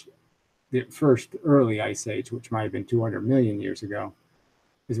Age, the first early Ice Age, which might have been 200 million years ago,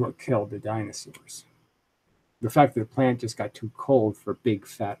 is what killed the dinosaurs. The fact that the planet just got too cold for big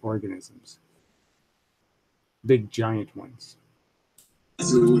fat organisms, big giant ones.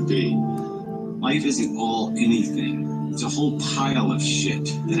 As it would be. Life isn't all anything. It's a whole pile of shit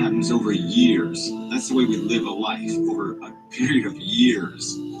that happens over years. That's the way we live a life, over a period of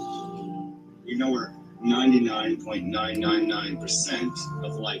years. You know where 99.999%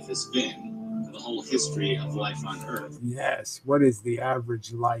 of life has been for the whole history of life on Earth. Yes. What is the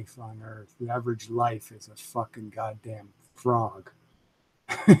average life on Earth? The average life is a fucking goddamn frog.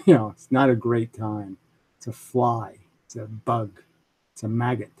 It's not a great time. It's a fly. It's a bug. It's a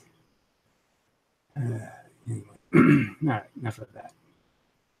maggot. Anyway, all right, enough of that.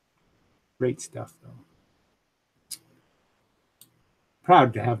 Great stuff, though.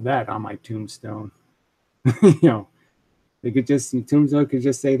 Proud to have that on my tombstone. They could just, tombstone could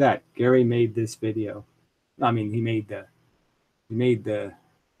just say that Gary made this video. I mean, he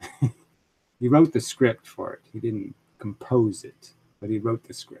wrote the script for it. He didn't compose it, but he wrote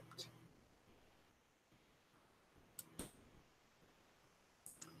the script.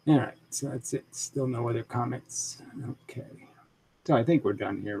 All right, so that's it. Still no other comments. Okay. So I think we're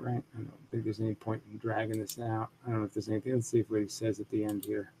done here, right? I don't think there's any point in dragging this out. I don't know if there's anything. Let's see what he says at the end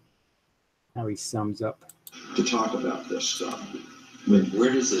here. How he sums up. To talk about this stuff.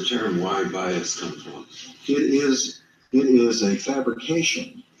 Where does the term wide bias come from? It is a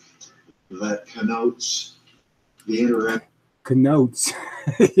fabrication that connotes the interaction. Connotes.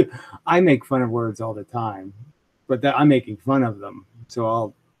 I make fun of words all the time, but I'm making fun of them. So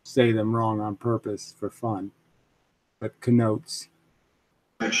I'll say them wrong on purpose for fun. But connotes.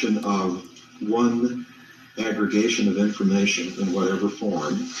 Action of one aggregation of information in whatever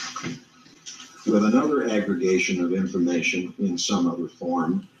form with another aggregation of information in some other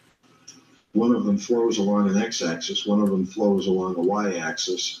form. One of them flows along an x-axis, one of them flows along a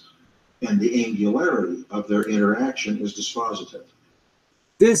y-axis, and the angularity of their interaction is dispositive.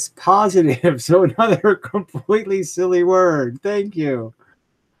 Dispositive, so another completely silly word. Thank you.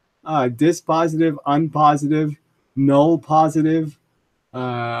 Dispositive, unpositive, null positive,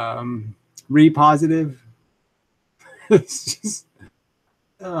 repositive. It's just,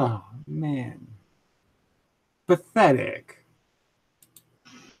 oh man, pathetic.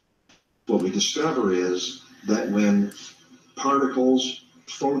 What we discover is that when particles,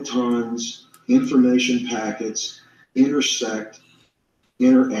 photons, information packets intersect,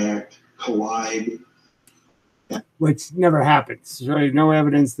 interact, collide. Which never happens, right? No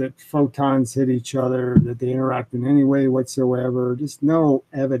evidence that photons hit each other, that they interact in any way whatsoever. Just no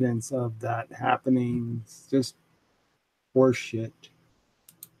evidence of that happening. It's just horseshit.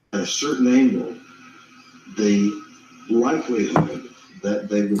 At a certain angle, the likelihood that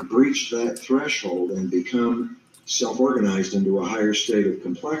they would breach that threshold and become self-organized into a higher state of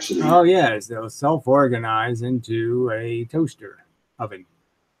complexity. Oh, yes, they'll self-organize into a toaster oven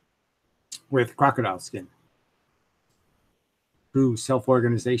with crocodile skin through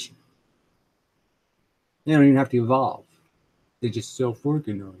self-organization. They don't even have to evolve. They just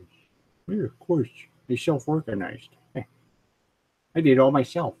self-organize. Yeah, of course, they self-organized. I did it all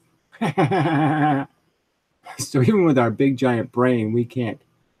myself. So even with our big giant brain, we can't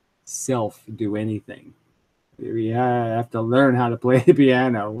self-do anything. We have to learn how to play the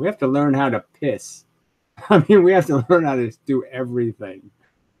piano. We have to learn how to piss. I mean, we have to learn how to do everything.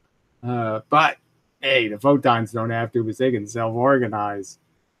 But, hey, the photons don't have to because they can self-organize.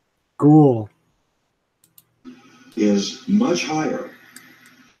 Cool. Is much higher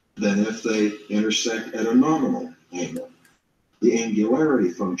than if they intersect at a nominal angle. The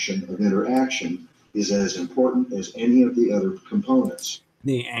angularity function of interaction is as important as any of the other components.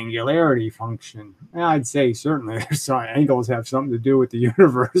 the angularity function. I'd say certainly angles have something to do with the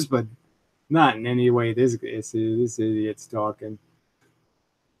universe, but not in any way this idiot's talking.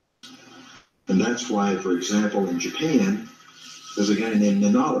 And that's why, for example, in Japan, there's a guy named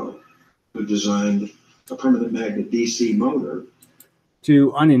Minato who designed a permanent magnet DC motor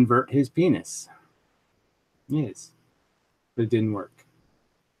to uninvert his penis. Yes, but it didn't work.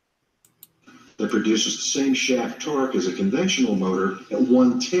 that produces the same shaft torque as a conventional motor at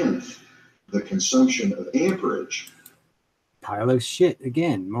 1/10 the consumption of amperage. Pile of shit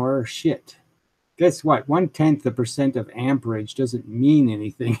again, more shit. Guess what? 1/10% of amperage doesn't mean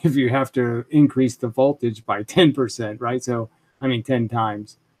anything if you have to increase the voltage by 10%, right? So, I mean, 10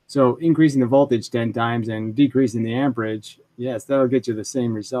 times. So increasing the voltage 10 times and decreasing the amperage, yes, that'll get you the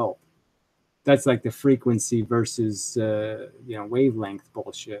same result. That's like the frequency versus, wavelength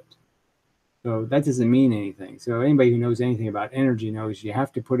bullshit. So that doesn't mean anything. So anybody who knows anything about energy knows you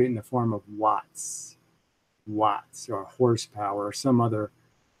have to put it in the form of watts or horsepower or some other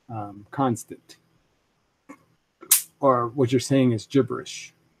constant. Or what you're saying is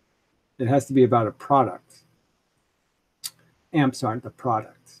gibberish. It has to be about a product. Amps aren't the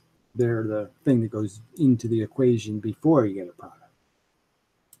product. They're the thing that goes into the equation before you get a product.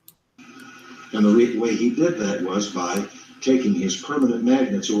 And the way he did that was by taking his permanent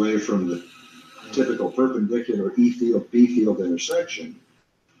magnets away from the typical perpendicular E field, B field intersection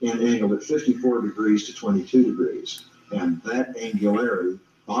and angled it 54 degrees to 22 degrees. And that angularity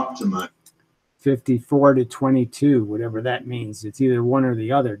optimized 54 to 22, whatever that means. It's either one or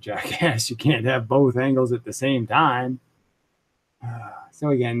the other, jackass. You can't have both angles at the same time. So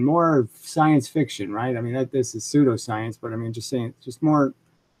again, more science fiction, right? I mean, this is pseudoscience, but I mean, just saying, just more.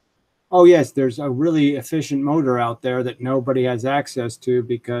 Oh yes, there's a really efficient motor out there that nobody has access to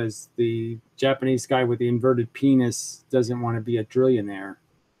because the Japanese guy with the inverted penis doesn't want to be a trillionaire.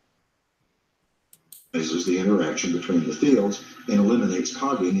 is the interaction between the fields and eliminates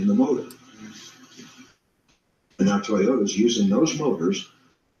cogging in the motor. And now Toyota's using those motors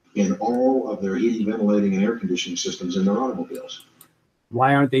in all of their heating, ventilating, and air conditioning systems in their automobiles.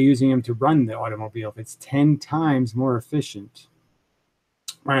 Why aren't they using them to run the automobile? If it's 10 times more efficient,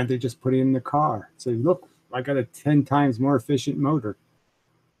 why aren't they just putting it in the car? Say, look, I got a 10 times more efficient motor.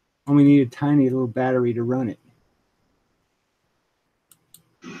 Only need a tiny little battery to run it.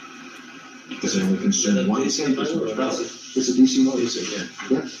 Because they only consume one cent as much power. It's a DC motor.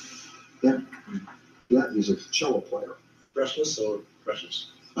 Yeah. Yeah, he's a cello player. Brushless or brushless?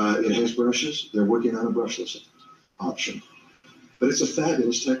 It has brushes. They're working on a brushless option. But it's a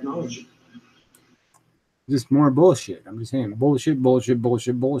fabulous technology. Just more bullshit. I'm just saying bullshit, bullshit,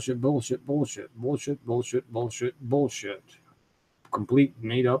 bullshit, bullshit, bullshit, bullshit, bullshit, bullshit, bullshit, bullshit. Complete,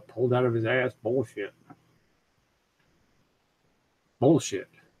 made up, pulled out of his ass bullshit. Bullshit.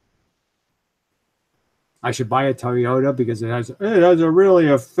 I should buy a Toyota because it has a really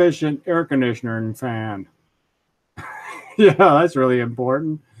efficient air conditioner and fan. Yeah, that's really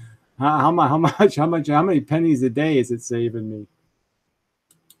important. How many pennies a day is it saving me?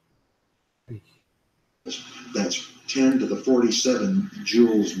 That's 10 to the 47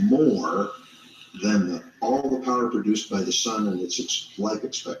 joules more than all the power produced by the sun and its life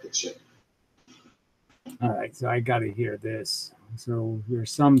expectancy. All right, so I got to hear this. So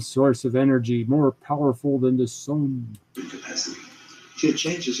there's some source of energy more powerful than the sun. Capacity. See, it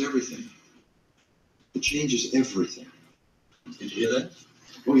changes everything. It changes everything. Did you hear that?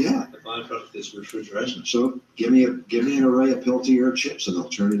 Oh yeah. The byproduct is refrigeration. So give me an array of Peltier chips and they'll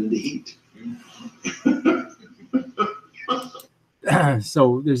turn it into heat.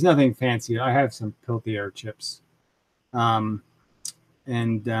 So there's nothing fancy. I have some Peltier chips, and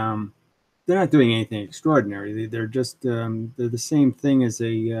they're not doing anything extraordinary. They're just they're the same thing as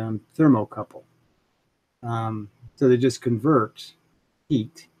a thermocouple. So they just convert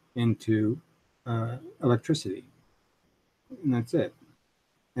heat into electricity, and that's it.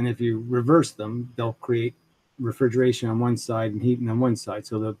 And if you reverse them, they'll create refrigeration on one side and heating on one side.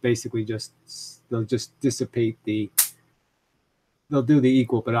 So they'll basically just dissipate they'll do the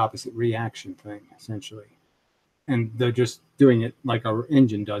equal but opposite reaction thing, essentially. And they're just doing it like our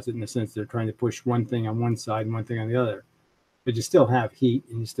engine does it, in the sense they're trying to push one thing on one side and one thing on the other. But you still have heat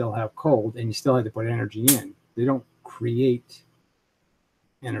and you still have cold and you still have to put energy in. They don't create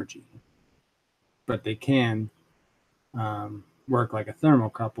energy, but they can work like a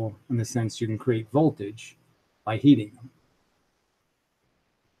thermocouple in the sense you can create voltage by heating them.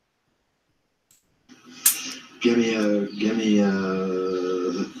 Give me a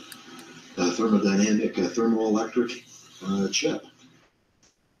thermodynamic, thermoelectric chip,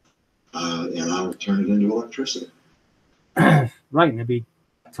 and I'll turn it into electricity. Right, and it'd be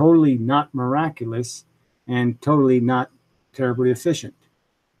totally not miraculous and totally not terribly efficient.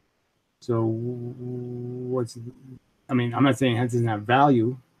 So what's, I mean, I'm not saying it doesn't have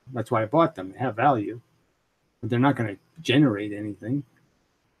value. That's why I bought them. They have value, but they're not going to generate anything.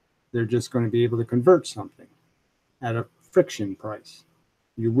 They're just going to be able to convert something at a friction price.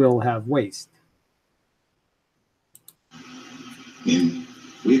 You will have waste. I mean,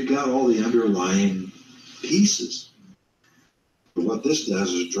 we've got all the underlying pieces. But what this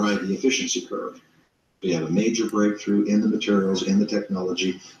does is drive the efficiency curve. We have a major breakthrough in the materials, in the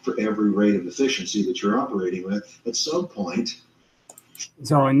technology for every rate of efficiency that you're operating with. At some point.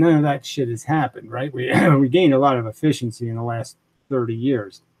 So, and none of that shit has happened, right? We gained a lot of efficiency in the last 30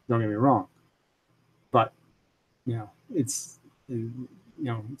 years. Don't get me wrong. But, you know, it's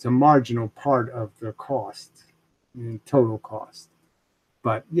a marginal part of the cost, total cost.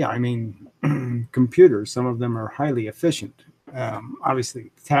 But yeah, I mean, computers, some of them are highly efficient.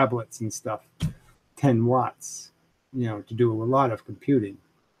 Obviously, tablets and stuff, 10 watts, to do a lot of computing,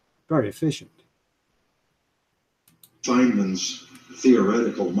 very efficient. Feynman's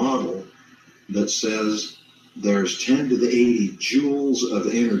theoretical model that says there's 10 to the 80 joules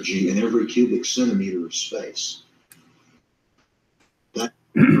of energy in every cubic centimeter of space. That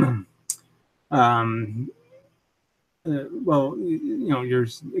well, you're,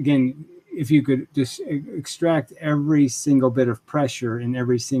 again, if you could just extract every single bit of pressure in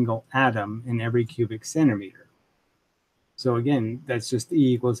every single atom in every cubic centimeter. So again, that's just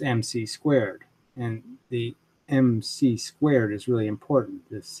E equals mc squared. And the mc squared is really important.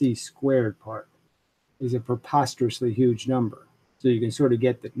 The c squared part is a preposterously huge number. So you can sort of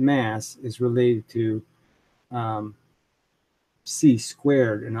get that mass is related to c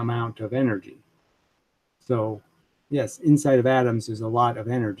squared, an amount of energy. So yes, inside of atoms is a lot of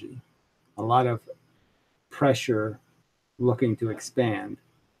energy, a lot of pressure looking to expand.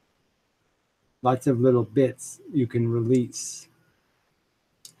 Lots of little bits you can release.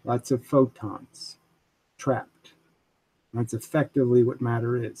 Lots of photons trapped. That's effectively what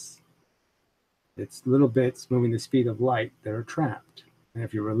matter is. It's little bits moving the speed of light that are trapped. And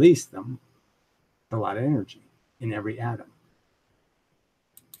if you release them, a lot of energy in every atom.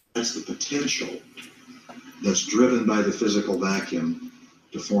 That's the potential that's driven by the physical vacuum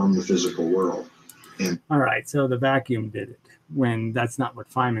to form the physical world. And all right, so the vacuum did it, when that's not what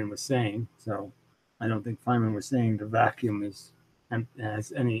Feynman was saying. So I don't think Feynman was saying the vacuum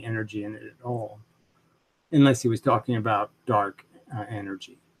has any energy in it at all, unless he was talking about dark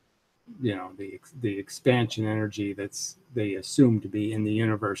energy, the expansion energy that's they assume to be in the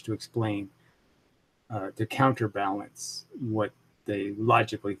universe to explain, to counterbalance what they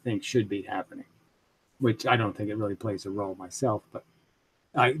logically think should be happening, which I don't think it really plays a role myself, but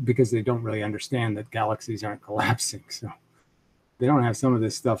because they don't really understand that galaxies aren't collapsing. So they don't have some of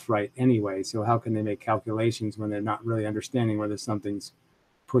this stuff right anyway. So how can they make calculations when they're not really understanding whether something's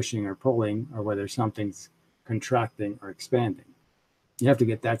pushing or pulling, or whether something's contracting or expanding? You have to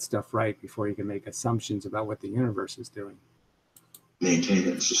get that stuff right before you can make assumptions about what the universe is doing. maintain it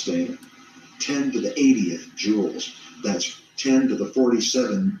and sustain it. 10 to the 80th joules. That's 10 to the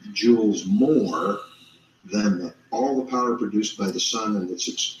 47 joules more than all the power produced by the sun and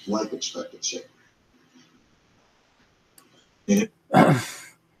its life expectancy. And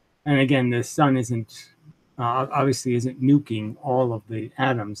again, the sun isn't obviously isn't nuking all of the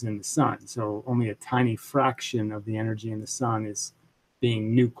atoms in the sun. So only a tiny fraction of the energy in the sun is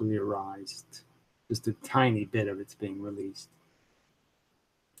being nuclearized. Just a tiny bit of it's being released.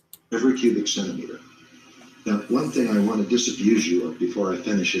 Every cubic centimeter. Now, one thing I want to disabuse you of before I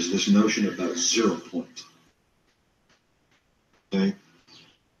finish is this notion about 0 point. Okay?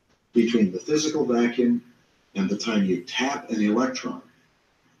 Between the physical vacuum and the time you tap an electron,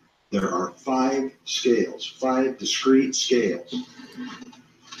 there are 5 scales, 5 discrete scales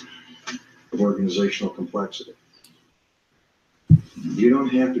of organizational complexity. You don't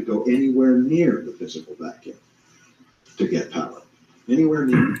have to go anywhere near the physical vacuum to get power. Anywhere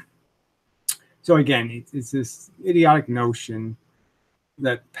near. So again, it's this idiotic notion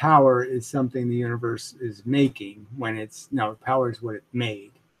that power is something the universe is making, when it's, no, power is what it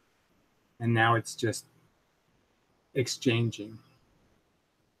made. And now it's just exchanging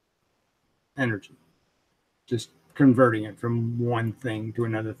energy, just converting it from one thing to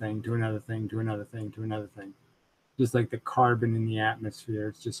another thing, to another thing, to another thing, to another thing. Just like the carbon in the atmosphere,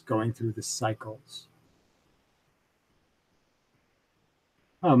 it's just going through the cycles.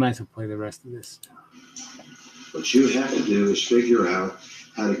 Oh, I might as well play the rest of this. What you have to do is figure out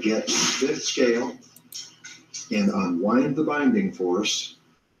how to get to the 5th scale and unwind the binding force,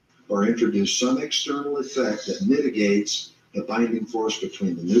 or introduce some external effect that mitigates the binding force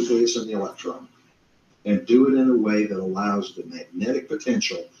between the nucleus and the electron, and do it in a way that allows the magnetic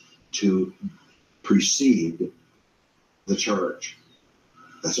potential to precede the charge.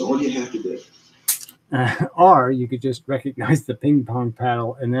 That's all you have to do. Or you could just recognize the ping pong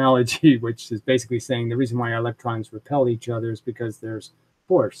paddle analogy, which is basically saying the reason why electrons repel each other is because there's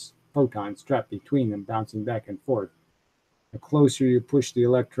force, photons trapped between them, bouncing back and forth. The closer you push the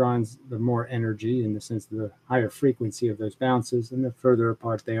electrons, the more energy, in the sense of the higher frequency of those bounces, and the further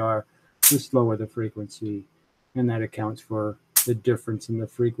apart they are, the slower the frequency. And that accounts for the difference in the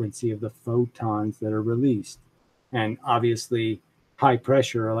frequency of the photons that are released. And obviously, high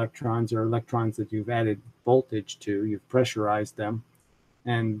pressure electrons are electrons that you've added voltage to, you've pressurized them.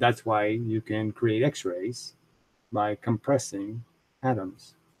 And that's why you can create X-rays by compressing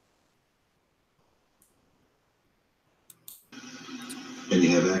atoms. And you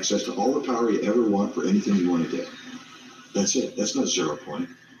have access to all the power you ever want for anything you want to do. That's it. That's not 0 point.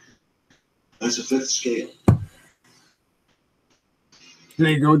 That's a fifth scale.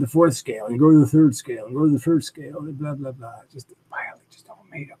 Then you go to the fourth scale, and you go to the third scale, and go to the first scale, and blah, blah, blah. Just all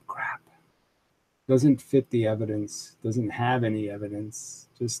made up crap. Doesn't fit the evidence, doesn't have any evidence,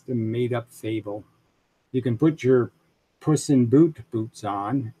 just a made up fable. You can put your Puss in boots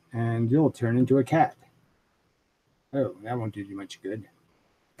on, and you'll turn into a cat. Oh, that won't do you much good.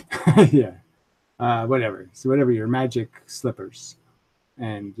 Yeah. Whatever. So whatever, your magic slippers.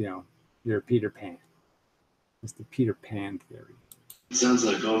 And, you're Peter Pan. It's the Peter Pan theory. It sounds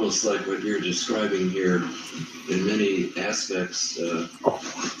like almost like what you're describing here in many aspects,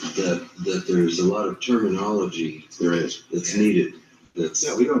 that there's a lot of terminology that's needed.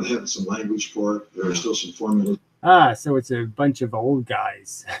 Yeah, we don't have some language for it. There are still some formulas. So it's a bunch of old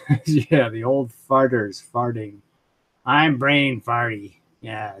guys. Yeah, the old farters farting. I'm brain farty.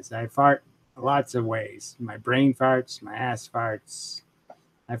 Yes, I fart lots of ways. My brain farts, my ass farts.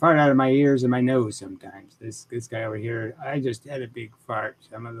 I fart out of my ears and my nose sometimes. This guy over here, I just had a big fart.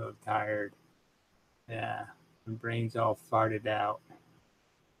 I'm a little tired. Yeah, my brain's all farted out.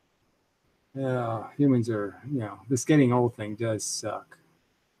 Humans are, this getting old thing does suck.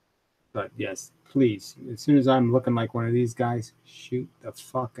 But yes, please, as soon as I'm looking like one of these guys, shoot the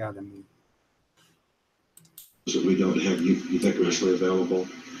fuck out of me. That we don't have ubiquitously available.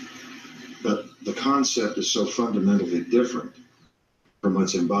 But the concept is so fundamentally different from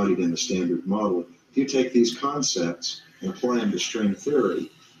what's embodied in the standard model. If you take these concepts and apply them to string theory,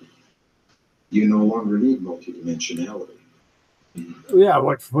 you no longer need multidimensionality. Yeah,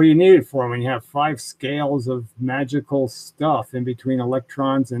 what do you need it for when you have 5 scales of magical stuff in between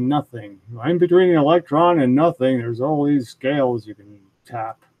electrons and nothing? In between an electron and nothing, there's all these scales you can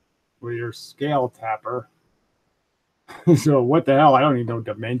tap with your scale tapper. So what the hell? I don't need no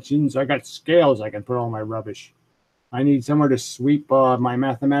dimensions. I got scales I can put all my rubbish. I need somewhere to sweep my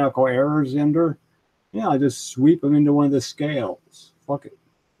mathematical errors under. Yeah, I just sweep them into one of the scales. Fuck it.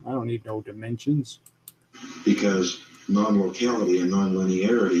 I don't need no dimensions. Because non-locality and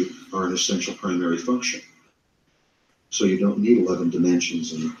non-linearity are an essential primary function. So you don't need 11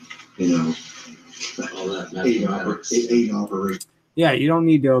 dimensions and, all that mathematics. eight operations. Yeah, you don't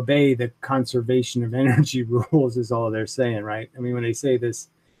need to obey the conservation of energy rules is all they're saying, right? I mean, when they say this,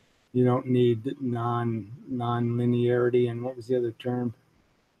 you don't need non-linearity, and what was the other term?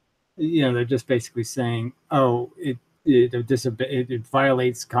 They're just basically saying, it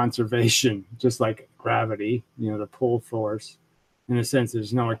violates conservation, just like gravity, the pull force. In a sense,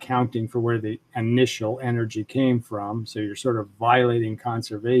 there's no accounting for where the initial energy came from, so you're sort of violating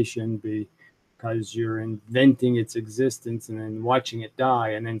conservation because you're inventing its existence and then watching it die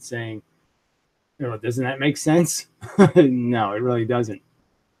and then saying, doesn't that make sense? No, it really doesn't.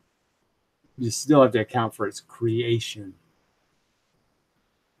 You still have to account for its creation.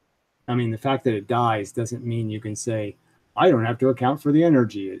 I mean, the fact that it dies doesn't mean you can say, I don't have to account for the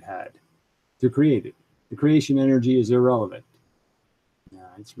energy it had to create it. The creation energy is irrelevant. No,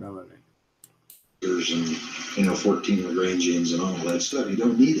 it's relevant. And, 14 Lagrangians and all that stuff. You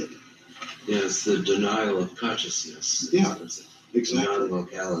don't need it. Yeah, it's the denial of consciousness. Yeah, exactly.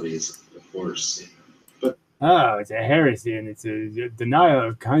 Non-localities, of course. It's a heresy, and it's a denial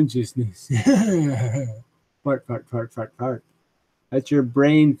of consciousness. Fart. That's your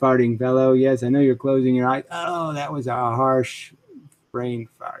brain farting, fellow. Yes, I know you're closing your eyes. Oh, that was a harsh brain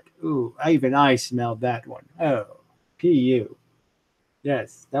fart. Ooh, even I smelled that one. Oh, P.U.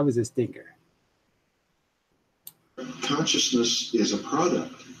 Yes, that was a stinker. Consciousness is a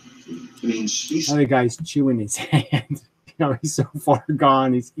product. I mean, species. Other guy's chewing his hand. He's so far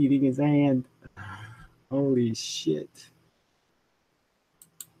gone, he's eating his hand. Holy shit.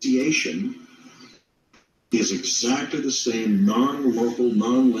 Speciation is exactly the same non-local,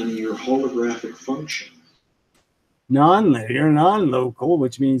 non-linear holographic function. Non-linear, non-local,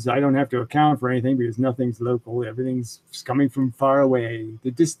 which means I don't have to account for anything because nothing's local. Everything's coming from far away.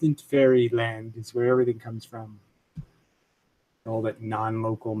 The distant fairyland is where everything comes from. All that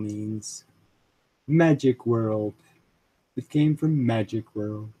non-local means. Magic world. It came from magic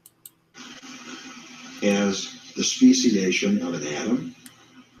world. As the speciation of an atom.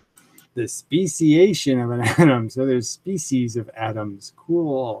 The speciation of an atom. So there's species of atoms.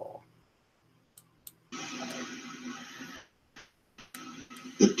 Cool.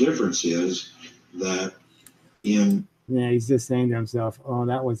 The difference is that in... Yeah, he's just saying to himself, oh,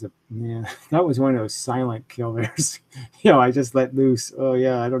 that was one of those silent killers. I just let loose. Oh,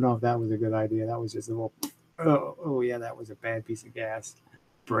 yeah, I don't know if that was a good idea. That was just a little, oh yeah, that was a bad piece of gas.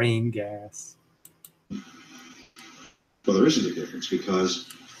 Brain gas. Well, there isn't a difference because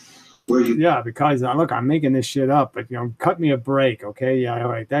where you... Yeah, because, look, I'm making this shit up, but, cut me a break, okay? Yeah, all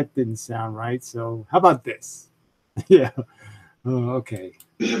right, that didn't sound right. So how about this? Yeah. Oh, okay.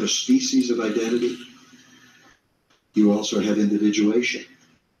 You have a species of identity. You also have individuation.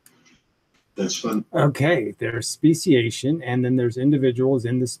 That's fun. Okay, there's speciation, and then there's individuals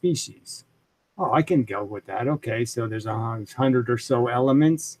in the species. Oh, I can go with that. Okay, so there's 100 or so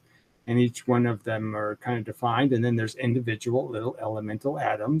elements, and each one of them are kind of defined, and then there's individual little elemental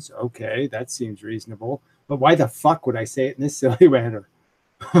atoms. Okay, that seems reasonable. But why the fuck would I say it in this silly manner?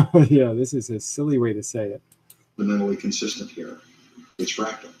 Yeah, this is a silly way to say it. Fundamentally consistent here. It's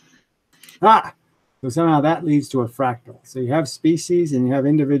fractal. Ah! So somehow that leads to a fractal. So you have species and you have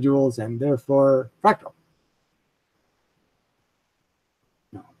individuals and therefore fractal.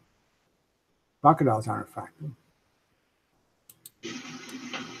 No. Crocodiles aren't a fractal.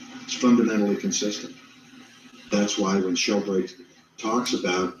 It's fundamentally consistent. That's why when Sheldrake talks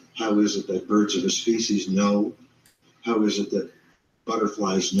about how is it that birds of a species know, how is it that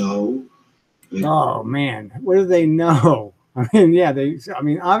butterflies know. Oh man, what do they know? I mean, yeah,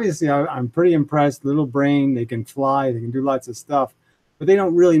 obviously I'm pretty impressed. Little brain, they can fly, they can do lots of stuff, but they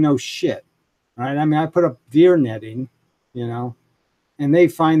don't really know shit, right? I mean, I put up deer netting, and they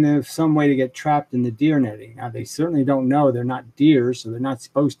find some way to get trapped in the deer netting. Now, they certainly don't know they're not deer, so they're not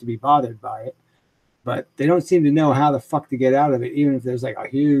supposed to be bothered by it, but they don't seem to know how the fuck to get out of it. Even if there's like a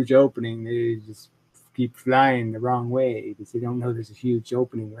huge opening, they just keep flying the wrong way because they don't know there's a huge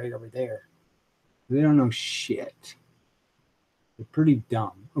opening right over there. They don't know shit. They're pretty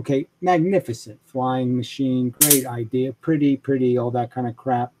dumb. Okay, magnificent flying machine, great idea, pretty, all that kind of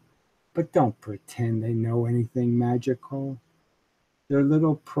crap. But don't pretend they know anything magical. They're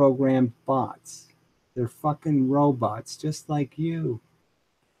little programmed bots. They're fucking robots, just like you.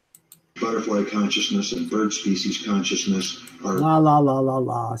 Butterfly consciousness and bird species consciousness are...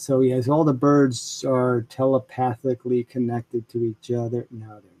 La. So yes, all the birds are telepathically connected to each other.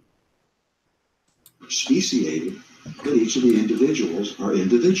 No, they're speciated, but each of the individuals are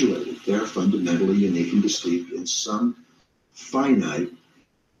individuated. They're fundamentally unique and distinct in some finite,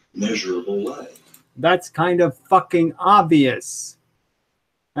 measurable way. That's kind of fucking obvious.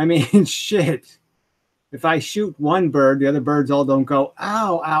 I mean, shit. If I shoot one bird, the other birds all don't go,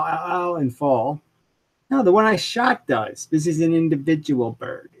 ow, ow, ow, ow, and fall. No, the one I shot does. This is an individual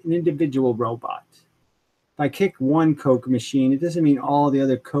bird, an individual robot. If I kick one Coke machine, it doesn't mean all the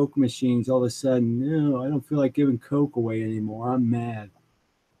other Coke machines all of a sudden, no, I don't feel like giving Coke away anymore. I'm mad.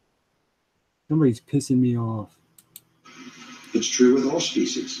 Somebody's pissing me off. It's true with all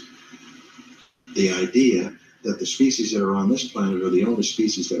species. The idea that the species that are on this planet are the only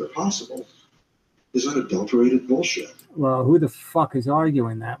species that are possible is unadulterated bullshit. Well, who the fuck is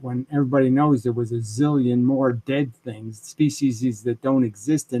arguing that when everybody knows there was a zillion more dead things, species that don't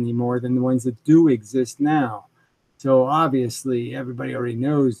exist anymore than the ones that do exist now? So obviously everybody already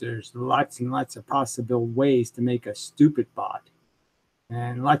knows there's lots and lots of possible ways to make a stupid bot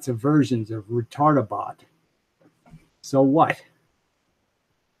and lots of versions of retardabot. So what?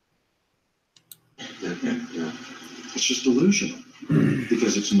 It's just delusional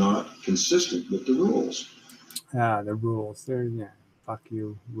because it's not consistent with the rules. The rules. Fuck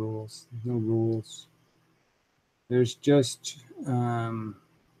you, rules. There's no rules. There's just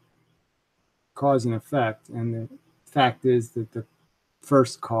cause and effect. And the fact is that the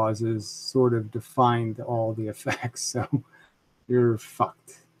first causes sort of defined all the effects. So you're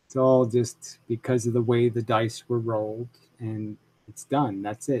fucked. It's all just because of the way the dice were rolled, and it's done.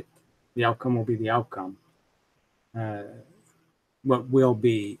 That's it. The outcome will be the outcome. What will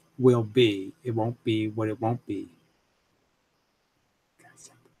be, will be. It won't be what it won't be.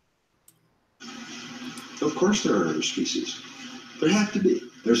 Of course there are other species. There have to be.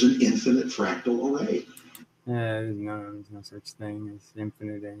 There's an infinite fractal array. There's no such thing as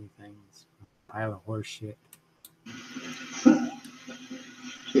infinite anything. It's a pile of horse shit.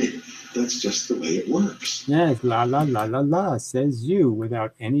 That's just the way it works. Yes, la la la la la, says you,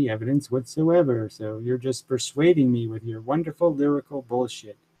 without any evidence whatsoever. So you're just persuading me with your wonderful lyrical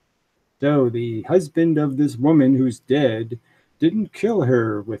bullshit. So the husband of this woman who's dead didn't kill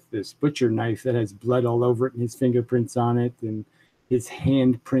her with this butcher knife that has blood all over it and his fingerprints on it, and his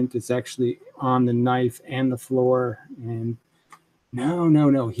handprint is actually on the knife and the floor. And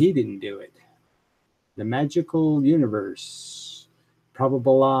no, he didn't do it. The magical universe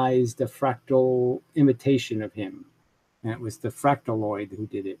probabilized a fractal imitation of him, and it was the fractaloid who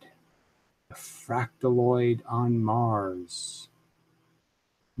did it. The fractaloid on Mars.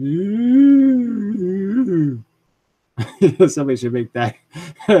 Somebody should make that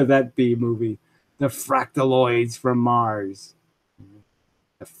that B movie. The fractaloids from Mars.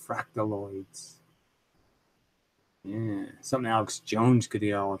 The fractaloids. Yeah, something Alex Jones could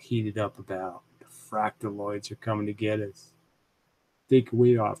get all heated up about. The fractaloids are coming to get us. Take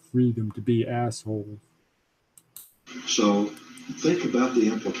away our freedom to be assholes. So think about the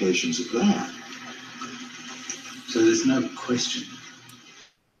implications of that. So there's no question.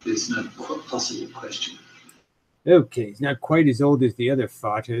 There's no possible question. Okay, he's not quite as old as the other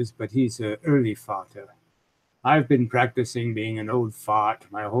Fatas, but he's an early Fata. I've been practicing being an old Fat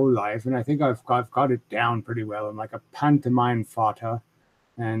my whole life, and I think I've got it down pretty well. I'm like a pantomime Fata,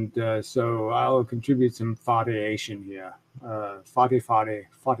 and so I'll contribute some Fatiation here. Fati.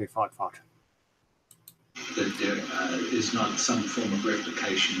 That there is not some form of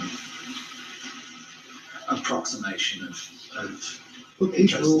replication of approximation of But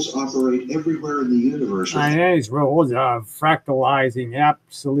these rules operate everywhere in the universe. And these rules of fractalizing,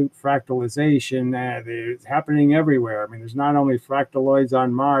 absolute fractalization, it's happening everywhere. I mean, there's not only fractaloids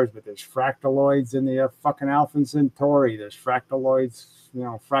on Mars, but there's fractaloids in the fucking Alpha Centauri. There's fractaloids,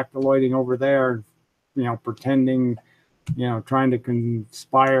 fractaloiding over there, pretending, trying to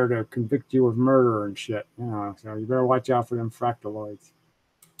conspire to convict you of murder and shit. So you better watch out for them fractaloids.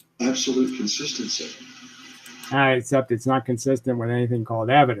 Absolute consistency. Except it's not consistent with anything called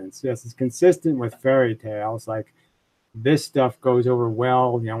evidence. Yes, it's consistent with fairy tales. Like this stuff goes over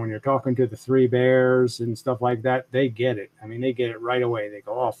well. When you're talking to the three bears and stuff like that, they get it. I mean, they get it right away. They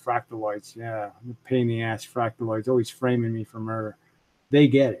go, "Oh, fractaloids, yeah, pain in the ass, fractaloids, always framing me for murder." They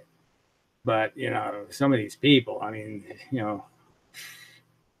get it. But some of these people, I mean,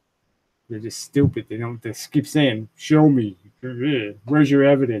 they're just stupid. They just keep saying, "Show me, where's your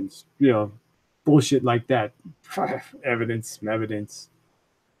evidence?" Bullshit like that. Evidence.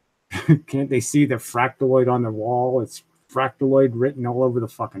 Can't they see the fractaloid on the wall? It's fractaloid written all over the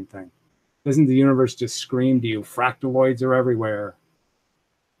fucking thing. Doesn't the universe just scream to you, fractaloids are everywhere?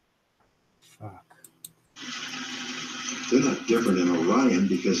 Fuck. They're not different in Orion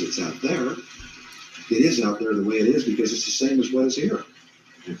because it's out there. It is out there the way it is because it's the same as what is here.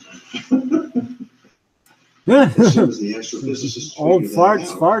 As soon as the astrophysicists old farts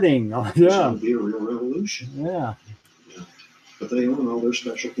farting. Oh, yeah. It's going to be a real revolution. Yeah. But they own all their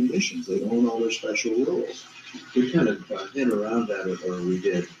special conditions. They own all their special rules. We kind of hit around that, or we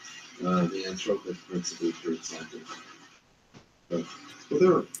did, the anthropic principle, for example. Well,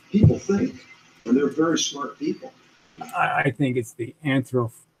 there are people think, and they're very smart people. I think it's the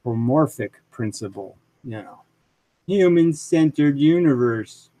anthropomorphic principle. Human-centered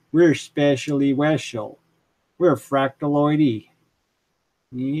universe. We're specially special. We're fractaloidy.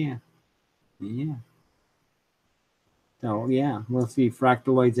 Yeah. So, yeah, we'll see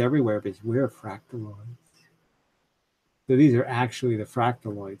fractaloids everywhere because we're fractaloids. So these are actually the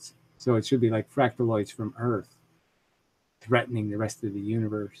fractaloids. So it should be like fractaloids from Earth, threatening the rest of the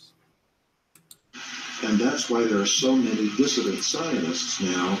universe. And that's why there are so many dissident scientists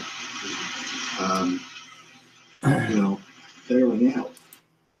now, bailing out.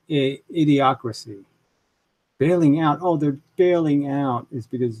 Idiocracy. Bailing out. Oh, they're bailing out is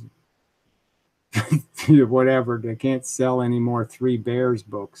because whatever, they can't sell any more Three Bears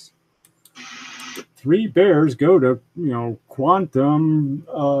books. Three Bears go to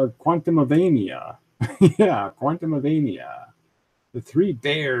Quantumavania. Yeah, Quantumavania. The Three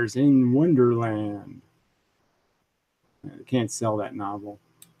Bears in Wonderland. They can't sell that novel.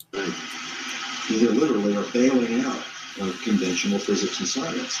 Right. They literally are bailing out of conventional physics and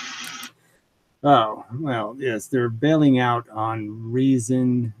science. Oh, well, yes, they're bailing out on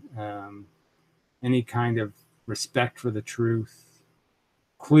reason, any kind of respect for the truth,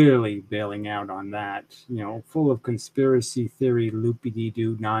 clearly bailing out on that, full of conspiracy theory,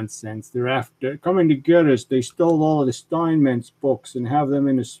 loopy-dee-doo nonsense. They're coming to get us. They stole all of the Steinmetz books and have them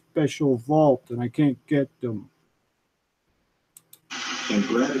in a special vault, and I can't get them. And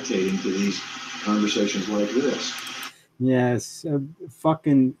gravitating to these conversations like this. Yes,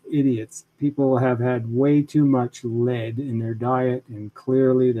 fucking idiots. People have had way too much lead in their diet, and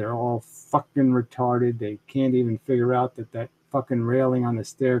clearly they're all fucking retarded. They can't even figure out that fucking railing on the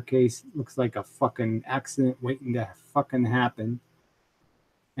staircase looks like a fucking accident waiting to fucking happen.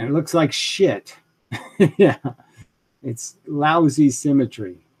 And it looks like shit. Yeah. It's lousy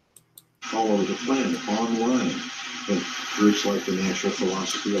symmetry. All over the planet, online. And groups like the Natural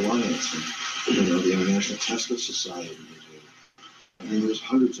Philosophy Alliance and the International Tesla Society. I mean, there's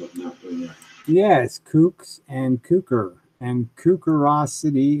hundreds of them out there. Yes, kooks and kooker and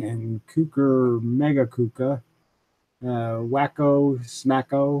kookerosity and kooker mega kooka. Wacko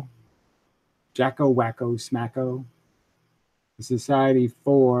Smacko, Jacko Wacko Smacko, the Society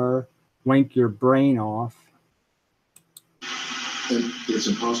for Wank Your Brain Off. And it's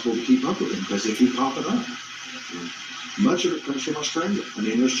impossible to keep up with them because they keep popping up. Much of it comes from Australia. I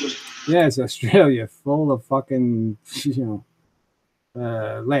mean, there's just... Yes, Australia, full of fucking,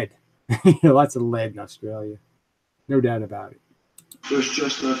 lead. Lots of lead in Australia. No doubt about it. There's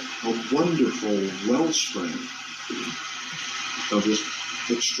just a wonderful wellspring of this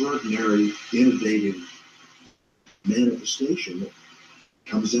extraordinary, innovative manifestation that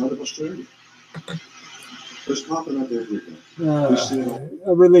comes out of Australia. It's popping up everywhere.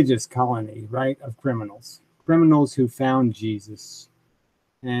 A religious colony, right, of criminals. Criminals who found Jesus.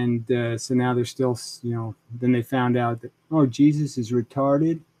 And so now they're still, then they found out that, oh, Jesus is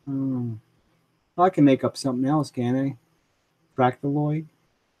retarded. Well, I can make up something else, can I? Fractaloid?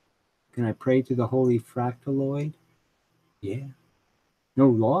 Can I pray to the holy fractaloid? Yeah. No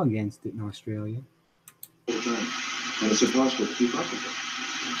law against it in Australia. All the time. And it's impossible to keep up with it.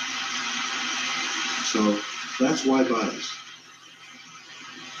 So that's why bias.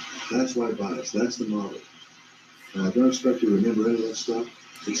 That's why bias. That's the model. And I don't expect you to remember any of that stuff,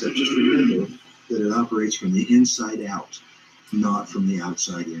 except just remember that it operates from the inside out, not from the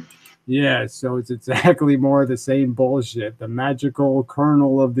outside in. Yeah, so it's exactly more the same bullshit. The magical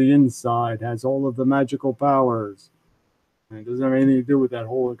kernel of the inside has all of the magical powers. And it doesn't have anything to do with that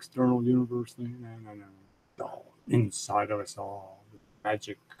whole external universe thing. No. Oh, inside of us all.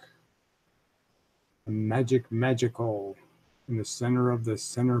 Magical. In the center of the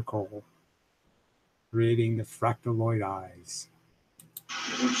centercle. Creating the fractaloid eyes.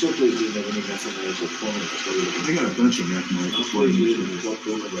 I'm so pleased you didn't have any mathematical formulas. I got a bunch of mathematical formulas. Talk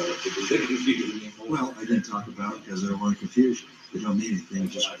about it because they confuse me more. Well, I didn't talk about it because I don't want to confuse you. They don't mean anything,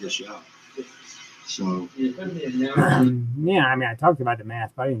 just dish out. So, yeah, I mean, I talked about the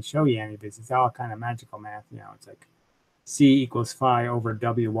math, but I didn't show you any of this. It's all kind of magical math. It's like C equals phi over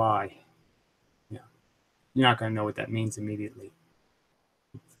WY. Yeah. You're not going to know what that means immediately.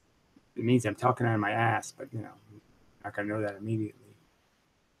 It means I'm talking out of my ass, but, you're not going to know that immediately.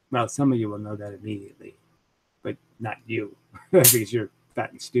 Well, some of you will know that immediately, but not you, because you're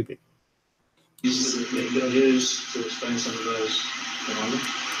fat and stupid. Use to explain some of those phenomena.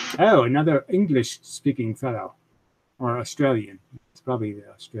 Oh, another English-speaking fellow, or Australian. It's probably the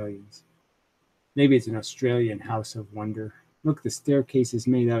Australians. Maybe it's an Australian house of wonder. Look, the staircase is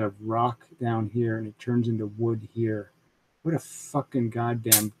made out of rock down here, and it turns into wood here. What a fucking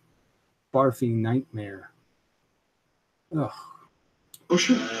goddamn barfing nightmare. Ugh. oh,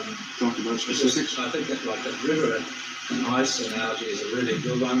 sure. Talk about specifics. I think that like that river and ice analogy is a really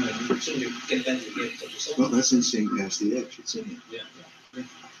good one, and as soon as you get that, you get to yourself. Well, that's in seeing past the edge. It's in there. Yeah.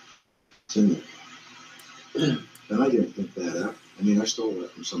 It's in there. And I didn't think that out. I mean, I stole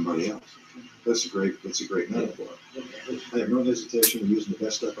that from somebody else. That's a great metaphor. I have no hesitation in using the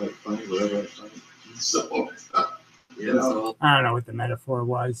best stuff I can find wherever I find it. So, I don't know what the metaphor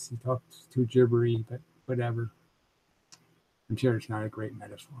was. He talked too gibbery, but whatever. I'm sure it's not a great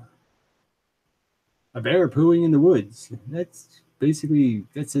metaphor. A bear pooing in the woods. That's basically,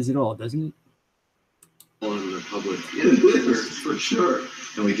 that says it all, doesn't it? On the public. yeah, for sure.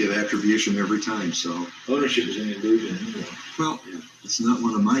 And we give attribution every time, so. Ownership is an illusion anyway. Well, it's not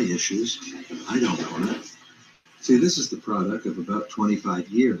one of my issues. I don't own it. See, this is the product of about 25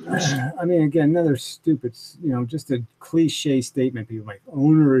 years. I mean, again, another stupid, just a cliche statement. People make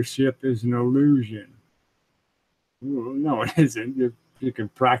ownership is an illusion. Well, no, it isn't. You can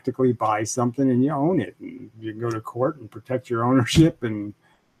practically buy something and you own it. And you can go to court and protect your ownership, and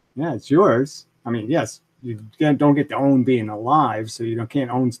yeah, it's yours. I mean, yes, you don't get to own being alive, so you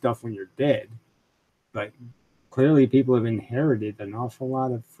can't own stuff when you're dead. But Clearly, people have inherited an awful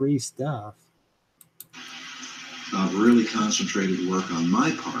lot of free stuff. Really concentrated work on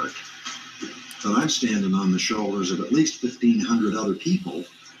my part, but I'm standing on the shoulders of at least 1,500 other people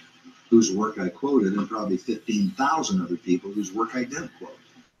whose work I quoted, and probably 15,000 other people whose work I didn't quote.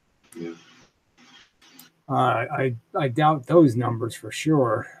 Yeah. I doubt those numbers for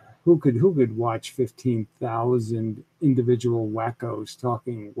sure. Who could watch 15,000 individual wackos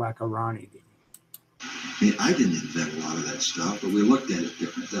talking wackarani? I mean, I didn't invent a lot of that stuff, but we looked at it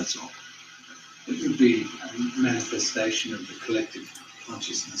different, that's all. It would be a manifestation of the collective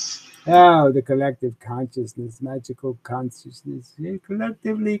consciousness. Oh, the collective consciousness, magical consciousness. We're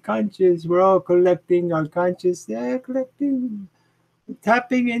collectively conscious. We're all collecting our conscious. Yeah, collecting.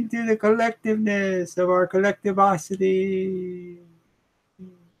 Tapping into the collectiveness of our collectivosity.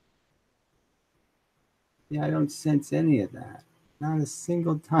 Yeah, I don't sense any of that. Not a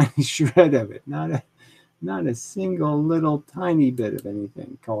single tiny shred of it. Not a single little tiny bit of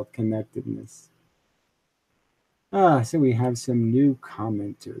anything called connectedness. So we have some new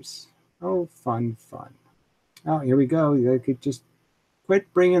commenters. Oh, fun. Oh, here we go. You could just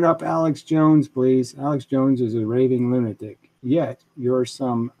quit bringing up Alex Jones, please. Alex Jones is a raving lunatic. Yet you're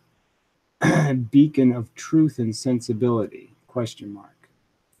some beacon of truth and sensibility? ?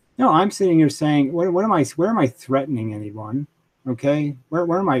 No, I'm sitting here saying, where am I threatening anyone? Okay,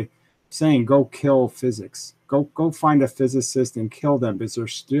 where am I saying go kill physics? Go find a physicist and kill them because they're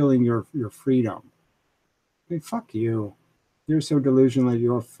stealing your freedom. I mean, fuck you. You're so delusional that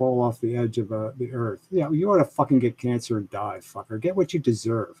you'll fall off the edge of the earth. Yeah, you ought to fucking get cancer and die, fucker. Get what you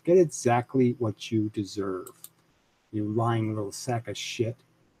deserve. Get exactly what you deserve. You lying little sack of shit.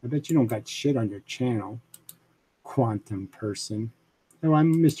 I bet you don't got shit on your channel. Quantum person. Oh,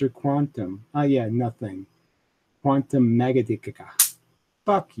 I'm Mr. Quantum. Oh, yeah, nothing. Quantum Megadicca.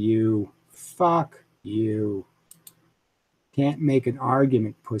 Fuck you. Fuck you. Can't make an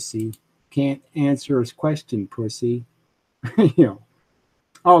argument, pussy. Can't answer a question, pussy. You know.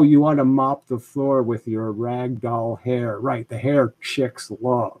 Oh, you want to mop the floor with your ragdoll hair. Right, the hair chicks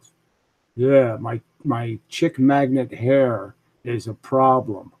love. Yeah, my chick magnet hair is a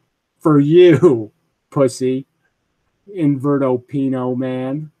problem. For you, pussy. Invertopino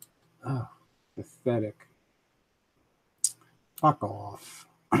man. Oh, pathetic. Fuck off.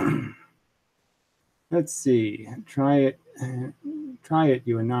 Let's see. Try it. Try it,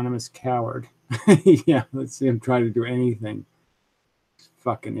 you anonymous coward. Yeah, let's see him try to do anything.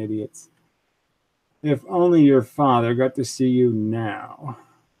 Fucking idiots. If only your father got to see you now,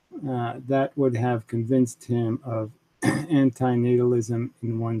 that would have convinced him of antinatalism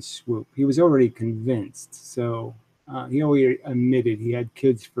in one swoop. He was already convinced, so he already admitted he had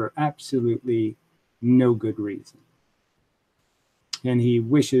kids for absolutely no good reason. And he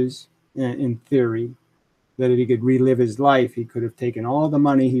wishes, in theory, that if he could relive his life, he could have taken all the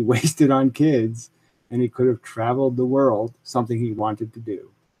money he wasted on kids and he could have traveled the world, something he wanted to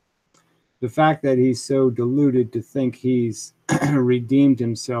do. The fact that he's so deluded to think he's redeemed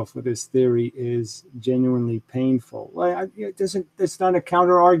himself with his theory is genuinely painful. Well, it's not a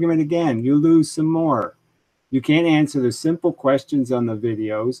counter argument again. You lose some more. You can't answer the simple questions on the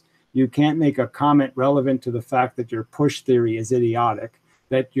videos. You can't make a comment relevant to the fact that your push theory is idiotic,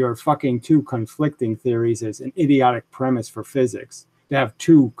 that your fucking two conflicting theories is an idiotic premise for physics, to have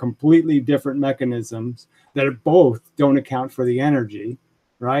two completely different mechanisms that both don't account for the energy.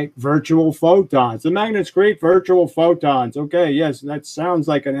 Right? Virtual photons. The magnets create virtual photons. Okay, yes, that sounds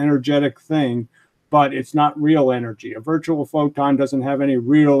like an energetic thing, but it's not real energy. A virtual photon doesn't have any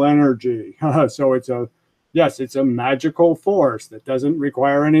real energy. So it's a magical force that doesn't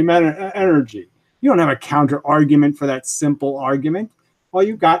require any energy. You don't have a counter argument for that simple argument. All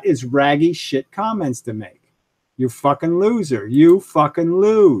you got is raggy shit comments to make. You fucking loser. You fucking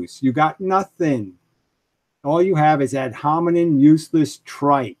lose. You got nothing. All you have is ad hominem useless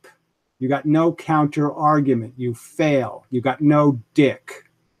tripe. You got no counter argument. You fail. You got no dick.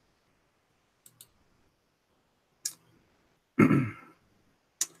 All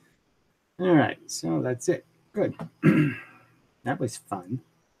right, so that's it. Good. That was fun.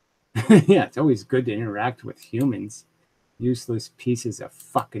 Yeah, it's always good to interact with humans. Useless pieces of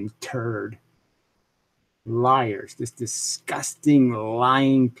fucking turd. Liars. Just disgusting,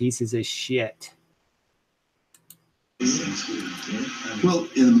 lying pieces of shit. Well,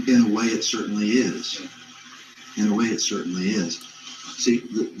 in a way, it certainly is. In a way, it certainly is. See,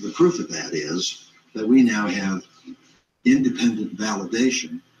 the proof of that is that we now have independent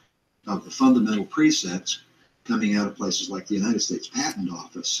validation of the fundamental precepts coming out of places like the United States Patent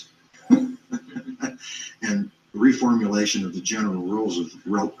Office and reformulation of the general rules of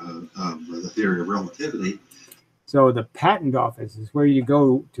the theory of relativity So the patent office is where you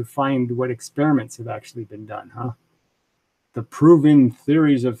go to find what experiments have actually been done, huh? The proven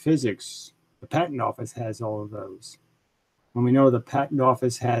theories of physics. The patent office has all of those. And we know the patent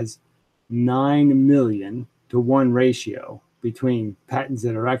office has 9 million to 1 ratio between patents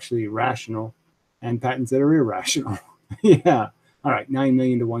that are actually rational and patents that are irrational. Yeah. All right. 9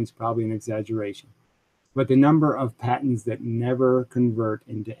 million to 1 is probably an exaggeration. But the number of patents that never convert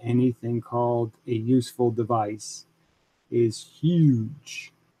into anything called a useful device is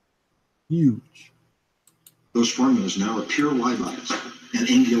huge. Huge. Those formulas now are pure Leibniz, and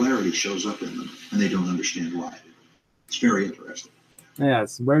angularity shows up in them, and they don't understand why. It's very interesting.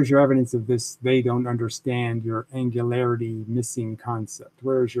 Yes. Where's your evidence of this? They don't understand your angularity missing concept.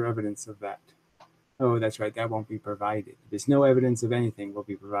 Where's your evidence of that? Oh, that's right. That won't be provided. There's no evidence of anything will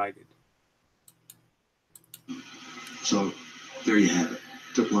be provided. So there you have it.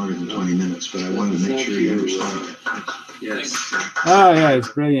 Took longer than 20 minutes, but I wanted to make sure you understand it. Yes. Oh, yeah, it's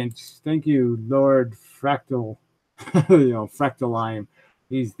brilliant. Thank you, Lord Fractal. Fractal Lime.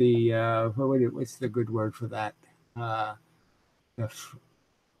 He's the what's the good word for that? The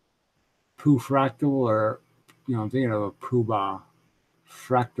poo fractal, or I'm thinking of a poobah,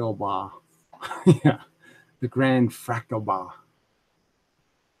 fractal ba. Yeah, the grand fractal ba.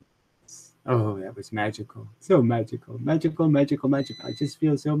 Oh, that was magical. So magical. Magical, magical, magical. I just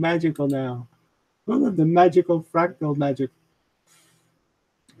feel so magical now. Full of the magical fractal magic.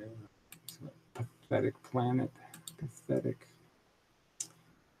 Pathetic planet. Pathetic.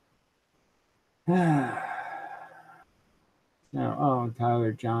 Now, oh,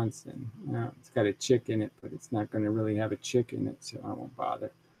 Tyler Johnson. No, it's got a chick in it, but it's not going to really have a chick in it, so I won't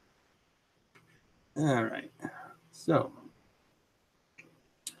bother. All right. So,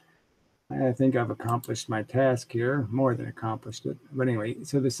 I think I've accomplished my task here, more than accomplished it. But anyway,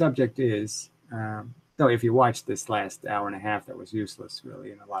 so the subject is, though if you watched this last hour and a half, that was useless,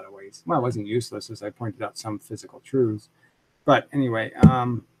 really, in a lot of ways. Well, it wasn't useless, as I pointed out some physical truths. But anyway,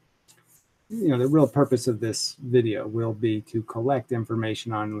 the real purpose of this video will be to collect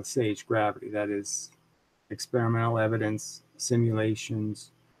information on Lesage gravity. That is experimental evidence,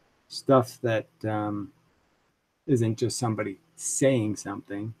 simulations, stuff that isn't just somebody saying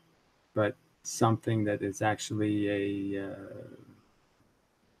something, but something that is actually an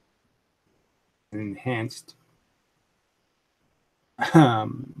enhanced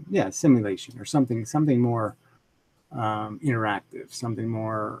simulation, or something more interactive, something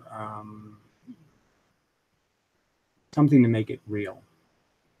more something to make it real,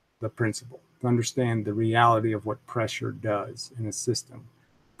 the principle, to understand the reality of what pressure does in a system,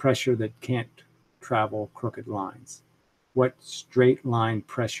 pressure that can't travel crooked lines, what straight line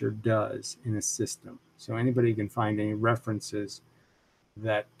pressure does in a system. So anybody can find any references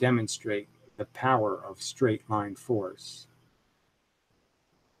that demonstrate the power of straight line force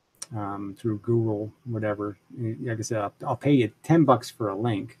through Google, whatever. Like I said, I'll pay you $10 for a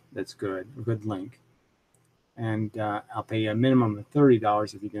link that's good, a good link. And I'll pay you a minimum of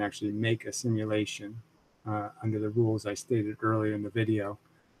 $30 if you can actually make a simulation under the rules I stated earlier in the video.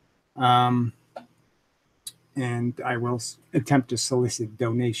 And I will attempt to solicit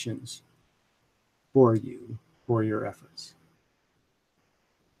donations for you, for your efforts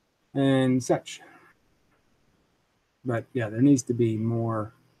and such. But yeah, there needs to be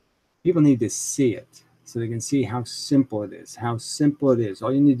more. People need to see it so they can see how simple it is. How simple it is.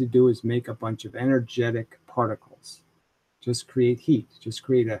 All you need to do is make a bunch of energetic particles. Just create heat. Just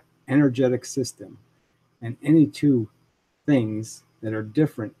create an energetic system. And any two things that are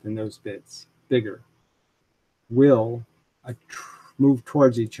different than those bits, bigger, will move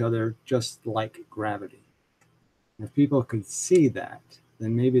towards each other just like gravity. And if people could see that,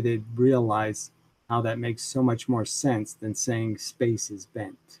 then maybe they'd realize how that makes so much more sense than saying space is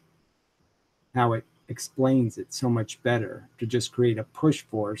bent. How it explains it so much better to just create a push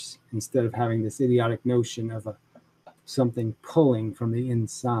force instead of having this idiotic notion of something pulling from the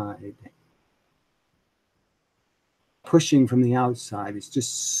inside. Pushing from the outside is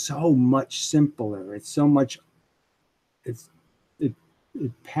just so much simpler. It's so much, it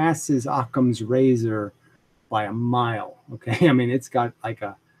passes Occam's razor by a mile. Okay. I mean, it's got like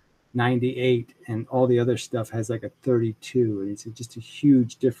a 98 and all the other stuff has like a 32. And it's just a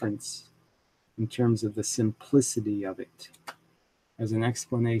huge difference in terms of the simplicity of it as an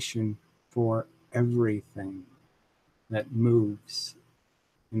explanation for everything that moves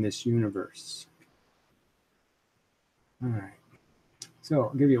in this universe. All right. So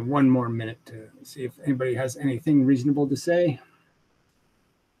I'll give you one more minute to see if anybody has anything reasonable to say.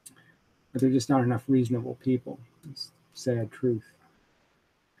 But there just aren't enough reasonable people. It's sad truth.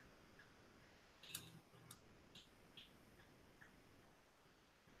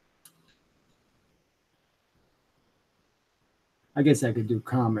 I guess I could do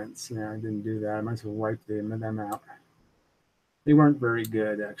comments. Yeah, I didn't do that. I might as well wipe them out. They weren't very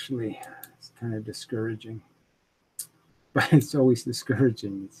good, actually. It's kind of discouraging. But it's always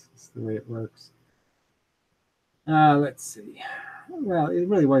discouraging. It's the way it works. Let's see. Well, it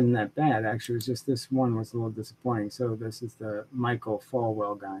really wasn't that bad, actually. It was just this one was a little disappointing. So this is the Michael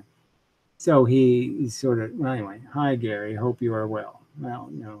Falwell guy. So he's sort of, well, anyway, hi, Gary. Hope you are well. Well,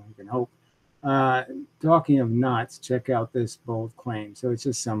 you can hope. Talking of knots, check out this bold claim. So it's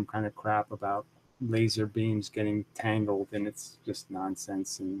just some kind of crap about laser beams getting tangled, and it's just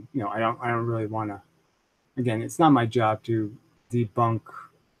nonsense. And I don't really want to. Again, it's not my job to debunk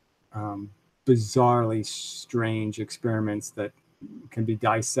bizarrely strange experiments that can be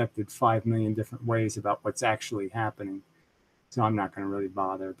dissected 5 million different ways about what's actually happening. So I'm not going to really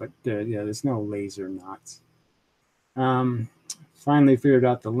bother. But there's no laser knots. Finally figured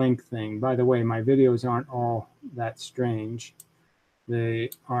out the link thing. By the way, my videos aren't all that strange. They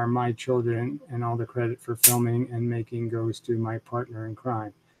are my children, and all the credit for filming and making goes to my partner in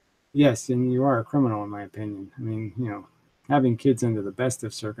crime. Yes, and you are a criminal, in my opinion. I mean, having kids under the best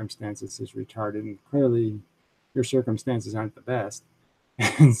of circumstances is retarded, and clearly your circumstances aren't the best.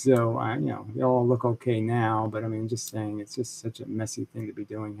 And so, they all look okay now, but I mean, just saying, it's just such a messy thing to be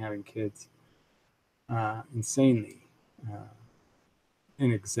doing, having kids. Insanely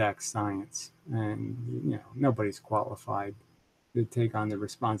inexact science, and nobody's qualified to take on the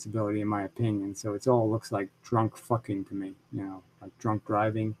responsibility, in my opinion. So it all looks like drunk fucking to me, like drunk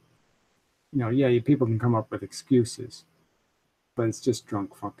driving. People can come up with excuses, but it's just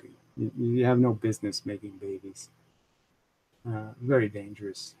drunk fucking. You have no business making babies. Very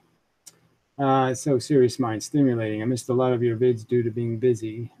dangerous. So Serious Mind, stimulating. I missed a lot of your vids due to being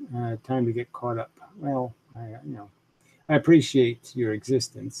busy. Time to get caught up. Well, I appreciate your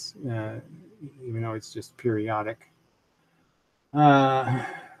existence, even though it's just periodic.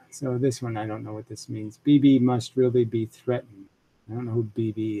 So this one, I don't know what this means. BB must really be threatened. I don't know who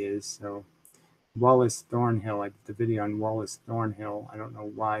BB is. So Wallace Thornhill, I did the video on Wallace Thornhill. I don't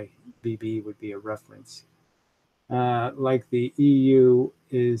know why BB would be a reference. Like the EU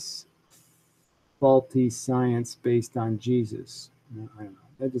is faulty science based on Jesus. I don't know.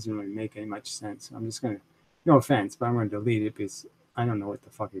 That doesn't really make any much sense. I'm just going to, no offense, but I'm going to delete it because I don't know what the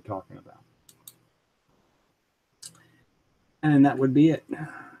fuck you're talking about. And that would be it.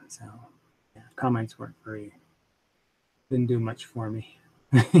 So, comments weren't didn't do much for me.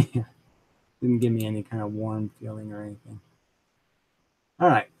 Didn't give me any kind of warm feeling or anything. All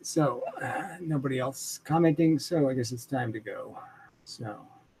right, so nobody else commenting, so I guess it's time to go. So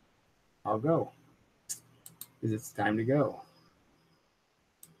I'll go, because it's time to go.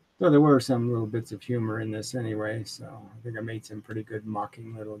 So there were some little bits of humor in this anyway, so I think I made some pretty good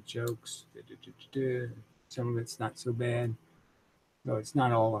mocking little jokes. Some of it's not so bad. So it's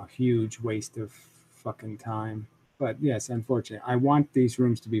not all a huge waste of fucking time. But yes, unfortunately, I want these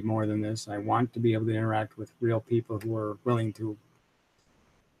rooms to be more than this. I want to be able to interact with real people who are willing to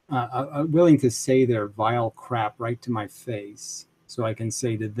say their vile crap right to my face, so I can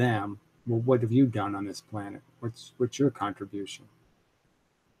say to them, well, what have you done on this planet? What's your contribution?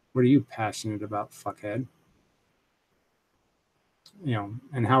 What are you passionate about, fuckhead?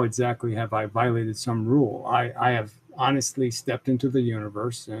 And how exactly have I violated some rule? I have honestly stepped into the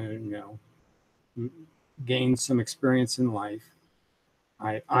universe and, gained some experience in life.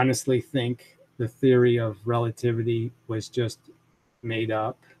 I honestly think the theory of relativity was just made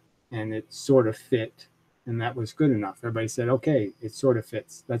up, and it sort of fit, and that was good enough. Everybody said, okay, it sort of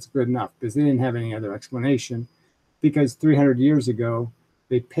fits. That's good enough, because they didn't have any other explanation, because 300 years ago,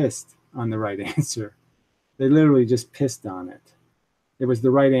 they pissed on the right answer. They literally just pissed on it. It was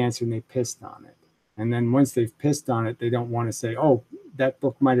the right answer, and they pissed on it. And then once they've pissed on it, they don't want to say, oh, that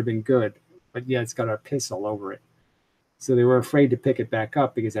book might have been good, but yeah, it's got our piss all over it. So they were afraid to pick it back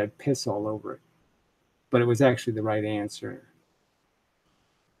up because I had piss all over it. But it was actually the right answer.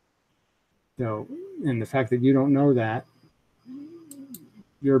 So, and the fact that you don't know that,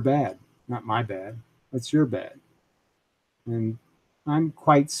 you're bad. Not my bad. That's your bad. And I'm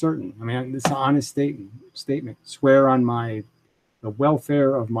quite certain. I mean, it's an honest statement. Swear on the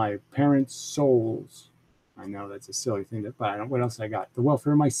welfare of my parents' souls. I know that's a silly thing, but I don't. What else I got? The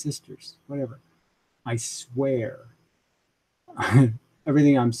welfare of my sisters. Whatever. I swear.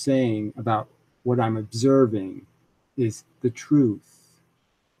 Everything I'm saying about what I'm observing is the truth.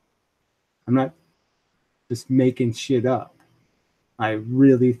 I'm not just making shit up. I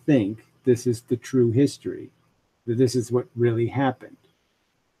really think this is the true history, that this is what really happened,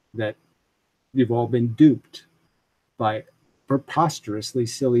 that you've all been duped by a preposterously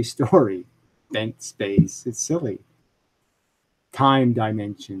silly story. Bent space, it's silly. time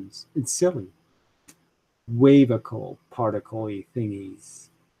dimensions. It's silly. Wavical particle-y thingies.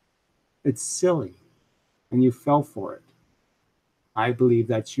 It's silly. And you fell for it. I believe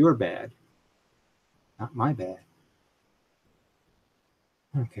that's your bad, not my bad.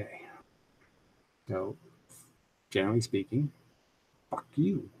 Okay. So, generally speaking, fuck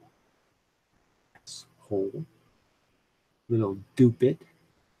you. Asshole. Little dupit.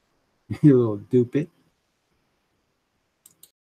 You little dupit.